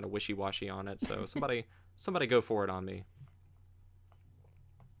who's kind of wishy-washy on it. So somebody go for it on me.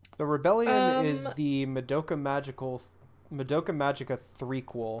 The Rebellion is the Madoka Magica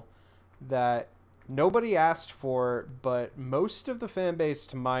threequel that nobody asked for, but most of the fan base,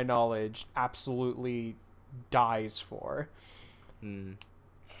 to my knowledge, absolutely dies for.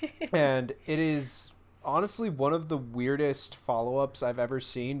 And it is honestly one of the weirdest follow-ups I've ever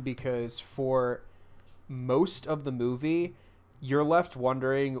seen, because for most of the movie you're left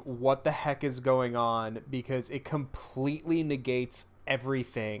wondering what the heck is going on, because it completely negates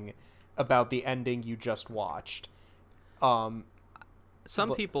everything about the ending you just watched.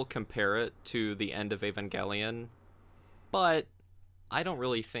 Some people compare it to the end of Evangelion, but I don't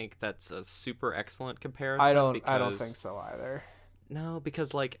really think that's a super excellent comparison. I don't think so either. No,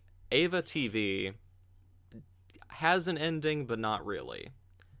 because like Eva TV has an ending, but not really.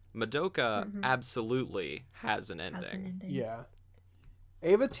 Madoka absolutely has an ending. Yeah.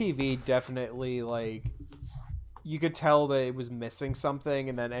 Eva TV definitely, like, you could tell that it was missing something,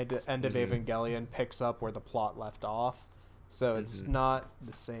 and then End of Evangelion picks up where the plot left off. So it's not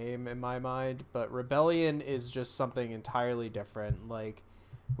the same in my mind, but Rebellion is just something entirely different. Like,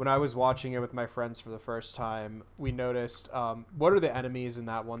 when I was watching it with my friends for the first time, we noticed, what are the enemies in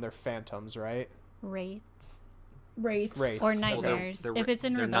that one? They're phantoms, right? Wraiths. Wraiths. Or nightmares. they're if it's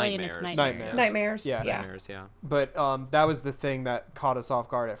in Rebellion, nightmares. it's Nightmares. Nightmares. Yeah. Yeah. Nightmares, yeah. But that was the thing that caught us off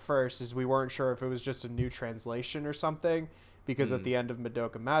guard at first, is we weren't sure if it was just a new translation or something, because at the end of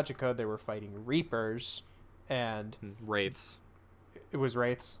Madoka Magica, they were fighting Reapers, and Wraiths. it was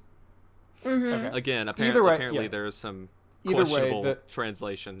Wraiths. Mm-hmm. Okay. Again, Either way, apparently yeah. there's some Either way, questionable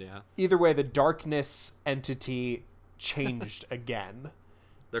translation, yeah. Either way, the darkness entity changed again.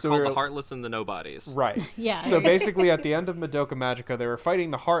 They're So called we're- the Heartless and the Nobodies. Right. Yeah. So basically, at the end of Madoka Magica, they were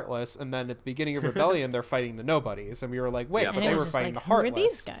fighting the Heartless, and then at the beginning of Rebellion, they're fighting the Nobodies. And we were like, wait, Yeah, but and they it was were just fighting like, the who are Heartless.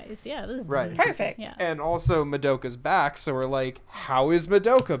 these guys? Yeah, this is Right. Perfect. Yeah. And also, Madoka's back, so we're like, how is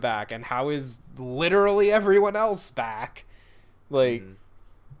Madoka back? And how is literally everyone else back? Like,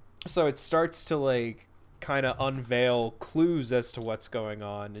 so it starts to, like, kind of unveil clues as to what's going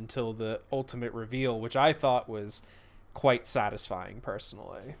on until the ultimate reveal, which I thought was quite satisfying,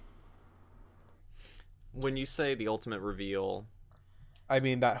 personally. When you say the ultimate reveal, I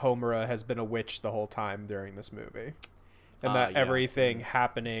mean that Homura has been a witch the whole time during this movie. And that yeah. everything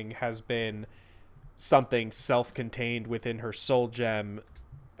happening has been something self-contained within her soul gem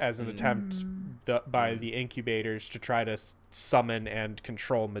as an attempt by the incubators to try to summon and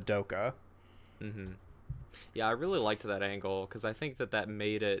control Madoka. yeah, I really liked that angle, because I think that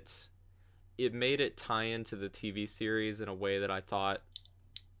made it tie into the TV series in a way that I thought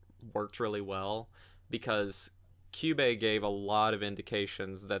worked really well, because Kyubey gave a lot of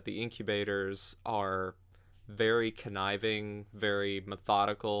indications that the incubators are very conniving, very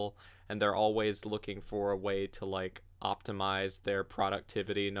methodical, and they're always looking for a way to, like, optimize their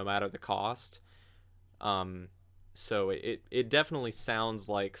productivity no matter the cost. So it definitely sounds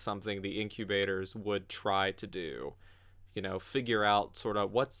like something the incubators would try to do. You know, figure out sort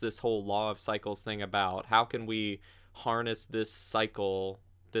of what's this whole law of cycles thing about? How can we harness this cycle,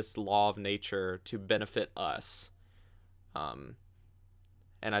 this law of nature, to benefit us? And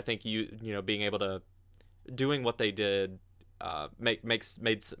I think you know, being able to doing what they did made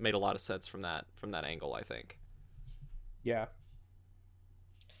a lot of sense from that angle, I think. Yeah.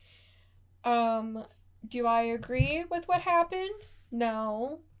 Do I agree with what happened?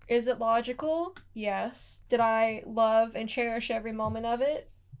 No. Is it logical? Yes. Did I love and cherish every moment of it?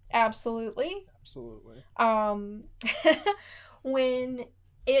 Absolutely. Absolutely. When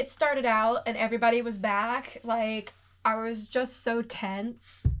it started out and everybody was back, like, I was just so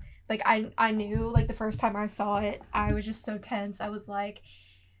tense. Like, I knew, like, the first time I saw it, I was just so tense. I was like,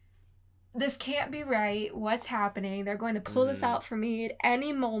 this can't be right. What's happening? They're going to pull this out for me at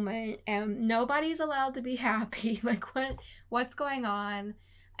any moment, and nobody's allowed to be happy. Like, what's going on?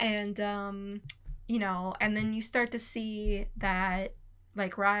 And, you know, and then you start to see that,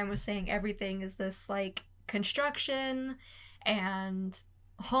 like Ryan was saying, everything is this, like, construction, and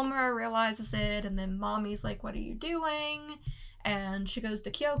Homura realizes it, and then Mommy's like, what are you doing? And she goes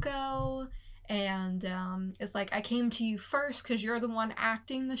to Kyoko, and it's like, I came to you first because you're the one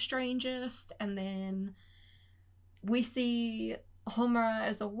acting the strangest. And then we see Homura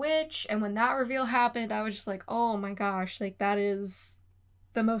as a witch, and when that reveal happened, I was just like, oh my gosh, like, that is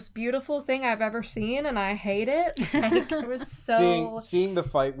the most beautiful thing I've ever seen, and I hate it. Like, it was so... Seeing the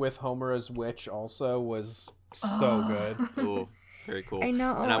fight with Homura's witch also was so good. Ooh. Very cool. I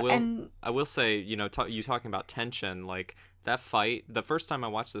know, And and I will say, you know, you talking about tension, like that fight. The first time I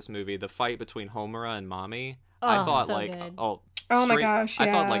watched this movie, the fight between Homura and Mommy, I Oh, thought so like, good. Oh my straight- gosh, I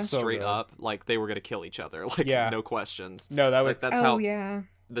thought yeah. like So straight good. up, like they were gonna kill each other, like Yeah. no questions. No, that was Like that's oh how yeah.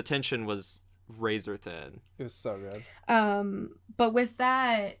 the tension was razor thin. it was so good. But with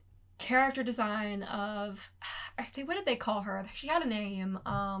that character design of, I think, what did they call her? She had a name.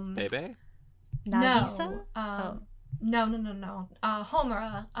 Bebe? Nagisa? No. No.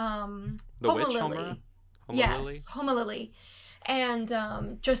 Homura. The witch Lily. Homura? Homa Yes, Lily? Homa Lily.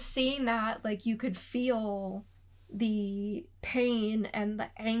 And just seeing that, like, you could feel the pain and the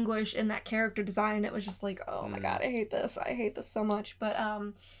anguish in that character design. It was just like, oh my god, I hate this so much. But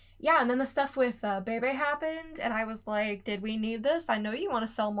yeah, and then the stuff with Bebe happened, and I was like, did we need this? I know you want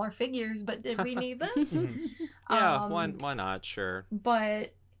to sell more figures, but did we need this? Yeah, why not? Sure.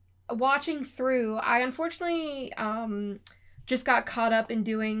 But watching through, I unfortunately just got caught up in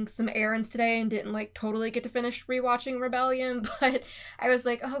doing some errands today and didn't like totally get to finish rewatching Rebellion, but I was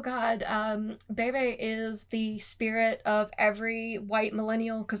like, oh god, Bebe is the spirit of every white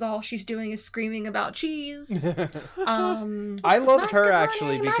millennial because all she's doing is screaming about cheese. I loved her Mascarpone,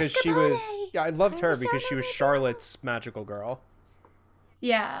 actually because she was. mascarpone. Yeah, I loved her because she was Mascarpone. Charlotte's magical girl.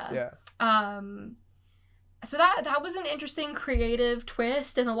 Yeah. Yeah. So that was an interesting creative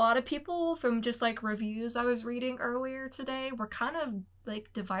twist, and a lot of people from just like reviews I was reading earlier today were kind of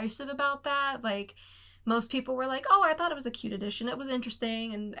like divisive about that. Like most people were like, oh, I thought it was a cute addition, it was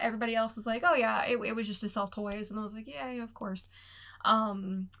interesting, and everybody else was like, oh yeah, it was just to sell toys, and I was like, yeah, of course.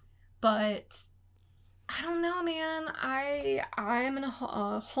 But I don't know, man. I am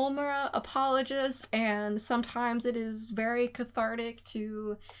a Homura apologist, and sometimes it is very cathartic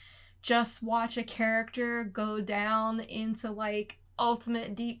to just watch a character go down into like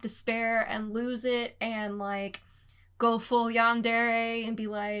ultimate deep despair and lose it and like go full yandere and be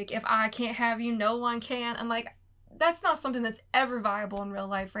like, if I can't have you, no one can. And like, that's not something that's ever viable in real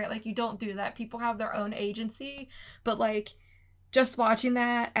life, right? Like, you don't do that. People have their own agency, but like just watching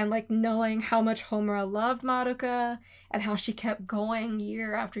that and like knowing how much Homura loved Madoka and how she kept going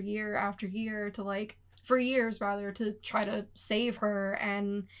year after year after year to like, for years rather, to try to save her,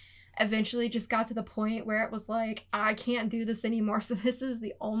 and eventually just got to the point where it was like, I can't do this anymore, so this is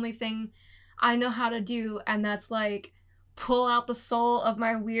the only thing I know how to do, and that's like pull out the soul of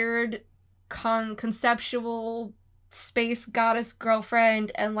my weird conceptual space goddess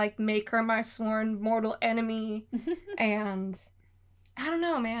girlfriend and like make her my sworn mortal enemy. And I don't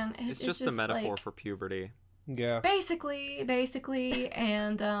know, man. It's just a metaphor like, for puberty. Yeah. basically,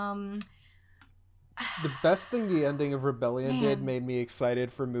 and The best thing the ending of Rebellion did Man. made me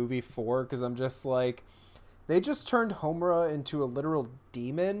excited for movie 4 because I'm just like, they just turned Homura into a literal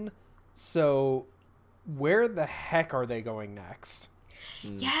demon, so where the heck are they going next?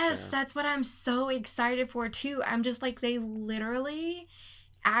 yes, that's what I'm so excited for too. I'm just like, they literally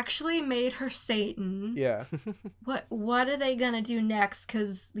actually made her Satan. Yeah. What are they gonna do next?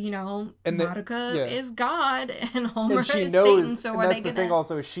 Because you know, And Madoka yeah. is God and Homer And she is knows, Satan. So and are that's they the gonna? thing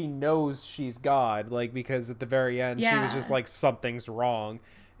also, is she knows she's God, like, because at the very end, she was just Yeah. like, something's wrong,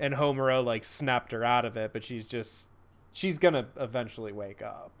 and Homura, like, snapped her out of it, but she's gonna eventually wake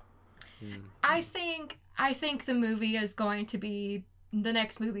up. I think the movie is going to be, the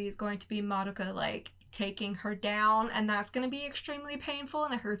next movie is going to be Madoka like taking her down, and that's going to be extremely painful,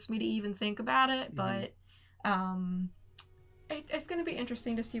 and it hurts me to even think about it. But it's going to be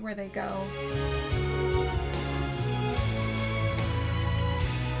interesting to see where they go.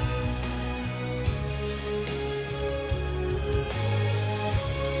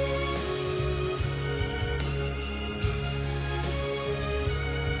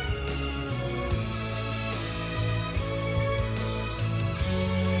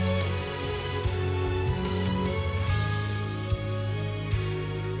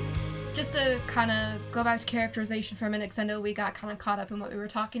 Just to kind of go back to characterization for a minute, because I know we got kind of caught up in what we were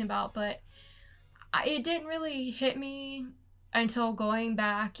talking about, but it didn't really hit me until going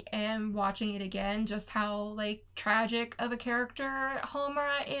back and watching it again, just how like tragic of a character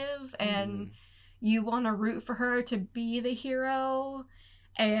Homura is, and you want to root for her to be the hero,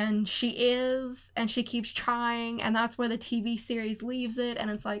 and she is, and she keeps trying, and that's where the TV series leaves it, and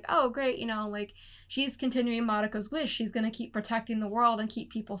it's like, oh great, you know, like she's continuing Madoka's wish, she's gonna keep protecting the world and keep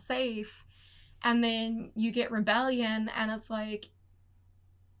people safe, and then you get Rebellion, and it's like,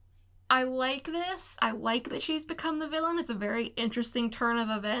 I like this, I like that she's become the villain, it's a very interesting turn of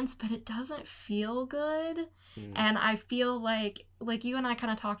events, but it doesn't feel good. And I feel like you and I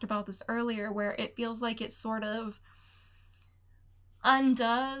kind of talked about this earlier, where it feels like it sort of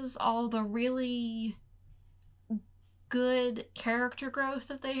undoes all the really good character growth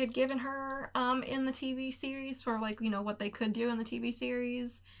that they had given her in the TV series for like, you know, what they could do in the TV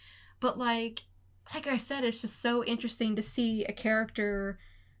series. But like I said, it's just so interesting to see a character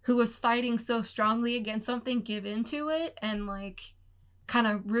who was fighting so strongly against something give into it and like kind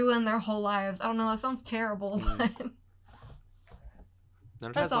of ruin their whole lives. I don't know, that sounds terrible, but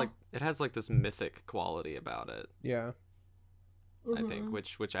And That's all. it has like this mythic quality about it, Yeah. I think,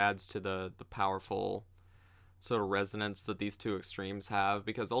 which adds to the powerful sort of resonance that these two extremes have,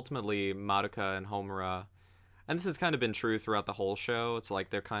 because ultimately Madoka and Homura, and this has kind of been true throughout the whole show, it's like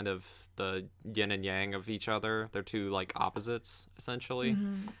they're kind of the yin and yang of each other. They're two like opposites essentially.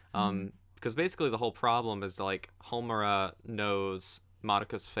 Because basically the whole problem is like Homura knows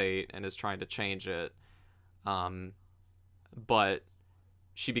Madoka's fate and is trying to change it, but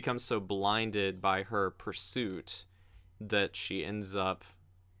she becomes so blinded by her pursuit that she ends up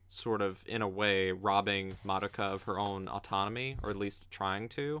sort of, in a way, robbing Madoka of her own autonomy, or at least trying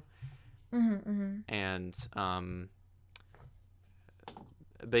to. And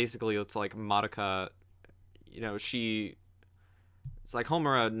basically it's like Madoka, you know, it's like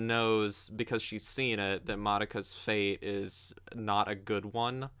Homura knows, because she's seen it, that Madoka's fate is not a good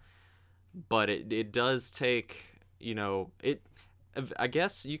one, but it does take, you know, I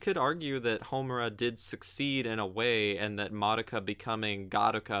guess you could argue that Homura did succeed in a way, and that Madoka becoming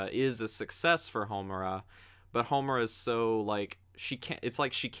Gadoka is a success for Homura, but Homura is so, like, it's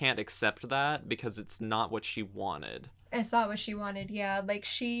like she can't accept that because it's not what she wanted. it's not what she wanted. Yeah, like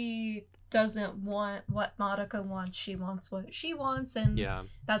she doesn't want what Madoka wants. She wants what she wants, and Yeah.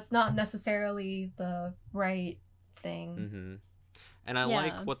 that's not necessarily the right thing. Mm-hmm. And I Yeah.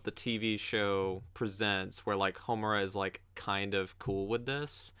 like what the TV show presents, where like Homura is like kind of cool with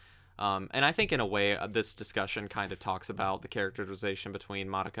this. And I think in a way this discussion kind of talks about the characterization between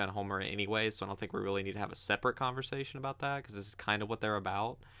Madoka and Homura anyway, so I don't think we really need to have a separate conversation about that, because this is kind of what they're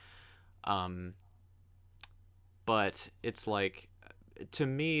about. But it's like, to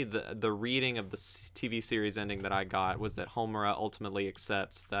me, the reading of the TV series ending that I got was that Homura ultimately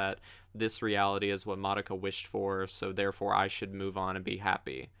accepts that this reality is what Madoka wished for, so therefore I should move on and be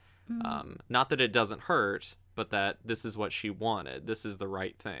happy. Not that it doesn't hurt, but that this is what she wanted. This is the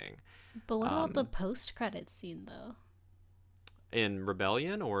right thing. But what about the post-credits scene, though? In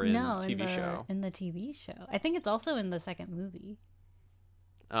Rebellion or in No, the TV show? in the TV show. I think it's also in the second movie.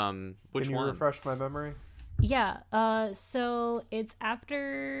 Which Can you one? refresh my memory? Yeah, so it's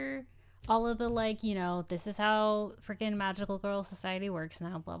after all of the, like, you know, this is how freaking Magical Girl Society works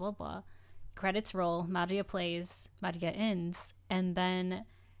now, blah, blah, blah. Credits roll, Magia plays, Magia ends, and then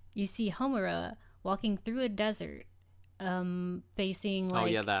you see Homura walking through a desert, facing, like, Oh,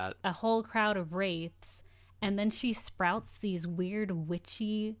 yeah, that. a whole crowd of wraiths, and then she sprouts these weird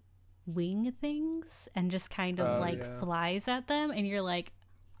witchy wing things and just kind of, yeah. flies at them, and you're like,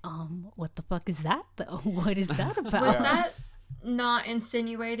 what the fuck is that, though? What is that about? Was that not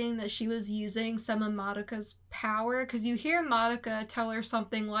insinuating that she was using some of Madoka's power? Because you hear Madoka tell her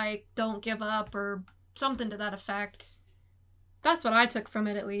something like, don't give up, or something to that effect. That's what I took from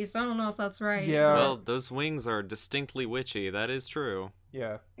it, at least. I don't know if that's right. Yeah. Well, those wings are distinctly witchy. That is true.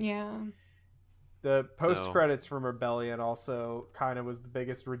 Yeah. Yeah. The post credits from Rebellion also kind of was the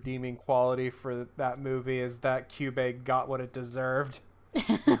biggest redeeming quality for that movie, is that Kyubey got what it deserved.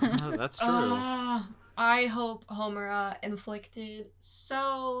 Oh, that's true. I hope Homura inflicted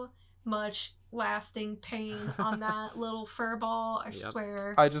so much lasting pain on that little furball. I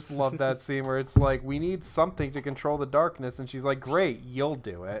swear. I just love that scene where it's like, we need something to control the darkness, and she's like, great, you'll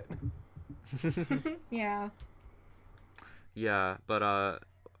do it. Yeah. Yeah, but I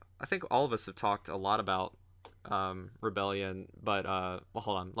think all of us have talked a lot about Rebellion, but well,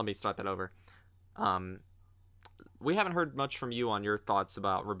 hold on, let me start that over. We haven't heard much from you on your thoughts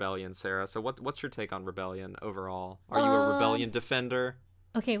about Rebellion, Sarah. So what's your take on Rebellion overall? Are you a Rebellion defender?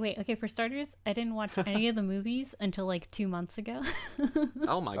 Okay, wait. Okay, for starters, I didn't watch any of the movies until like 2 months ago.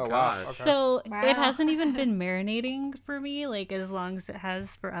 Oh my Oh, wow. gosh. Okay. So Wow. it hasn't even been marinating for me, like, as long as it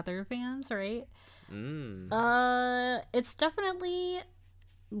has for other fans, right? It's definitely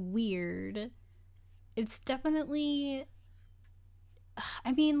weird. It's definitely,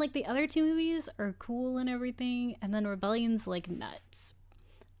 I mean, like, the other two movies are cool and everything, and then Rebellion's like nuts.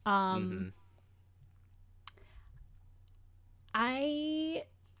 I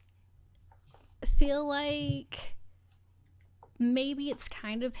feel like maybe it's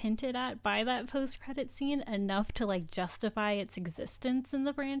kind of hinted at by that post-credit scene enough to, like, justify its existence in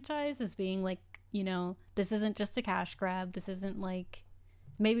the franchise as being like, you know, this isn't just a cash grab. This isn't like,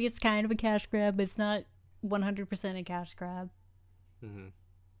 maybe it's kind of a cash grab, but it's not 100% a cash grab.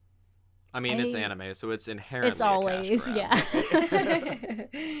 I mean, it's anime, so it's inherently It's always, a cash grab.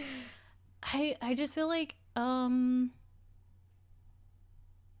 yeah. I just feel like I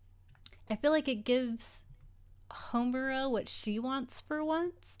feel like it gives Homura what she wants for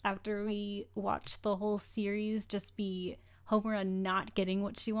once after we watch the whole series just be Homura not getting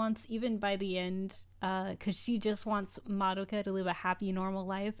what she wants even by the end, because she just wants Madoka to live a happy normal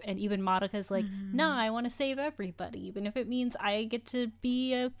life, and even Madoka's like, nah, I want to save everybody even if it means I get to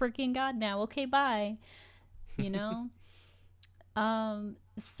be a freaking god now, okay, bye, you know.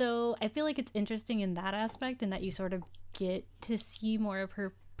 So I feel like it's interesting in that aspect, and that you sort of get to see more of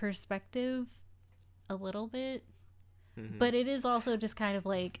her perspective a little bit. But it is also just kind of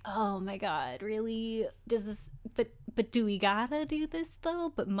like, oh my god, really? Does this but do we gotta do this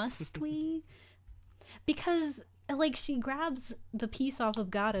though? But must we? Because like she grabs the piece off of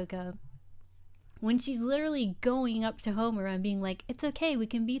Garuka when she's literally going up to Homura and being like, it's okay, we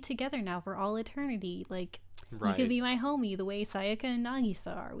can be together now for all eternity. Like, you can be my homie the way Sayaka and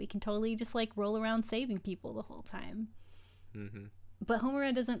Nagisa are. We can totally just like roll around saving people the whole time. But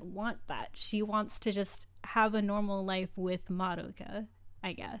Homura doesn't want that. She wants to just have a normal life with Madoka,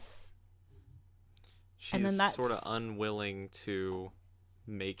 I guess. She's sort of unwilling to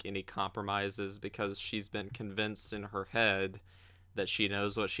make any compromises because she's been convinced in her head that she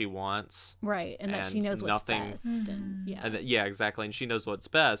knows what she wants. Right, and that she knows what's best. And, yeah, exactly. And she knows what's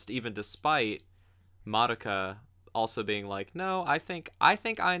best, even despite Madoka also being like, no, I think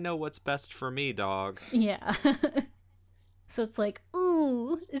I know what's best for me, dog. Yeah. So it's like,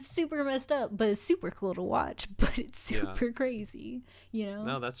 ooh, it's super messed up, but it's super cool to watch, but it's super crazy, you know?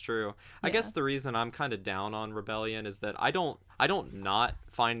 No, that's true. I guess the reason I'm kind of down on Rebellion is that I don't not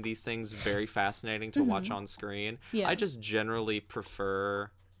find these things very fascinating to watch on screen. Yeah. I just generally prefer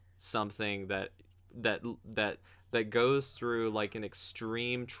something that goes through like an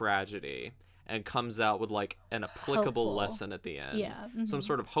extreme tragedy and comes out with like an applicable lesson at the end. Yeah. Some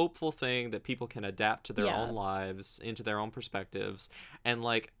sort of hopeful thing that people can adapt to their own lives, into their own perspectives. And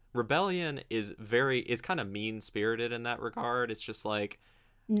like Rebellion is kind of mean-spirited in that regard. It's just like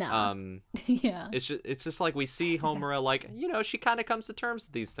it's just like we see Homura like, you know, she kind of comes to terms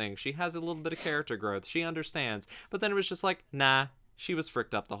with these things. She has a little bit of character growth. She understands. But then it was just like, nah, she was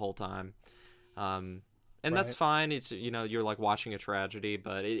fricked up the whole time. And that's fine. It's, you know, you're like watching a tragedy,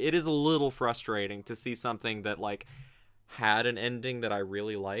 but it is a little frustrating to see something that like had an ending that I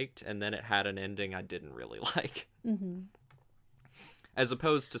really liked, and then it had an ending I didn't really like. As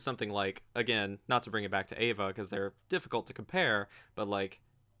opposed to something like, again, not to bring it back to Eva because they're difficult to compare, but like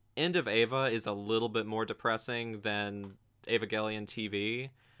End of Eva is a little bit more depressing than Evangelion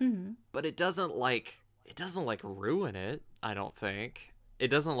TV, but it doesn't like ruin it. I don't think it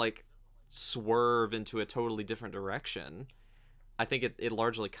doesn't like swerve into a totally different direction. I think it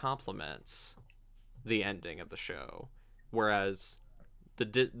largely complements the ending of the show, whereas the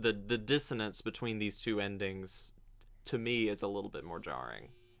dissonance between these two endings to me is a little bit more jarring.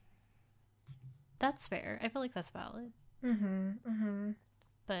 That's fair. I feel like that's valid.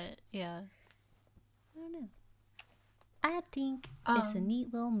 But yeah, I don't know. I think it's a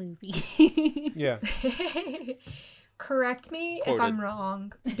neat little movie. Yeah. Correct me if I'm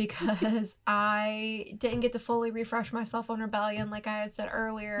wrong, because I didn't get to fully refresh myself on Rebellion like I had said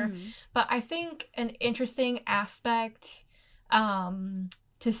earlier. But I think an interesting aspect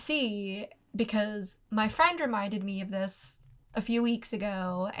to see, because my friend reminded me of this a few weeks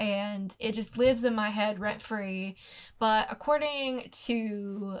ago, and it just lives in my head rent-free. But according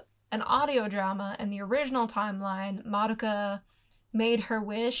to an audio drama in the original timeline, Madoka made her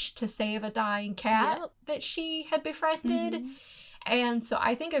wish to save a dying cat that she had befriended. And so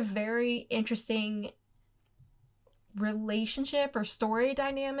I think a very interesting relationship or story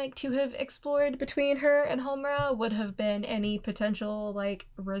dynamic to have explored between her and Homura would have been any potential like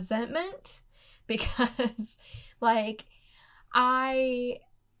resentment, because like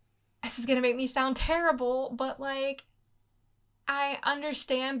this is gonna make me sound terrible, but like I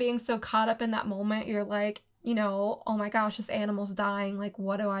understand being so caught up in that moment. You're like, you know, oh my gosh, this animal's dying. Like,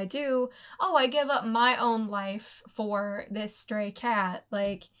 what do I do? Oh, I give up my own life for this stray cat.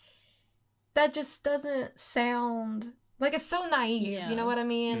 Like, that just doesn't sound like, it's so naive. You know what I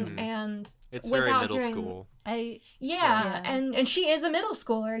mean? And it's very middle school. And she is a middle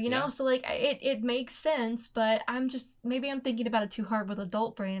schooler, you know, so like it makes sense. But maybe I'm thinking about it too hard with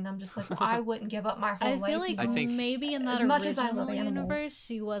adult brain, and I'm just like, well, I wouldn't give up my whole life. I feel like maybe in that as much as I love original animals, universe,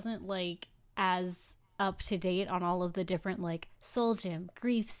 she wasn't like as up to date on all of the different like Soul Gem,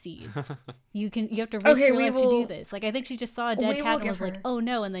 Grief Seed. You have to risk your life to do this. Like I think she just saw a dead cat and was like, oh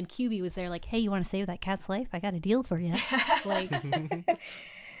no, and then QB was there like, hey, you want to save that cat's life? I got a deal for you. Like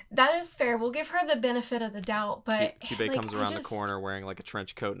That is fair. We'll give her the benefit of the doubt, but Cube like, comes around the corner wearing like a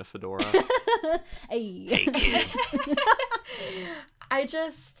trench coat and a fedora. Hey.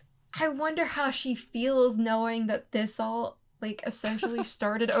 I wonder how she feels knowing that this all like essentially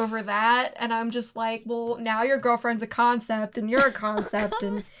started over that, and I'm just like, well, now your girlfriend's a concept and you're a concept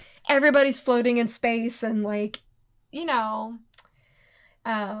and everybody's floating in space, and like, you know,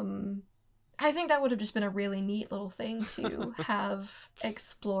 I think that would have just been a really neat little thing to have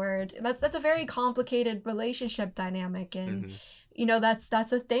explored. That's a very complicated relationship dynamic, and you know, that's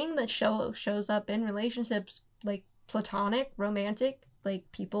a thing that shows up in relationships, like platonic, romantic.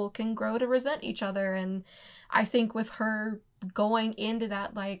 Like, people can grow to resent each other, and I think with her going into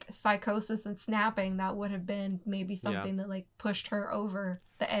that like psychosis and snapping, that would have been maybe something that like pushed her over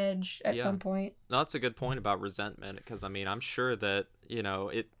the edge at some point. No, that's a good point about resentment, because I mean, I'm sure that, you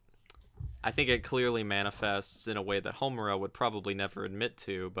know, I think it clearly manifests in a way that Homura would probably never admit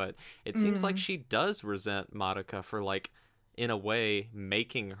to, but it seems like she does resent Madoka for, like, in a way,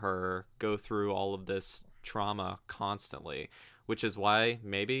 making her go through all of this trauma constantly, which is why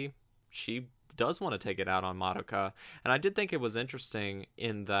maybe she does want to take it out on Madoka. And I did think it was interesting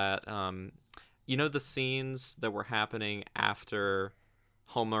in that, you know, the scenes that were happening after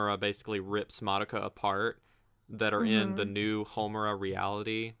Homura basically rips Madoka apart, that are in the new Homura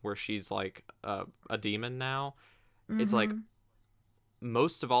reality where she's like a demon now. It's like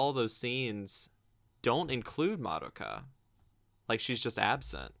most of all those scenes don't include Madoka. Like, she's just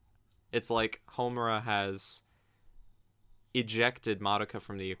absent. It's like Homura has ejected Madoka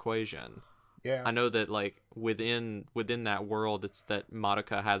from the equation. Yeah. I know that like within that world, it's that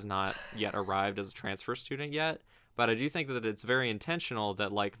Madoka has not yet arrived as a transfer student yet. But I do think that it's very intentional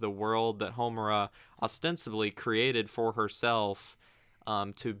that, like, the world that Homura ostensibly created for herself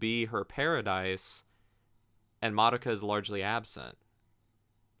to be her paradise, and Madoka is largely absent.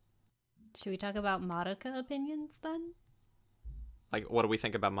 Should we talk about Madoka opinions then? Like, what do we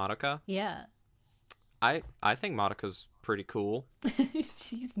think about Madoka? Yeah. I think Madoka's pretty cool.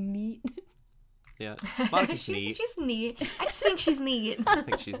 She's neat. Yeah, Madoka's neat. She's neat. I just think she's neat. I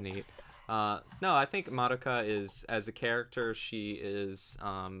think she's neat. No, I think Madoka is, as a character, she is,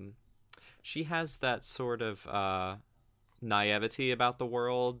 she has that sort of, naivety about the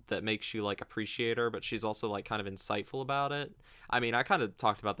world that makes you, like, appreciate her, but she's also, like, kind of insightful about it. I mean, I kind of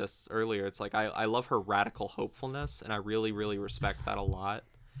talked about this earlier. It's like, I love her radical hopefulness, and I really, really respect that a lot.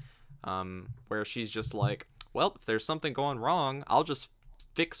 Where she's just like, well, if there's something going wrong, I'll just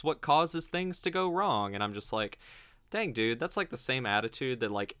fix what causes things to go wrong. And I'm just like, dang, dude, that's like the same attitude that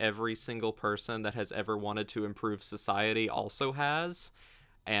like every single person that has ever wanted to improve society also has.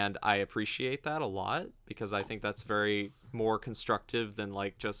 And I appreciate that a lot, because I think that's very more constructive than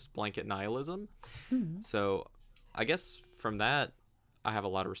like just blanket nihilism. So I guess from that, I have a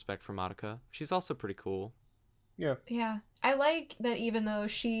lot of respect for Madoka. She's also pretty cool. Yeah. I like that even though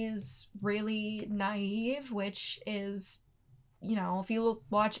she's really naive, which is, you know, if you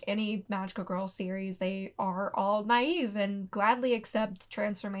watch any Magical Girl series, they are all naive and gladly accept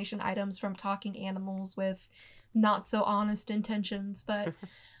transformation items from talking animals with not so honest intentions. But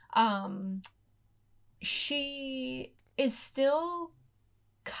she is still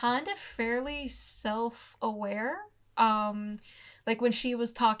kind of fairly self-aware. Like when she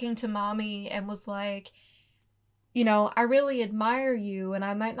was talking to Mommy and was like, you know, I really admire you, and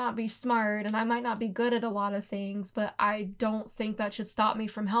I might not be smart, and I might not be good at a lot of things, but I don't think that should stop me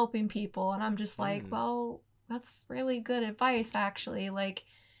from helping people. And I'm just like, well, that's really good advice, actually. Like,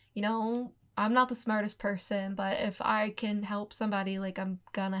 you know, I'm not the smartest person, but if I can help somebody, like, I'm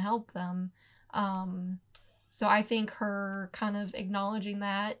gonna help them. So I think her kind of acknowledging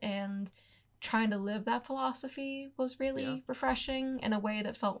that and trying to live that philosophy was really refreshing in a way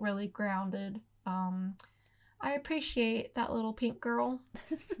that felt really grounded. I appreciate that little pink girl.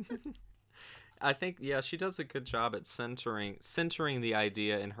 I think, yeah, she does a good job at centering the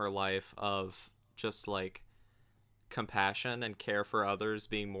idea in her life of just like compassion and care for others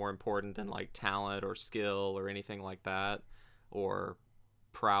being more important than like talent or skill or anything like that, or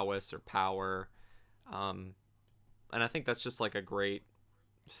prowess or power. And I think that's just like a great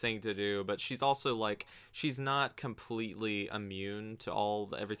thing to do. But she's also like, she's not completely immune to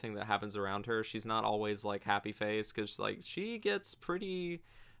everything that happens around her. She's not always like happy face, because like she gets pretty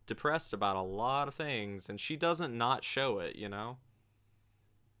depressed about a lot of things, and she doesn't not show it, you know.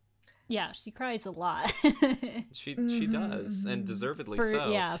 Yeah, she cries a lot. She does, and deservedly so.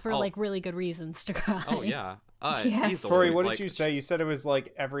 Yeah, for like really good reasons to cry. Oh yeah. Yes. Tori, what did you say? You said it was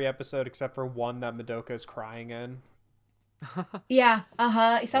like every episode except for one that Madoka's crying in. Yeah,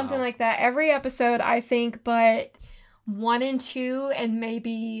 something like that. Every episode, I think, but 1 and 2, and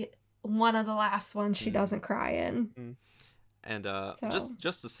maybe one of the last ones she doesn't cry in. And So-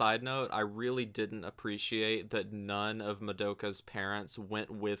 just a side note, I really didn't appreciate that none of Madoka's parents went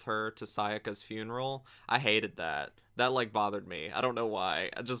with her to Sayaka's funeral. I hated that. That like bothered me. I don't know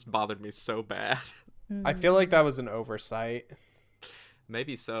why. It just bothered me so bad. I feel like that was an oversight.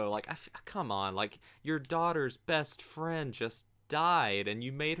 Maybe so. Like, come on. Like, your daughter's best friend just died, and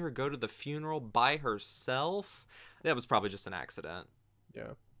you made her go to the funeral by herself? That was probably just an accident.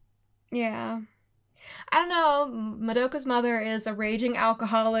 Yeah. Yeah. I don't know. Madoka's mother is a raging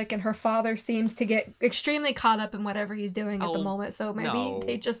alcoholic, and her father seems to get extremely caught up in whatever he's doing at the Oh, moment, so maybe no.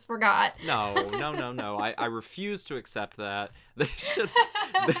 they just forgot. No. I refuse to accept that.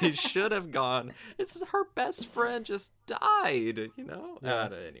 They should have gone. It's her best friend just died, you know? Yeah.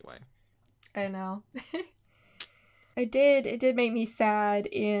 Anyway. I know. It did make me sad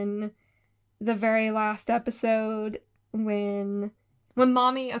in the very last episode when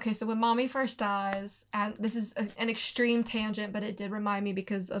mommy first dies, and this is an extreme tangent, but it did remind me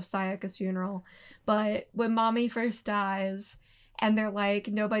because of Sayaka's funeral. But when mommy first dies, and they're like,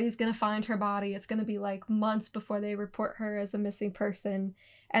 nobody's gonna find her body, it's gonna be like months before they report her as a missing person.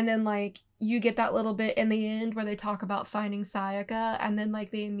 And then like you get that little bit in the end where they talk about finding Sayaka, and then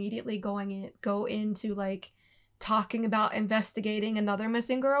like they immediately go into like talking about investigating another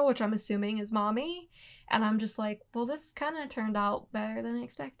missing girl, which I'm assuming is mommy. And I'm just like, well, this kind of turned out better than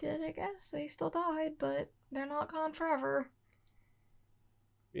expected, I guess. They still died, but they're not gone forever.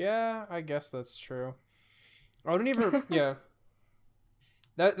 Yeah, I guess that's true. I don't even. Yeah.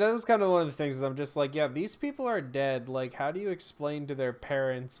 That was kind of one of the things. I'm just like, yeah, these people are dead. Like, how do you explain to their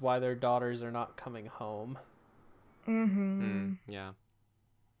parents why their daughters are not coming home? Mm-hmm. Yeah.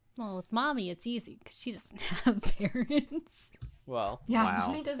 Well, with mommy, it's easy because she doesn't have parents. Well, Yeah, Wow.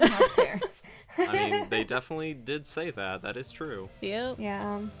 mommy doesn't have parents. I mean, they definitely did say that. That is true. Yep.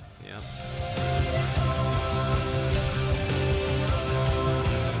 Yeah. Yeah.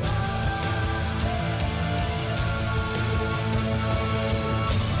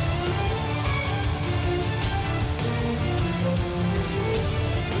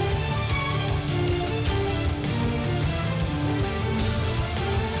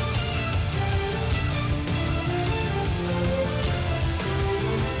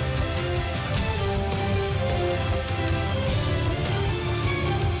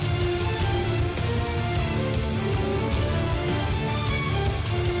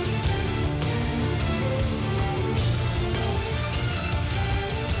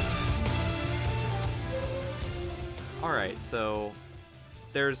 Alright, so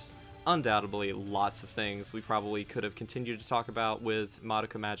there's undoubtedly lots of things we probably could have continued to talk about with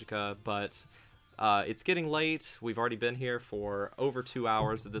Madoka Magica, but it's getting late. We've already been here for over 2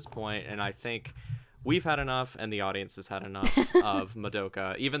 hours at this point, and I think we've had enough, and the audience has had enough of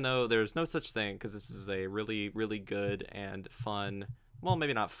Madoka, even though there's no such thing, because this is a really, really good and fun, well,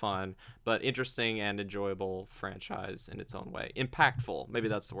 maybe not fun, but interesting and enjoyable franchise in its own way. Impactful, maybe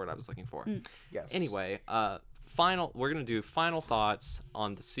that's the word I was looking for. yes. Anyway, we're gonna do final thoughts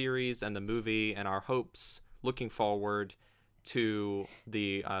on the series and the movie and our hopes looking forward to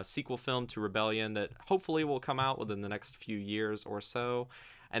the sequel film to Rebellion that hopefully will come out within the next few years or so,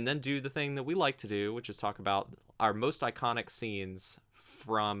 and then do the thing that we like to do, which is talk about our most iconic scenes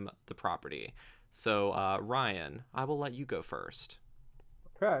from the property. So Ryan, I will let you go first.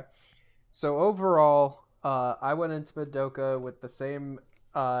 Okay. So overall, I went into Madoka with the same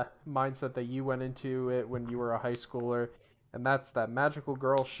mindset that you went into it when you were a high schooler, and that's that magical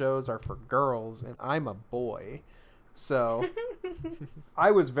girl shows are for girls, and I'm a boy. So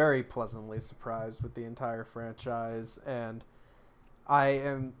I was very pleasantly surprised with the entire franchise, and I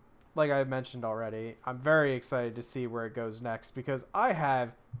am, like I mentioned already, I'm very excited to see where it goes next, because I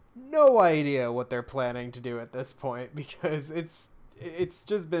have no idea what they're planning to do at this point, because it's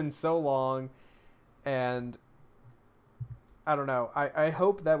just been so long, and I don't know. I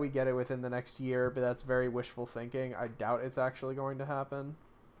hope that we get it within the next year, but that's very wishful thinking. I doubt it's actually going to happen.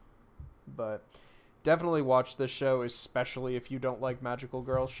 But definitely watch this show, especially if you don't like magical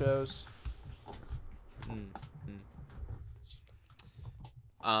girl shows.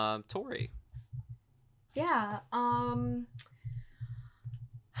 Tori. Yeah,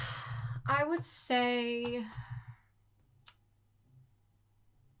 I would say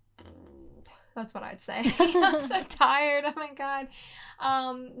that's what I'd say. I'm so tired. Oh my god.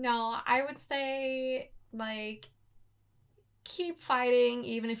 No, I would say like keep fighting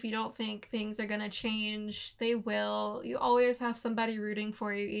even if you don't think things are gonna change. They will. You always have somebody rooting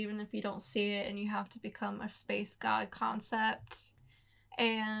for you even if you don't see it, and you have to become a space god concept.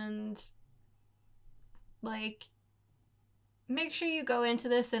 And like make sure you go into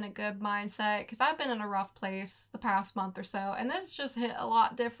this in a good mindset, because I've been in a rough place the past month or so, and this just hit a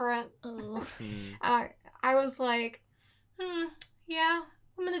lot different. Oh. And I was like, yeah,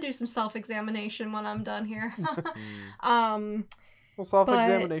 I'm gonna do some self-examination when I'm done here. Well,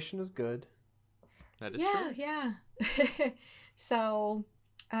 self-examination is good. That is true. Yeah. So,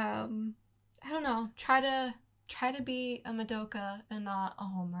 I don't know. Try to be a Madoka and not a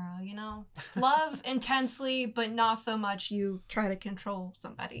Homura, you know? Love intensely, but not so much you try to control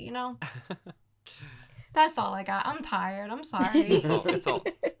somebody, you know? That's all I got. I'm tired. I'm sorry.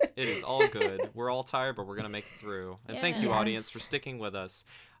 It is all good. We're all tired, but we're gonna make it through. And thank you, audience, for sticking with us.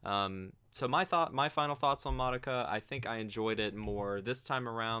 So my final thoughts on Madoka, I think I enjoyed it more this time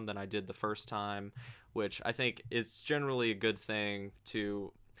around than I did the first time, which I think is generally a good thing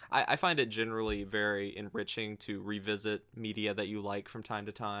to... I find it generally very enriching to revisit media that you like from time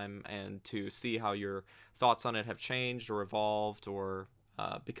to time and to see how your thoughts on it have changed or evolved or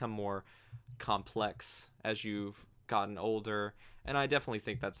become more complex as you've gotten older. And I definitely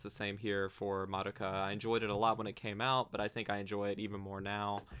think that's the same here for Madoka. I enjoyed it a lot when it came out, but I think I enjoy it even more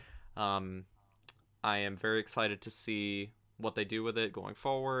now. I am very excited to see what they do with it going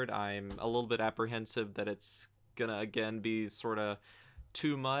forward. I'm a little bit apprehensive that it's gonna again be sort of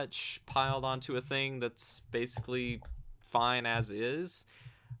too much piled onto a thing that's basically fine as is,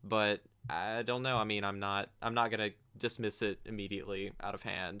 but I don't know. I mean, I'm not gonna dismiss it immediately out of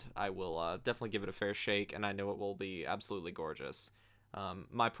hand. I will definitely give it a fair shake, and I know it will be absolutely gorgeous.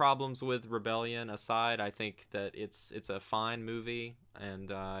 My problems with Rebellion aside, I think that it's a fine movie, and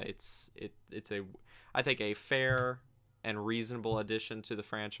it's a fair and reasonable addition to the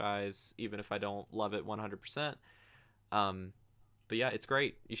franchise, even if I don't love it 100%. But yeah, it's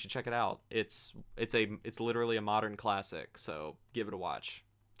great. You should check it out. It's literally a modern classic, so give it a watch.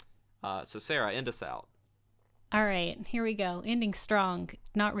 So Sarah, end us out. All right, here we go. Ending strong.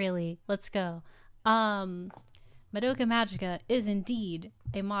 Not really. Let's go. Madoka Magica is indeed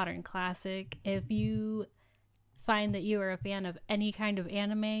a modern classic. If you find that you are a fan of any kind of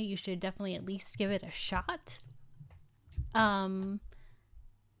anime, you should definitely at least give it a shot.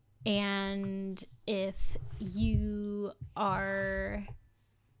 And if you are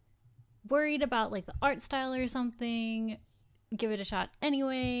worried about like the art style or something, give it a shot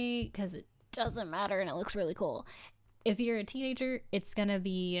anyway, because it doesn't matter and it looks really cool. If you're a teenager, it's gonna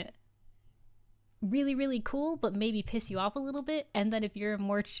be really, really cool, but maybe piss you off a little bit. And then if you're a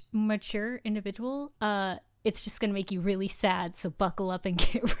more mature individual, it's just gonna make you really sad, so buckle up and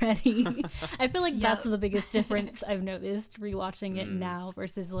get ready. I feel like that's the biggest difference I've noticed rewatching it now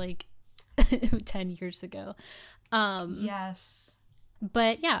versus like 10 years ago. Yes.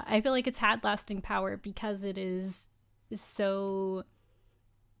 But yeah, I feel like it's had lasting power because it is so,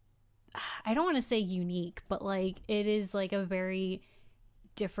 I don't want to say unique, but like it is like a very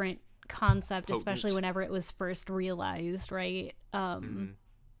different concept, Potent. especially whenever it was first realized, right?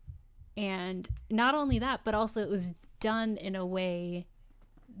 And not only that, but also it was done in a way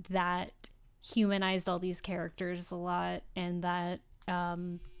that humanized all these characters a lot, and that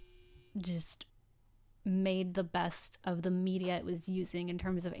just made the best of the media it was using in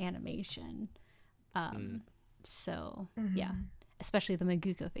terms of animation. So yeah, especially the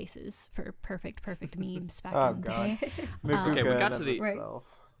Maguka faces for perfect memes back in the day. Maguka Okay, we got to the itself.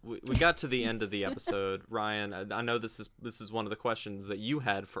 we got to the end of the episode. Ryan, I know this is one of the questions that you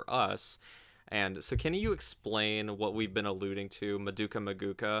had for us, and so can you explain what we've been alluding to,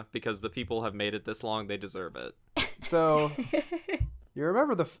 Madoka, because the people have made it this long, they deserve it. So you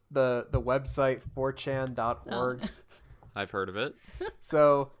remember the website 4chan.org? I've heard of it.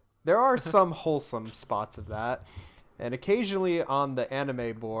 So there are some wholesome spots of that, and occasionally on the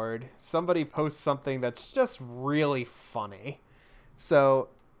anime board somebody posts something that's just really funny. So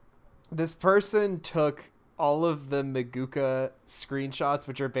this person took all of the Maguka screenshots,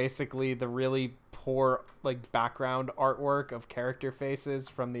 which are basically the really poor like background artwork of character faces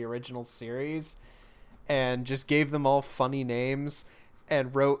from the original series, and just gave them all funny names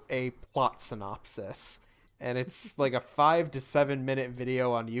and wrote a plot synopsis. And it's like a 5 to 7 minute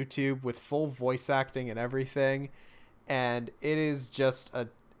video on YouTube with full voice acting and everything. And it is just an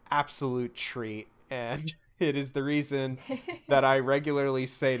absolute treat. And it is the reason that I regularly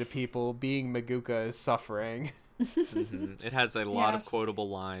say to people, being Maguka is suffering. It has a lot of quotable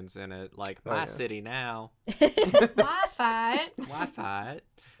lines in it, like my city now. Wi-Fi.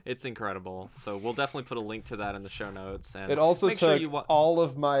 It's incredible. So we'll definitely put a link to that in the show notes. And it also make took sure all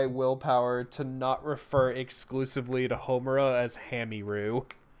of my willpower to not refer exclusively to Homura as Hamiru.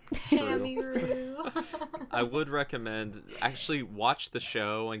 Hamiru. I would recommend actually watch the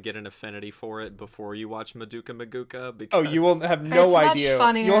show and get an affinity for it before you watch Madoka Magica. Because Oh, you will have no It's much idea.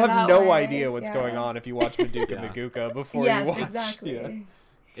 funnier You'll have that no way, idea what's yeah. going on if you watch Madoka Yeah. Magica before Yes, you watch. exactly. Yeah.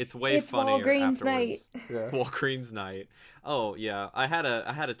 it's way It's funnier Walgreens afterwards. Yeah. Walgreens night. Oh yeah, I had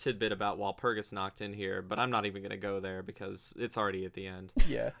a tidbit about Walpurgis Nacht in here, but I'm not even gonna go there because it's already at the end.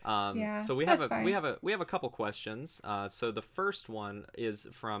 Yeah. Yeah, So we that's have fine. we have a couple questions. So the first one is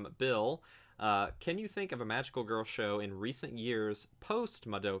from Bill. Can you think of a magical girl show in recent years post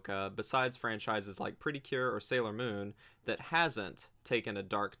Madoka, besides franchises like Pretty Cure or Sailor Moon, that hasn't taken a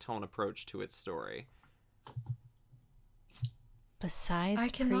dark tone approach to its story? Besides I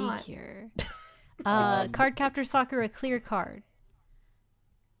cannot. Precure. Card Captor Sakura Clear Card.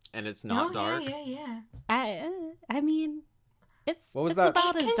 And it's not dark. Yeah. I mean, it's What was it's that?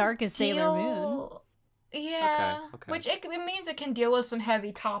 about It as can dark as Sailor Moon. deal- Yeah. Okay. Which it means it can deal with some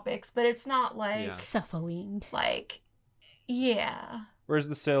heavy topics, but it's not like Yeah. Suffering. yeah. Where's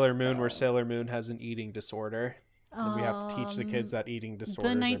the Sailor Moon where So- Sailor Moon has an eating disorder? And we have to teach the kids that eating The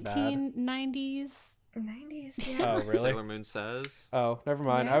disorders are bad. 1990s. 90s, yeah. Oh, really? Sailor Moon says. Oh, never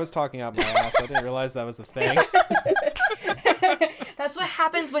mind. Yeah. I was talking out my ass. I didn't realize that was the thing. That's what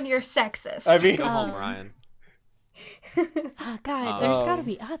happens when you're sexist. I mean, Go home, Ryan. Oh God, there's got to Um,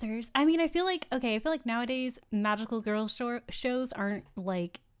 be others. I mean, I feel like nowadays magical girl shows aren't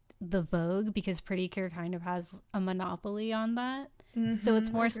like the vogue because Pretty Cure kind of has a monopoly on that. So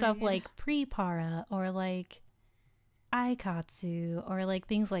it's more stuff agreed. like Pre-Para or like Aikatsu or like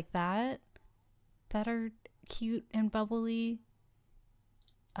things like that are cute and bubbly.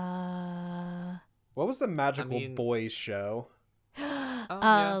 what was the magical mean- boys show? Oh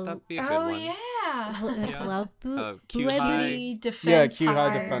yeah, that'd be a good Oh one. yeah. Cute High. Beauty Defense Cute High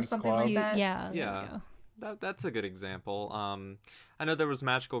High or Defense something Club. like that. Yeah. there Yeah. we go. That's a good example. I know there was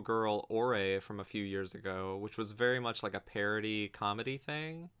Magical Girl Ore from a few years ago, which was very much like a parody comedy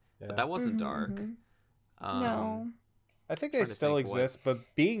thing, Yeah. but that wasn't dark. No. I think trying they to still think what- exist, but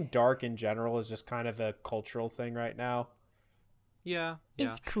being dark in general is just kind of a cultural thing right now. Yeah,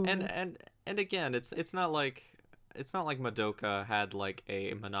 It's cool. And again, it's not like Madoka had like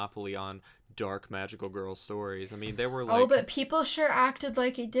a monopoly on dark magical girl stories. I mean, they were like Oh, but people sure acted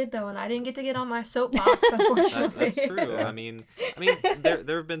like it did though, and I didn't get to get on my soapbox, unfortunately. that's true. Yeah. I mean,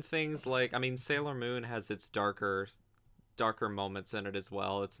 there have been things like Sailor Moon has its darker moments in it as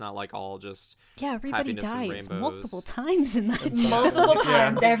well. It's not like all just Yeah, everybody happiness and dies rainbows. multiple times in that. Yeah. Multiple Yeah.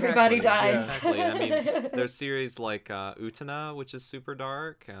 times, everybody Exactly. dies. Exactly. I mean, there's series like Utena, which is super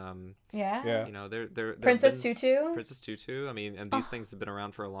dark. Yeah. Yeah. You know, there Princess been- Tutu. Princess Tutu. I mean, and these things have been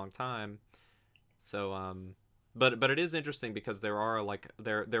around for a long time. So, but it is interesting because there are like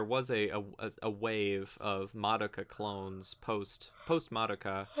there was a wave of Madoka clones post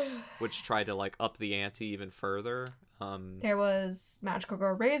Madoka, which tried to like up the ante even further. There was Magical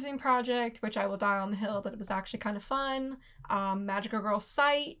Girl Raising Project, which I will die on the hill that it was actually kind of fun. Magical Girl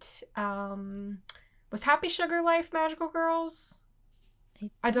Sight. Was Happy Sugar Life Magical Girls?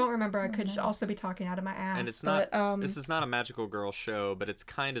 I don't remember. I could just also be talking out of my ass. And it's but, not. This is not a magical girl show, but it's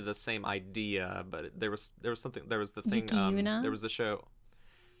kind of the same idea. But there was something. There was the thing. Yuki Yuna? There was the show.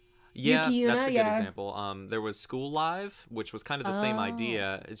 Yeah, Yuki Yuna, that's a good yeah. example. There was School Live, which was kind of the same Oh.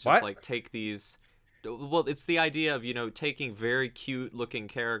 idea. It's just What? like take these. Well, it's the idea of taking very cute looking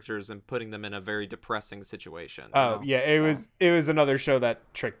characters and putting them in a very depressing situation. you Oh know? yeah, it was another show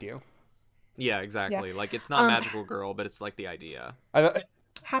that tricked you. Yeah, exactly. Like it's not magical girl, but it's like the idea.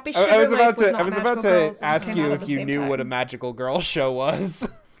 Happy Sugar I was Life about to not I was Magical about to Girls, it just ask came you out at if the you same knew what a time. magical girl show was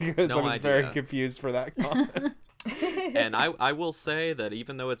because No I was very idea. confused for that comment. And I will say that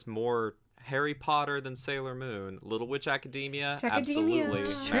even though it's more Harry Potter than Sailor Moon, Little Witch Academia, Academia. absolutely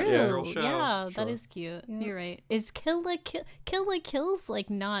True. magical girl True. show. Yeah, Sure. that is cute. Yeah. You're right. Is Kill la Kill's like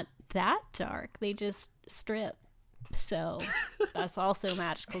not that dark? They just strip. So that's also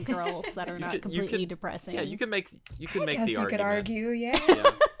magical girls that are not completely depressing. Yeah, you can make Guess the you argument. could argue, yeah.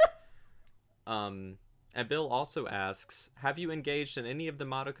 Yeah. And Bill also asks, have you engaged in any of the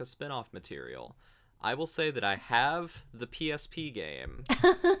Madoka spin-off material? I will say that I have the PSP game.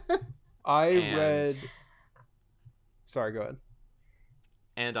 I And- read. Sorry, go ahead.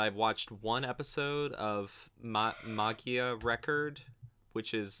 And I watched one episode of Magia Record,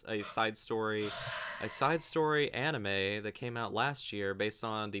 which is a side story anime that came out last year based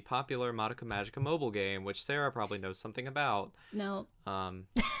on the popular Madoka Magica mobile game, which Sarah probably knows something about. No, Okay.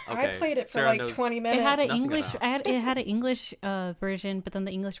 I played it for Sarah like knows- 20 minutes. it had an Nothing English. about. It had an English version, but then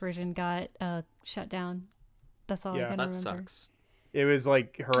the English version got shut down. That's all Yeah. I can That remember. sucks. It was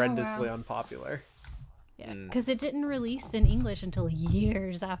like horrendously wow. unpopular. Yeah, because it didn't release in English until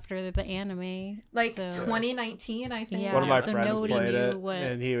years after the anime. Like so... 2019, I think. Yeah, One of my so friends nobody played knew it, what-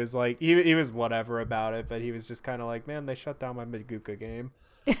 and he was like, he was whatever about it, but he was just kind of like, man, they shut down my Madoka game.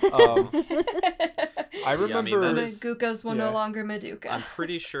 I remember that is- Madokas will yeah. no longer Madoka. I'm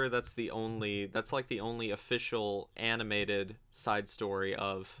pretty sure that's like the only official animated side story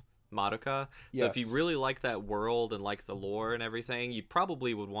of Madoka. So if you Yes. really like that world and like the lore and everything, you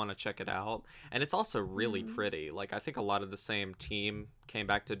probably would want to check it out. And it's also really pretty. Like I think a lot of the same team came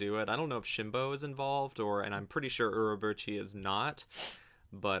back to do it. I don't know if Shimbo is involved and I'm pretty sure Urobuchi is not.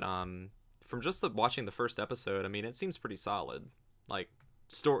 But from just watching the first episode, I mean, it seems pretty solid. Like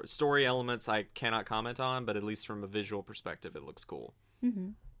story elements I cannot comment on, but at least from a visual perspective, it looks cool. Mm-hmm.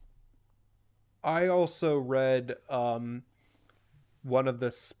 I also read one of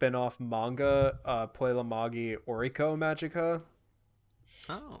the spin-off manga, Poilamagi Oriko Magica.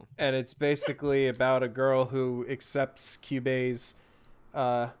 Oh. And it's basically about a girl who accepts Kyubei's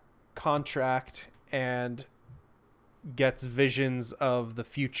contract and gets visions of the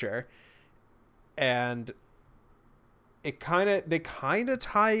future. And they kind of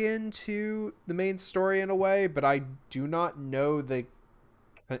tie into the main story in a way, but I do not know the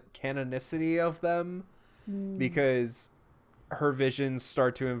canonicity of them because her visions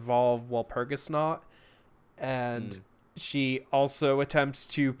start to involve Walpurgis Knot, and she also attempts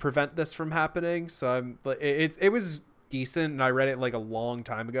to prevent this from happening. So it was decent, and I read it like a long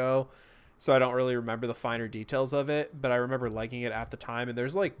time ago, so I don't really remember the finer details of it, but I remember liking it at the time. And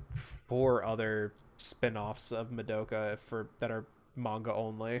there's like 4 other spin-offs of Madoka that are manga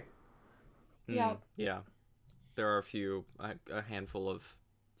only. Yeah. Yeah. There are a handful of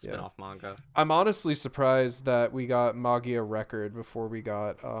spin-off manga. I'm honestly surprised that we got Magia Record before we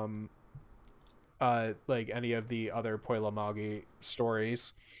got like any of the other Poilamagi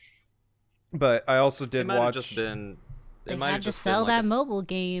stories. But I also did watch. They had to sell that mobile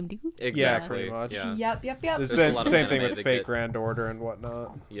game, dude. Exactly. Yeah, pretty much. Yeah. Yep. The There's a lot of same thing anime with that Fate get- Grand Order and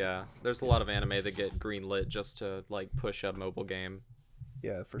whatnot. Yeah, there's a lot of anime that get greenlit just to like push a mobile game.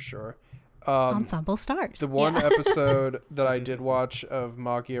 Yeah, for sure. Ensemble Stars. The one Yeah. episode that I did watch of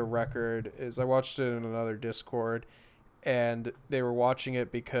Magia Record is I watched it in another Discord, and they were watching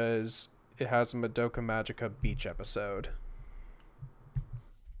it because it has a Madoka Magica beach episode.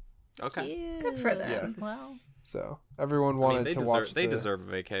 Okay. Cute. Good for them. Well, So everyone I wanted mean, to watch. they deserve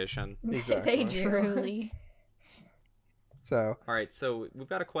a vacation. Exactly. They do. truly. So All right, so we've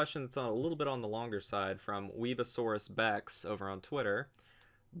got a question that's a little bit on the longer side from Weevasaurus Bex over on Twitter.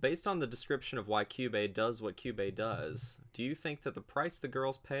 Based on the description of why Kyubey does what Kyubey does, do you think that the price the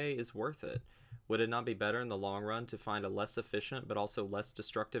girls pay is worth it? Would it not be better in the long run to find a less efficient but also less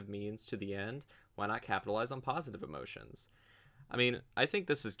destructive means to the end? Why not capitalize on positive emotions? I mean, I think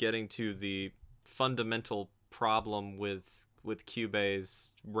this is getting to the fundamental problem with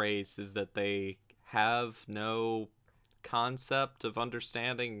Kyubey's race is that they have no concept of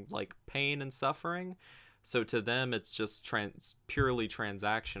understanding like pain and suffering. So to them, it's just purely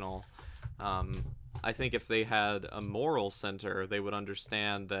transactional. I think if they had a moral center, they would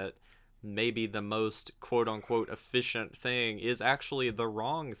understand that maybe the most quote-unquote efficient thing is actually the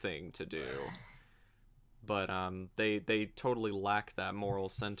wrong thing to do. But they totally lack that moral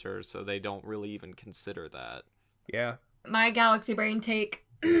center, so they don't really even consider that. yeah, My Galaxy Brain take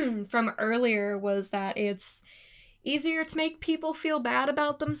from earlier was that it's easier to make people feel bad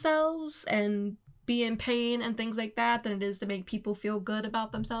about themselves and be in pain and things like that than it is to make people feel good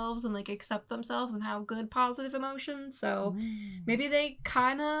about themselves and like accept themselves and have good positive emotions. So maybe they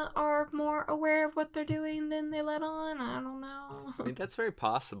kind of are more aware of what they're doing than they let on. I don't know. I mean, that's very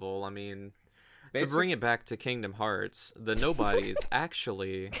possible. I mean, to Basic- bring it back to Kingdom Hearts, the nobodies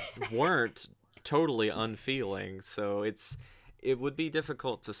actually weren't totally unfeeling, so it would be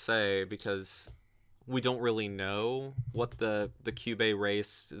difficult to say because we don't really know what the Kyubey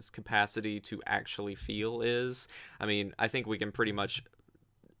race's capacity to actually feel is. I mean, I think we can pretty much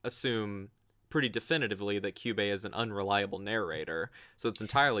assume pretty definitively that Kyubey is an unreliable narrator, so it's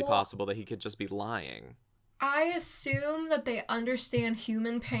entirely possible that he could just be lying. I assume that they understand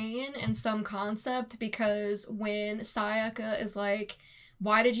human pain in some concept because when Sayaka is like,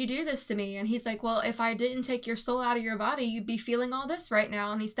 why did you do this to me? And he's like, well, if I didn't take your soul out of your body, you'd be feeling all this right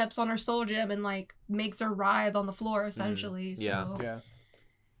now. And he steps on her soul gem and like makes her writhe on the floor essentially. yeah. So yeah.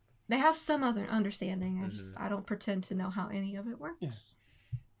 they have some other understanding. I don't pretend to know how any of it works.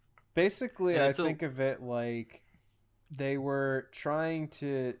 Basically, And I it's think of it like they were trying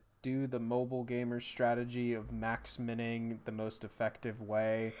to do the mobile gamer strategy of max minning the most effective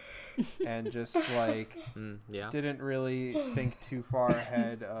way, and just like Yeah. didn't really think too far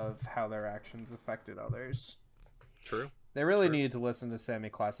ahead of how their actions affected others. True. They really needed to listen to Sammy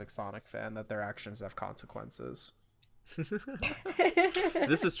Classic Sonic Fan, that their actions have consequences.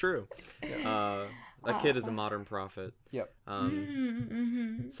 This is true. That kid is a modern prophet. Yep.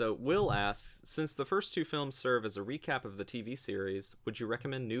 So Will asks, since the first two films serve as a recap of the TV series, would you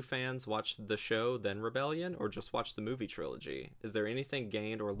recommend new fans watch the show then Rebellion, or just watch the movie trilogy? Is there anything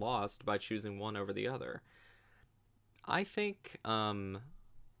gained or lost by choosing one over the other? I think,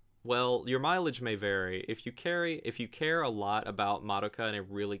 well, your mileage may vary. If you care a lot about Madoka and it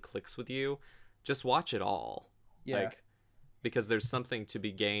really clicks with you, just watch it all. Yeah. Like, because there's something to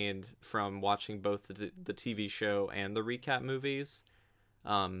be gained from watching both the TV show and the recap movies.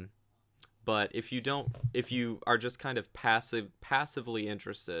 But if you are just kind of passively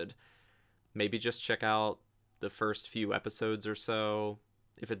interested, maybe just check out the first few episodes or so.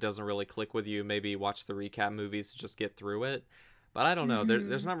 If it doesn't really click with you, maybe watch the recap movies to just get through it. But I don't know.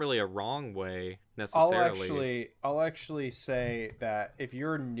 There's not really a wrong way necessarily. I'll actually say that if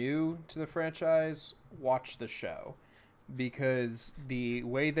you're new to the franchise, watch the show, because the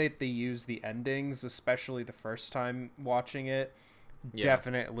way that they use the endings, especially the first time watching it,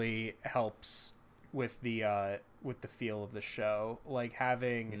 definitely helps with the feel of the show. Like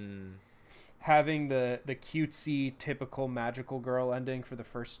having the cutesy typical magical girl ending for the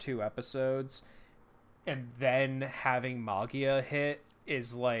first two episodes, and then having Magia hit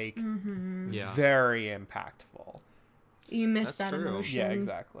is like very impactful. You missed That's that true. emotion. Yeah,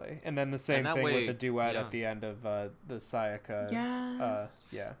 exactly. And then the same that thing way- with the duet yeah. at the end of the Sayaka. Yes.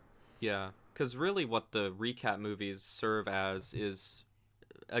 Yeah, because really what the recap movies serve as is,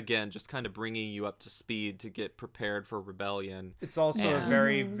 again, just kind of bringing you up to speed to get prepared for Rebellion. It's also Yeah. a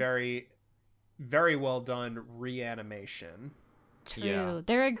very, very, very well done reanimation. True. Yeah.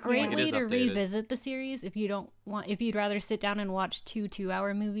 They're a great Like, it way is to updated. revisit the series if you'd rather sit down and watch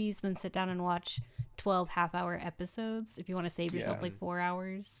 2-hour movies than sit down and watch 12 half-hour episodes, if you want to save yourself Yeah. like 4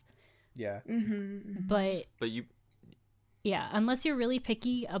 hours. Yeah. But But you, yeah, unless you're really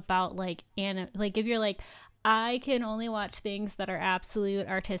picky about like if you're like, I can only watch things that are absolute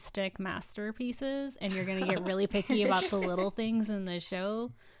artistic masterpieces, and you're gonna get really picky about the little things in the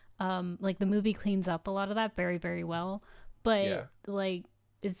show. Like the movie cleans up a lot of that very, very well. But Yeah. like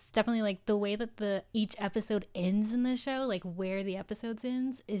it's definitely like the way that each episode ends in the show, like where the episodes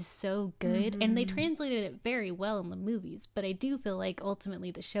ends, is so good, and they translated it very well in the movies. But I do feel like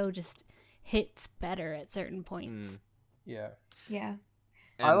ultimately the show just hits better at certain points. Yeah. Yeah.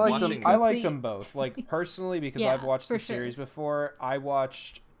 and I liked them. watching I the- liked them both. Like personally, because Yeah, I've watched for the sure. series before. I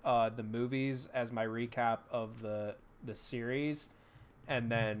watched the movies as my recap of the series,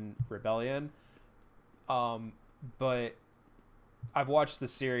 and then Rebellion. But I've watched the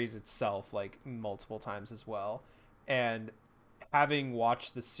series itself like multiple times as well, and having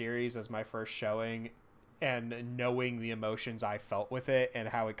watched the series as my first showing and knowing the emotions I felt with it and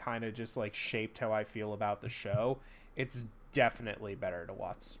how it kind of just like shaped how I feel about the show, it's definitely better to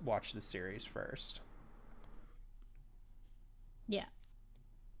watch the series first. Yeah.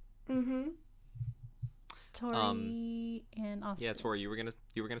 Tori and Austin. Yeah, Tori, you were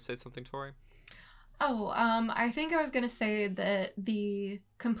gonna say something, Tori? Oh, I think I was gonna say that the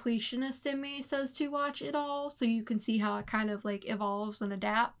completionist in me says to watch it all, so you can see how it kind of like evolves and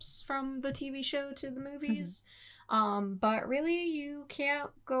adapts from the TV show to the movies. But really, you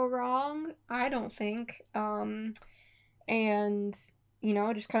can't go wrong, I don't think. And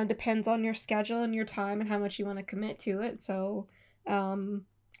it just kind of depends on your schedule and your time and how much you want to commit to it. So, I don't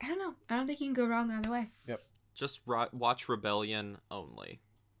know. I don't think you can go wrong either way. Just watch Rebellion only.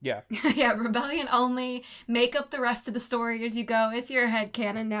 Yeah. Yeah, Rebellion only. Make up the rest of the story as you go. It's your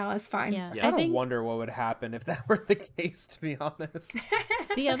headcanon now. It's fine. Yeah. Yes. I I don't think wonder what would happen if that were the case, to be honest.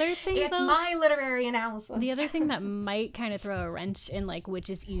 the other thing It's though, my literary analysis. the other thing that might kind of throw a wrench in like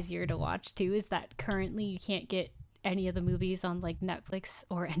which is easier to watch too is that currently you can't get any of the movies on like Netflix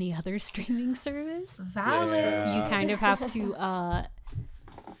or any other streaming service. Valid. Yeah. You kind of have to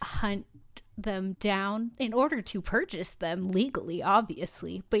hunt them down in order to purchase them legally,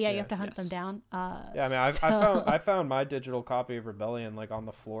 obviously. But yeah, you Yeah, have to hunt them down. Yeah, I mean, I found my digital copy of Rebellion like on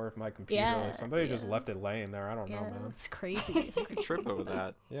the floor of my computer. Yeah, Like, somebody just yeah. left it laying there. I don't know, Yeah, man. it's crazy. It's I could trip over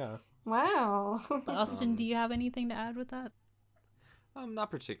that. Yeah. Wow. But Austin, do you have anything to add with that?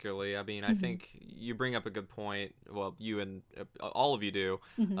 Not particularly. I mean, I think you bring up a good point. Well, you and all of you do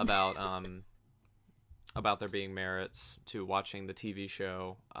about there being merits to watching the TV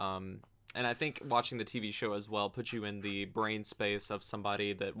show. And I think watching the TV show as well puts you in the brain space of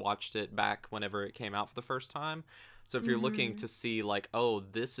somebody that watched it back whenever it came out for the first time. So if you're looking to see like, oh,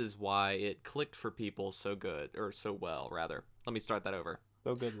 this is why it clicked for people so good, or so well, rather. Let me start that over.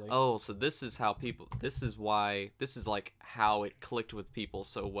 So goodly. Oh, so this is how people, this is like how it clicked with people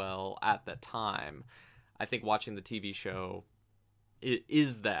so well at that time. I think watching the TV show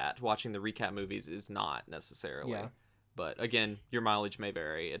is that. Watching the recap movies is not necessarily. Yeah. But again, your mileage may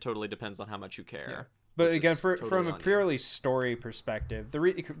vary. It totally depends on how much you care. Yeah. But which again, is from totally a on you. purely story perspective, the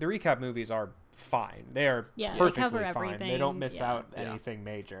recap movies are fine. They are Yeah, they perfectly cover fine. They everything. don't miss Yeah. out anything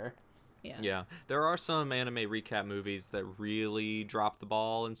major. Yeah, there are some anime recap movies that really drop the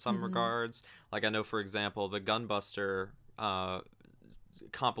ball in some regards. Like I know, for example, the Gunbuster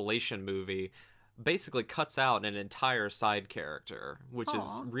compilation movie basically cuts out an entire side character, which is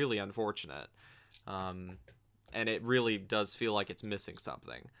Aw. really unfortunate. And it really does feel like it's missing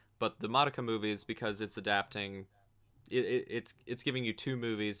something. But the Madoka movies, because it's adapting, it's giving you 2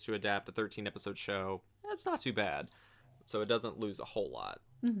 movies to adapt a 13-episode show. It's not too bad. So it doesn't lose a whole lot.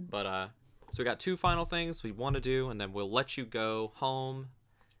 But so we got 2 final things we want to do, and then we'll let you go home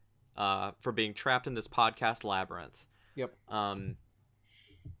for being trapped in this podcast labyrinth. Yep.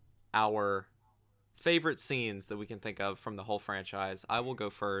 Our favorite scenes that we can think of from the whole franchise. I will go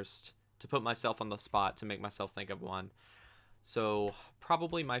first to put myself on the spot to make myself think of one. So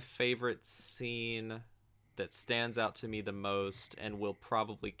probably my favorite scene that stands out to me the most and will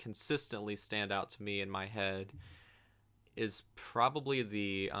probably consistently stand out to me in my head is probably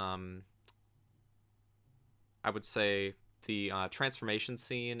the I would say the transformation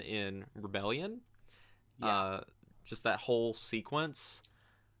scene in Rebellion. Yeah. Just that whole sequence.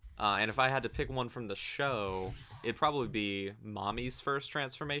 And if I had to pick one from the show, it'd probably be Mommy's first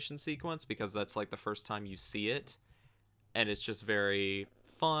transformation sequence, because that's like the first time you see it. And it's just very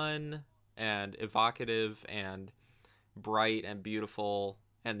fun and evocative and bright and beautiful.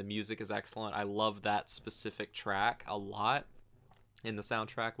 And the music is excellent. I love that specific track a lot in the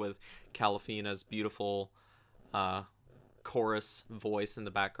soundtrack, with Calafina's beautiful chorus voice in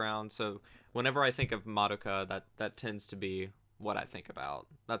the background. So whenever I think of Madoka, that tends to be what I think about.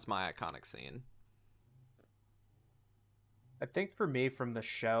 That's my iconic scene. I think for me from the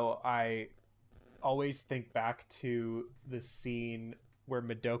show, I always think back to the scene where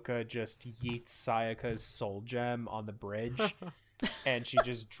Madoka just yeets Sayaka's soul gem on the bridge and she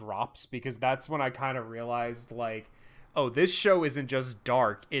just drops, because that's when I kind of realized, like, oh, this show isn't just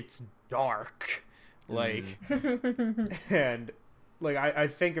dark, it's dark. Like, and like I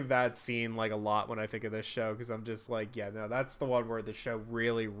think of that scene like a lot when I think of this show, because I'm just like, yeah, no, that's the one where the show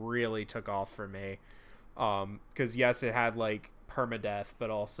really, really took off for me. Because yes, it had like permadeath, but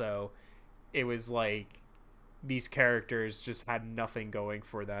also it was like these characters just had nothing going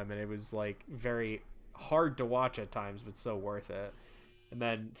for them, and it was like very hard to watch at times, but so worth it. And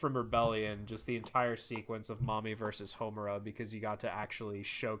then from Rebellion, just the entire sequence of Mommy versus Homura, because you got to actually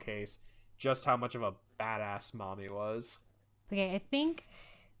showcase just how much of a badass Mommy was. Okay, I think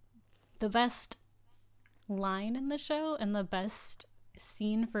the best line in the show and the best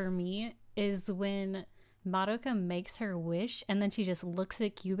scene for me is when Madoka makes her wish and then she just looks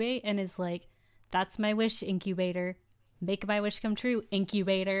at Kyubey and is like, "That's my wish, incubator. Make my wish come true,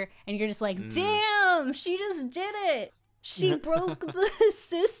 incubator." And you're just like, damn, she just did it. She broke the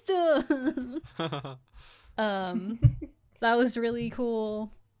system. That was really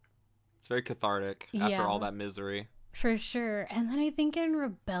cool. It's very cathartic after all that misery. For sure. And then I think in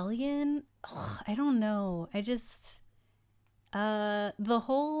Rebellion, I don't know. I just the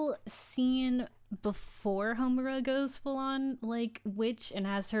whole scene before Homura goes full on like witch and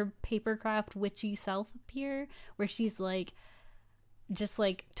has her papercraft witchy self appear, where she's like just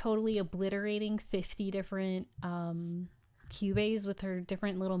like totally obliterating 50 different Kyubeis with her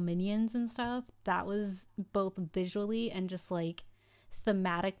different little minions and stuff. That was both visually and just like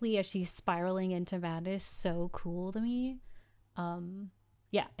thematically, as she's spiraling into madness, so cool to me.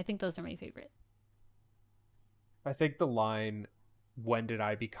 Yeah, I think those are my favorite. I think the line, "When did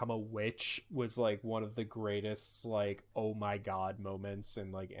I become a witch?" was like one of the greatest like oh my god moments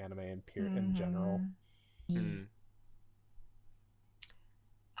in like anime and in general.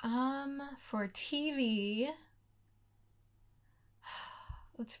 For TV,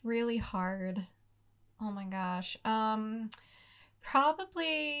 it's really hard. Oh my gosh.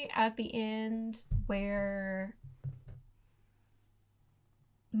 Probably at the end where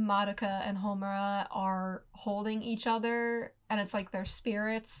Madoka and Homura are holding each other and it's like their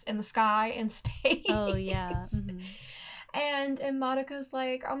spirits in the sky in space. Oh yeah. And Madoka's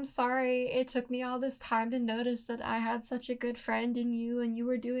like, I'm sorry, it took me all this time to notice that I had such a good friend in you, and you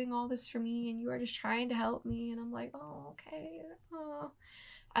were doing all this for me, and you were just trying to help me. And I'm like, oh, okay. Oh.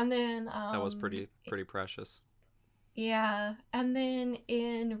 And then That was pretty precious. yeah. And then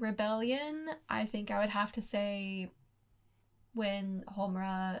in Rebellion, I think I would have to say when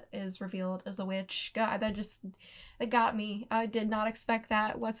Homura is revealed as a witch. God, that got me. I did not expect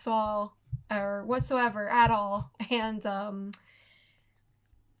that whatsoever at all. And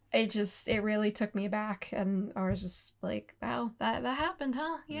it really took me aback, and I was just like, wow, that happened,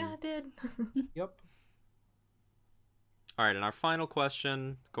 huh? Yeah, it did. Yep. All right, and our final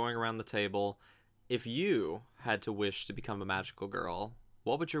question, going around the table: if you had to wish to become a magical girl,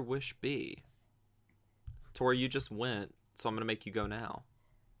 what would your wish be? Tori, you just went, so I'm gonna make you go now.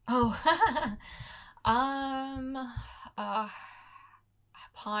 Oh, I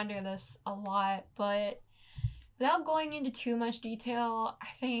ponder this a lot, but without going into too much detail, I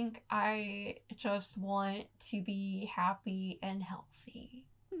think I just want to be happy and healthy.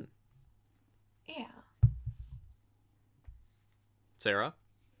 Yeah. Sarah?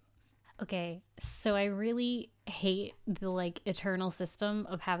 Okay, so I really hate the like eternal system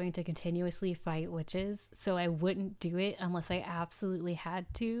of having to continuously fight witches, so I wouldn't do it unless I absolutely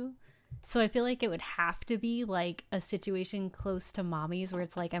had to. So I feel like it would have to be like a situation close to Mommy's where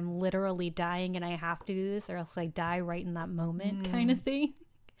it's like I'm literally dying and I have to do this or else I die right in that moment kind of thing.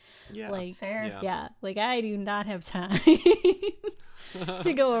 Yeah. Like Fair. yeah, like I do not have time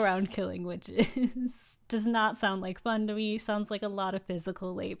to go around killing witches. Does not sound like fun to me. Sounds like a lot of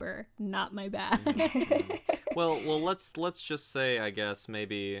physical labor. Not my bag. Well, let's just say, I guess,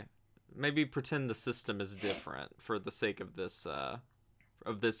 maybe pretend the system is different for the sake of this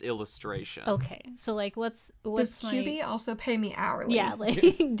illustration. Okay, so like what's Does my... QB also pay me hourly? Yeah, like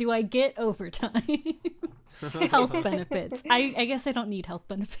do I get overtime? Health benefits. I guess I don't need health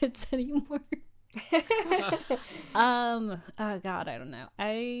benefits anymore. Oh god, I don't know.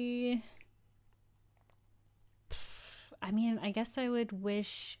 I mean, I guess I would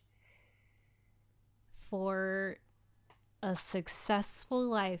wish for a successful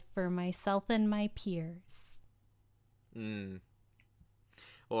life for myself and my peers.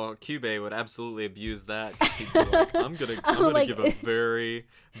 Well, Cube would absolutely abuse that. 'Cause he'd be like, I'm gonna like... give a very,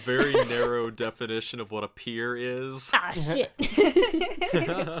 very narrow definition of what a peer is. Ah, shit.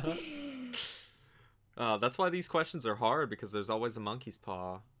 That's why these questions are hard, because there's always a monkey's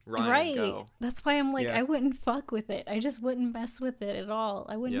paw. Ryan, right. go. That's why I'm like, Yeah. I wouldn't fuck with it. I just wouldn't mess with it at all.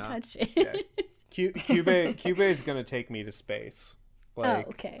 I wouldn't touch it. Yeah. Cube is gonna take me to space. Like, Oh,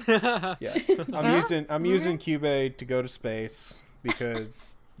 okay. yeah. I'm using Cube to go to space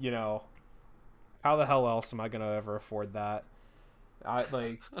because, you know, how the hell else am I gonna ever afford that?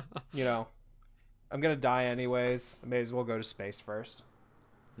 I'm gonna die anyways. I may as well go to space first.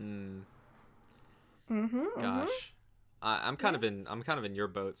 Gosh. I'm kind of in your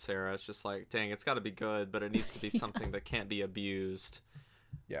boat, Sarah. It's just like, dang, it's got to be good, but it needs to be something that can't be abused.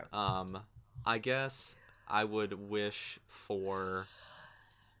 Yeah. I guess I would wish for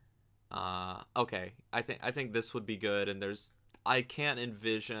okay, I think this would be good, and I can't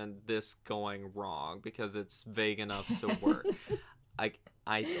envision this going wrong because it's vague enough to work.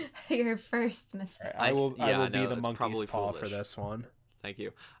 Your first mistake. I will be the it's monkey's probably paw for foolish. this one. Thank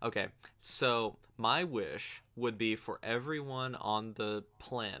you. Okay, so my wish would be for everyone on the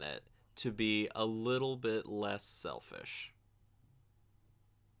planet to be a little bit less selfish.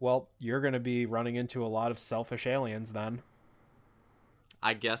 Well, you're going to be running into a lot of selfish aliens then.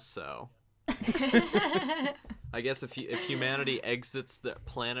 I guess so. I guess if humanity exits the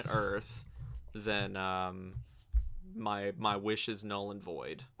planet Earth, then my wish is null and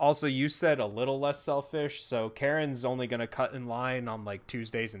void. Also, you said a little less selfish, so Karen's only going to cut in line on like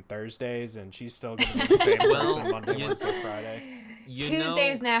Tuesdays and Thursdays, and she's still going to be the same person Monday, Wednesday, Friday.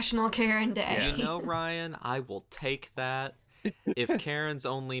 Tuesday's National Karen Day. You know, Ryan, I will take that. If Karen's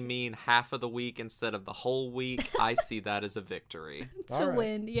only mean half of the week instead of the whole week, I see that as a victory. It's a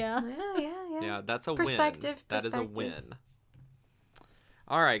win, yeah. Yeah, that's a Perspective, win. That is a win.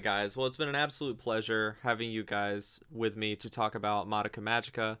 All right, guys. Well, it's been an absolute pleasure having you guys with me to talk about Madoka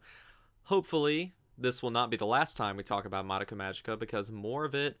Magica. Hopefully, this will not be the last time we talk about Madoka Magica, because more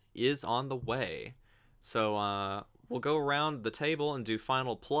of it is on the way. So, we'll go around the table and do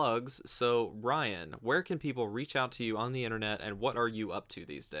final plugs. So, Ryan, where can people reach out to you on the internet, and what are you up to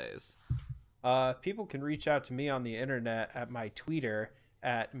these days? People can reach out to me on the internet at my Twitter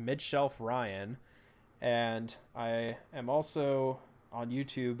at midshelfryan, and I am also on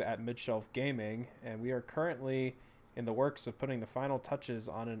YouTube at Midshelf Gaming, and we are currently in the works of putting the final touches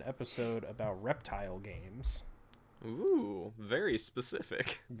on an episode about reptile games. Ooh, very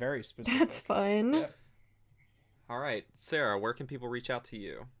specific. Very specific. That's fun. Yeah. All right, Sarah, where can people reach out to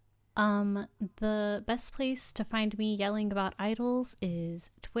you? The best place to find me yelling about idols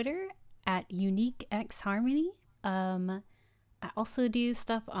is Twitter at UniqueXHarmony. I also do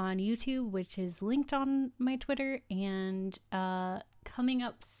stuff on YouTube, which is linked on my Twitter, and coming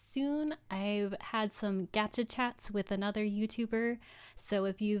up soon, I've had some gacha chats with another YouTuber. So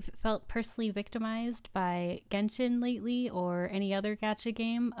if you've felt personally victimized by Genshin lately or any other gacha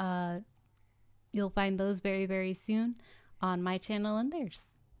game, you'll find those very, very soon on my channel and theirs.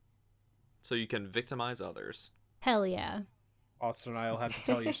 So you can victimize others. Hell yeah. Austin and I will have to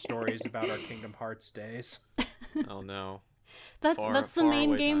tell you stories about our Kingdom Hearts days. Oh no. That's the far main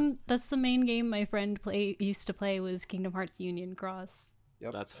away game. times. That's the main game my friend used to play was Kingdom Hearts Union Cross.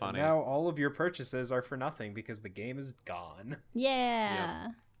 Yep. That's And funny. now all of your purchases are for nothing because the game is gone. Yeah.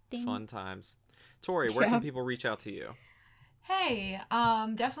 Ding. Fun times. Tori, where Yeah. can people reach out to you? Hey,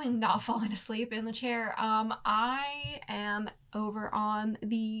 definitely not falling asleep in the chair. I am over on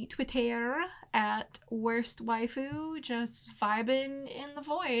the Twitter at Worst Waifu, just vibing in the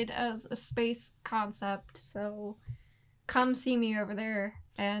void as a space concept. So come see me over there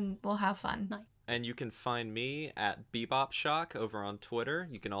and we'll have fun. Nice. And you can find me at Bebop Shock over on Twitter.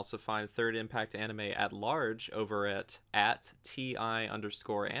 You can also find Third Impact Anime at large over at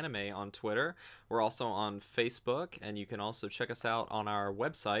TI_anime on Twitter. We're also on Facebook, and you can also check us out on our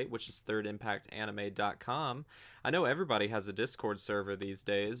website, which is thirdimpactanime.com. I know everybody has a Discord server these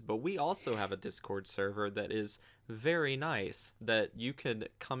days, but we also have a Discord server that is very nice that you could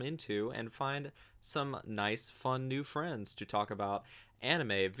come into and find some nice, fun new friends to talk about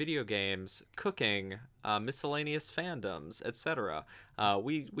anime, video games, cooking, miscellaneous fandoms, etc.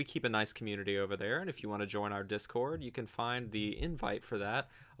 We keep a nice community over there, and if you want to join our Discord, you can find the invite for that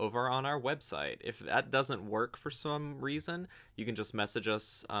over on our website. If that doesn't work for some reason, you can just message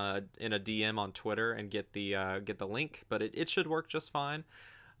us in a DM on Twitter and get the link, but it should work just fine.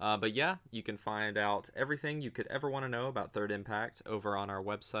 But yeah, you can find out everything you could ever want to know about Third Impact over on our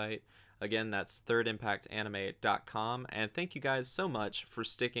website. Again, that's thirdimpactanime.com. And thank you guys so much for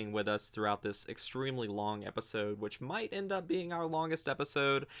sticking with us throughout this extremely long episode, which might end up being our longest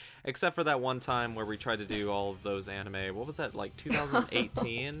episode, except for that one time where we tried to do all of those anime. What was that, like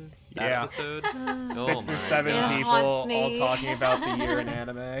 2018? That Yeah. episode? Six or my seven God. It people haunts all me. talking about the year in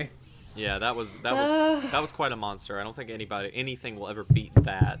anime. Yeah, that was quite a monster. I don't think anything will ever beat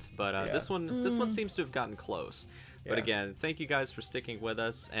that. But Yeah. this one seems to have gotten close. But Yeah. again, thank you guys for sticking with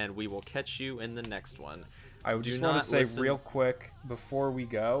us, and we will catch you in the next one. I Do just not want to say listen- real quick before we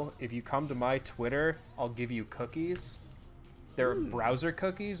go, if you come to my Twitter, I'll give you cookies. They're browser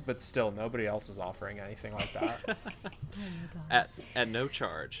cookies, but still nobody else is offering anything like that. At no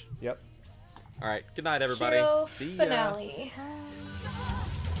charge. Yep. All right. Good night, everybody. Chill See ya. finale.